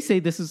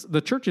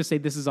 The churches say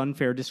this is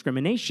unfair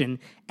discrimination,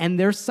 and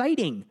they're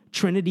citing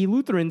Trinity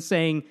Lutheran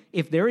saying,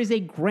 if there is a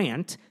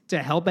grant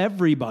to help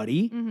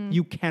everybody,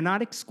 you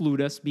cannot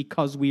exclude us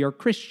because we are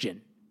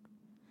Christian.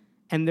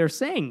 And they're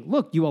saying,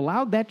 look, you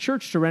allowed that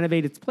church to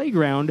renovate its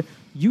playground.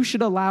 You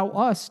should allow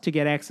us to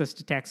get access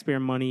to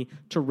taxpayer money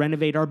to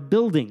renovate our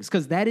buildings,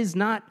 because that is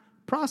not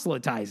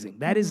proselytizing.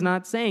 That is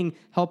not saying,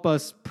 help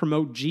us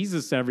promote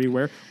Jesus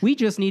everywhere. We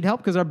just need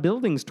help because our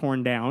building's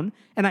torn down.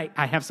 And I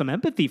have some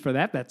empathy for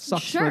that. That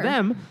sucks for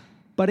them.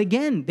 But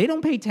again, they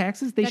don't pay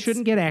taxes. They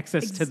shouldn't get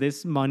access to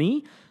this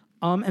money.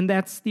 And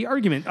that's the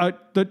argument.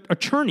 The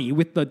attorney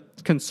with the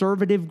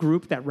conservative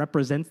group that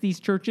represents these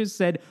churches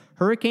said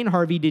Hurricane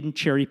Harvey didn't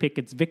cherry pick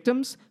its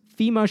victims.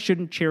 FEMA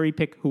shouldn't cherry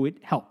pick who it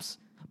helps.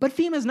 But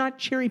FEMA's not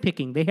cherry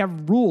picking. They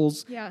have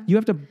rules. Yeah. You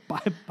have to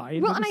buy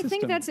into well, the and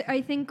system.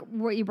 I think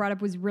what you brought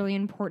up was really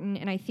important,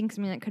 and I think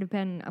something that could have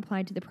been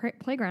applied to the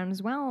playground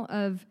as well.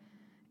 Of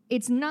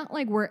it's not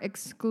like we're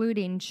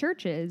excluding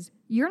churches.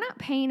 You're not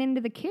paying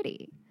into the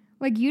kitty.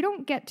 Like you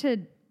don't get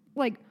to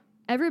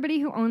everybody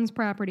who owns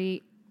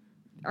property.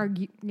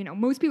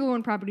 Most people who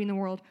own property in the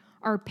world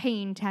are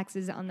paying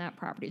taxes on that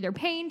property. They're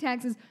paying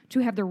taxes to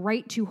have the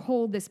right to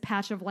hold this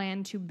patch of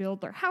land to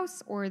build their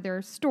house or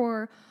their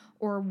store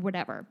or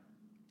whatever.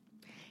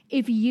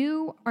 If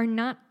you are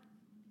not,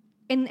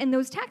 and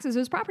those taxes,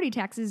 those property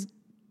taxes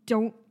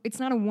it's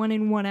not a one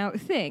in, one out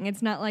thing.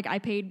 It's not like I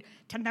paid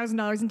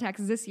 $10,000 in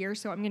taxes this year,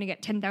 so I'm going to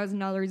get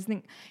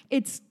 $10,000.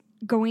 It's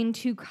going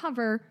to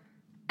cover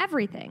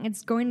everything.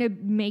 It's going to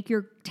make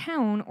your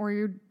town or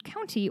your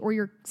county or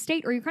your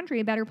state or your country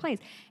a better place.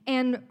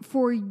 And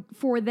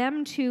for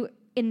them to,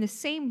 in the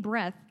same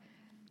breath,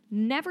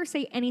 never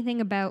say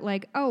anything about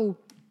like, oh,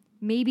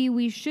 maybe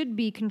we should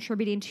be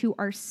contributing to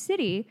our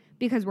city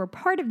because we're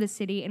part of the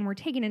city and we're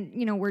taking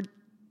in, we're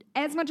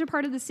as much a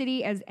part of the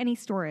city as any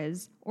store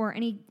is or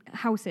any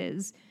house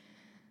is.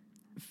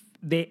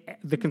 The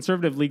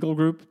conservative legal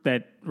group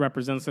that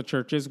represents the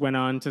churches went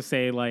on to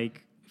say,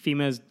 like,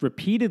 FEMA has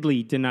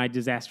repeatedly denied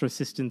disaster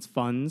assistance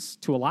funds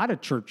to a lot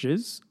of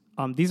churches.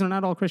 These are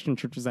not all Christian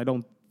churches, I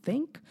don't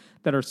think,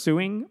 that are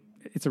suing.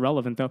 It's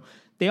irrelevant, though.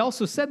 They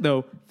also said,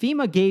 though,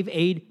 FEMA gave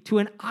aid to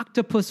an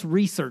octopus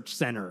research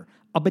center,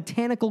 a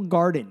botanical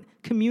garden,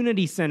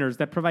 community centers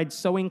that provide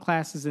sewing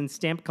classes and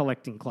stamp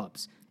collecting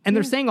clubs. And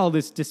they're saying all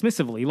this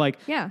dismissively, like,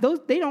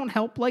 they don't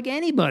help like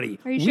anybody.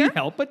 Are you sure? We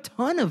help a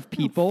ton of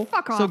people,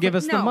 fuck off. so give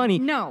us the money.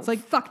 No, it's like,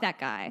 fuck that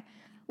guy.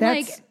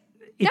 That's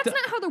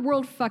not how the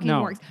world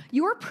fucking works.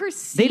 Your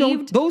perceived They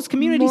don't. Those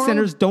community moral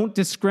centers don't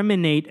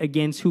discriminate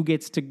against who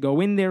gets to go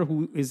in there,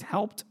 who is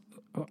helped,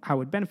 how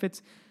it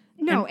benefits.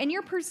 No, and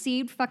your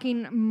perceived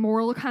fucking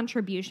moral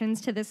contributions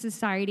to this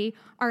society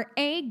are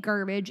A,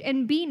 garbage,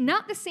 and B,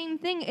 not the same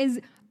thing as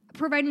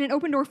providing an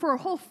open door for a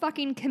whole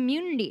fucking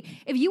community.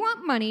 If you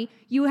want money,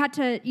 you had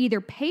to either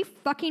pay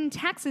fucking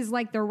taxes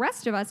like the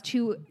rest of us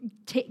to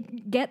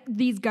get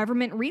these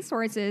government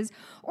resources,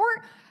 or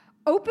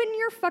open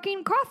your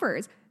fucking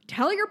coffers.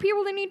 Tell your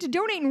people they need to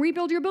donate and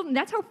rebuild your building.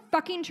 That's how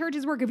fucking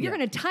churches work. If you're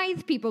going to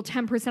tithe people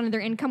 10% of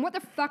their income, what the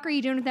fuck are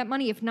you doing with that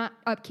money if not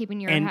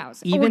upkeeping your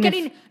house? Or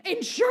getting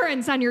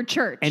insurance on your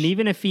church. And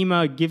even if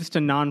FEMA gives to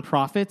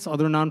nonprofits,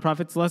 other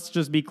nonprofits, let's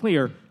just be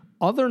clear,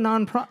 other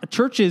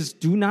churches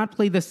do not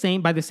play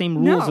by the same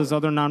rules as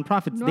other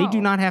nonprofits. No. They do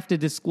not have to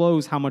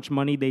disclose how much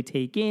money they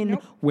take in,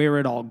 where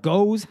it all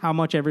goes, how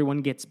much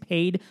everyone gets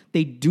paid.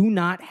 They do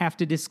not have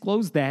to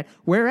disclose that.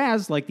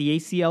 Whereas, like the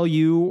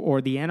ACLU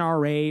or the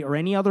NRA or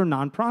any other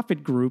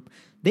nonprofit group,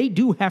 they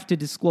do have to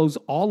disclose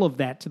all of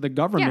that to the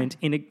government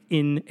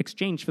in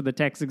exchange for the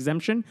tax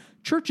exemption.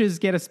 Churches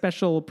get a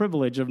special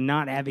privilege of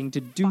not having to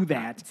do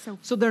that.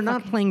 So they're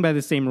not playing by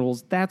the same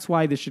rules. That's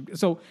why this should...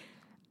 So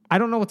I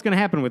don't know what's going to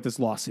happen with this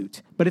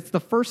lawsuit, but it's the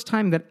first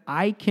time that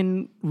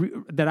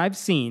that I've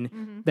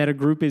seen that a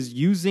group is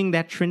using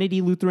that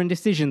Trinity Lutheran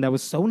decision that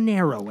was so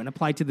narrow and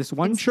applied to this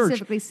one church.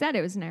 Specifically said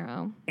it was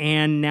narrow.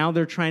 And now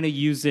they're trying to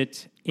use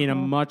it in a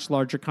much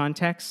larger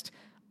context.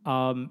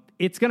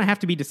 It's going to have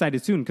to be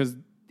decided soon because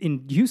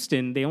in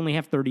Houston, they only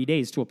have 30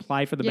 days to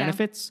apply for the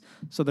benefits.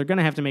 So they're going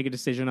to have to make a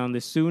decision on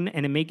this soon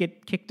and make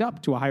it kicked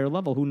up to a higher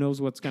level. Who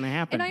knows what's going to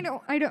happen? And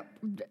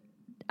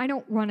I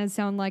don't want to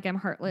sound like I'm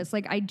heartless.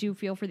 Like, I do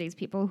feel for these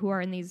people who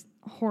are in these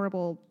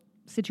horrible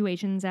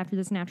situations after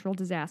this natural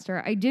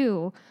disaster. I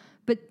do.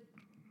 But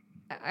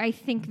I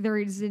think there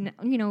is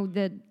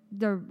the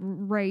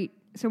right,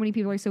 so many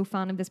people are so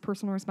fond of this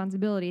personal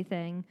responsibility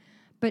thing.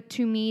 But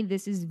to me,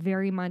 this is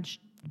very much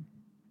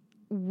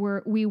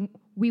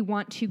we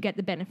want to get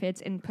the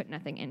benefits and put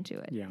nothing into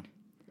it. Yeah.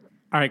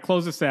 All right,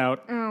 close this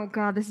out. Oh,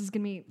 God, this is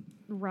going to be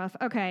rough.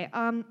 Okay,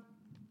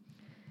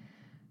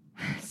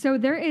 so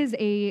there is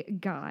a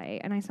guy,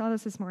 and I saw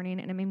this morning,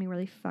 and it made me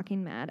really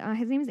fucking mad.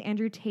 His name is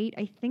Andrew Tate.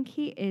 I think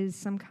he is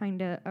some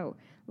kind of,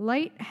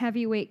 light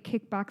heavyweight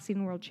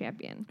kickboxing world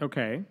champion.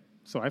 Okay,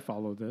 so I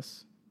follow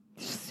this.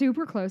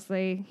 Super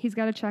closely. He's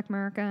got a check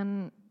mark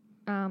on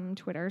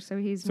Twitter, so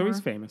he's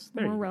famous.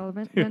 More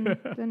relevant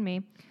than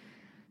me.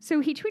 So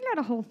he tweeted out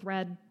a whole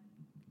thread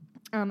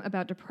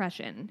about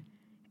depression.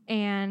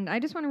 And I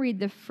just want to read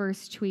the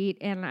first tweet,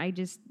 and I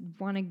just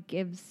want to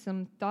give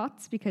some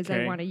thoughts because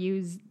I want to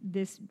use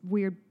this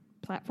weird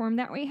platform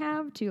that we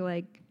have to,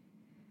 like,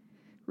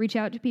 reach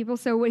out to people.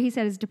 So what he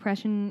said is,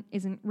 depression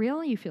isn't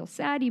real. You feel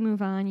sad. You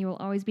move on. You will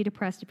always be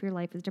depressed if your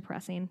life is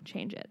depressing.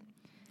 Change it.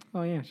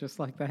 Oh, yeah, just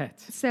like that.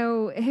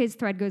 So his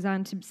thread goes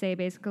on to say,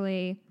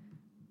 basically,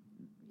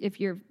 if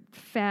you're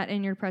fat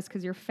and you're depressed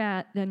because you're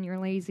fat, then you're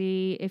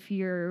lazy. If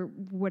you're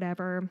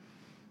whatever.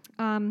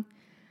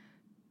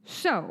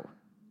 So...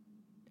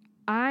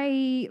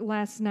 I,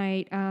 last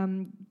night,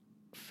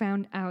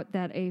 found out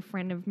that a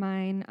friend of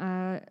mine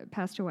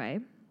passed away.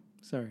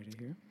 Sorry to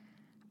hear.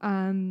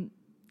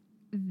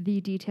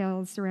 The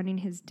details surrounding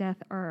his death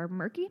are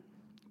murky,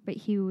 but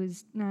he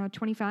was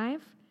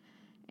 25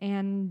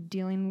 and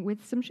dealing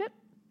with some shit.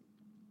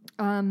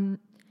 And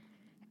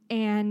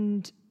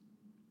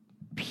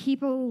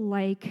people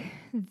like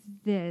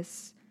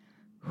this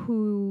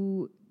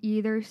who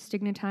either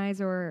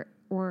stigmatize or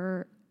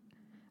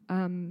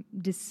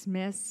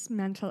dismiss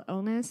mental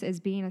illness as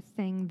being a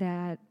thing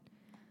that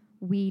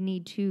we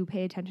need to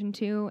pay attention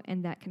to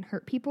and that can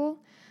hurt people.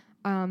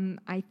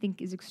 I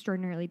think is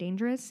extraordinarily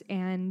dangerous.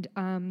 And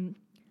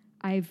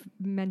I've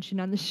mentioned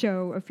on the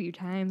show a few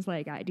times,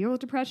 like, I deal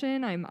with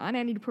depression. I'm on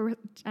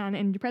antidepressants.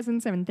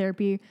 I'm in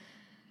therapy.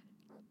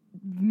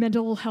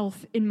 Mental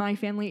health in my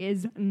family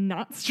is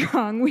not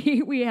strong.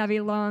 We have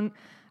a long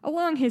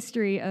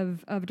history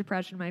of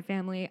depression in my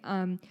family.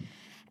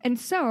 And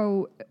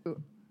so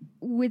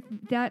with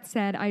that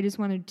said, I just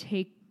want to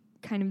take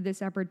kind of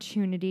this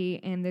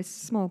opportunity and this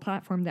small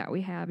platform that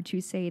we have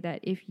to say that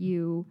if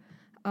you're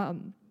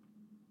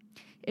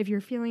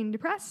feeling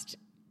depressed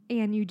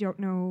and you don't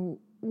know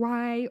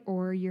why,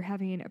 or you're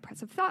having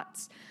oppressive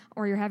thoughts,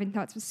 or you're having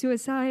thoughts of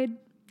suicide,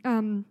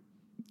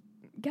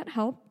 get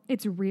help.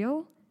 It's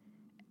real.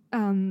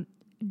 I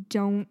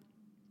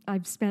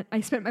spent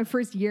my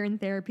first year in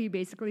therapy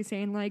basically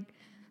saying, like,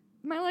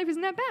 my life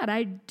isn't that bad.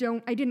 I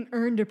didn't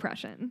earn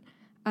depression.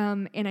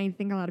 And I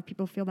think a lot of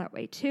people feel that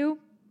way too.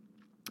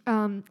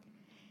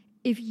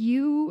 If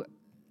you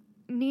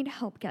need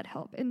help, get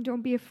help, and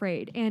don't be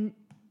afraid. And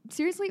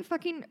seriously,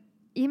 fucking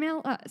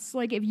email us.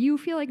 Like, if you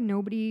feel like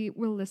nobody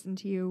will listen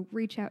to you,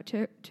 reach out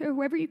to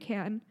whoever you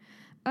can.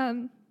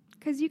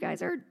 'Cause you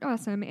guys are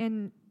awesome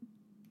and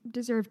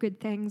deserve good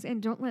things,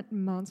 and don't let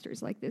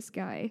monsters like this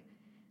guy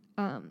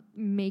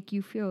make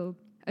you feel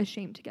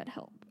ashamed to get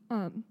help.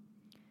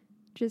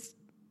 Just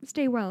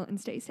stay well and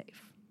stay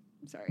safe.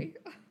 Sorry.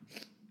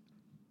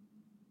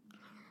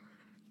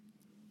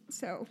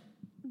 So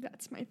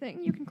that's my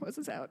thing. You can close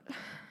us out.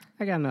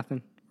 I got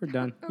nothing. We're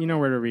done. Okay. You know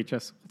where to reach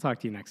us. We'll talk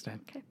to you next time.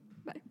 Okay.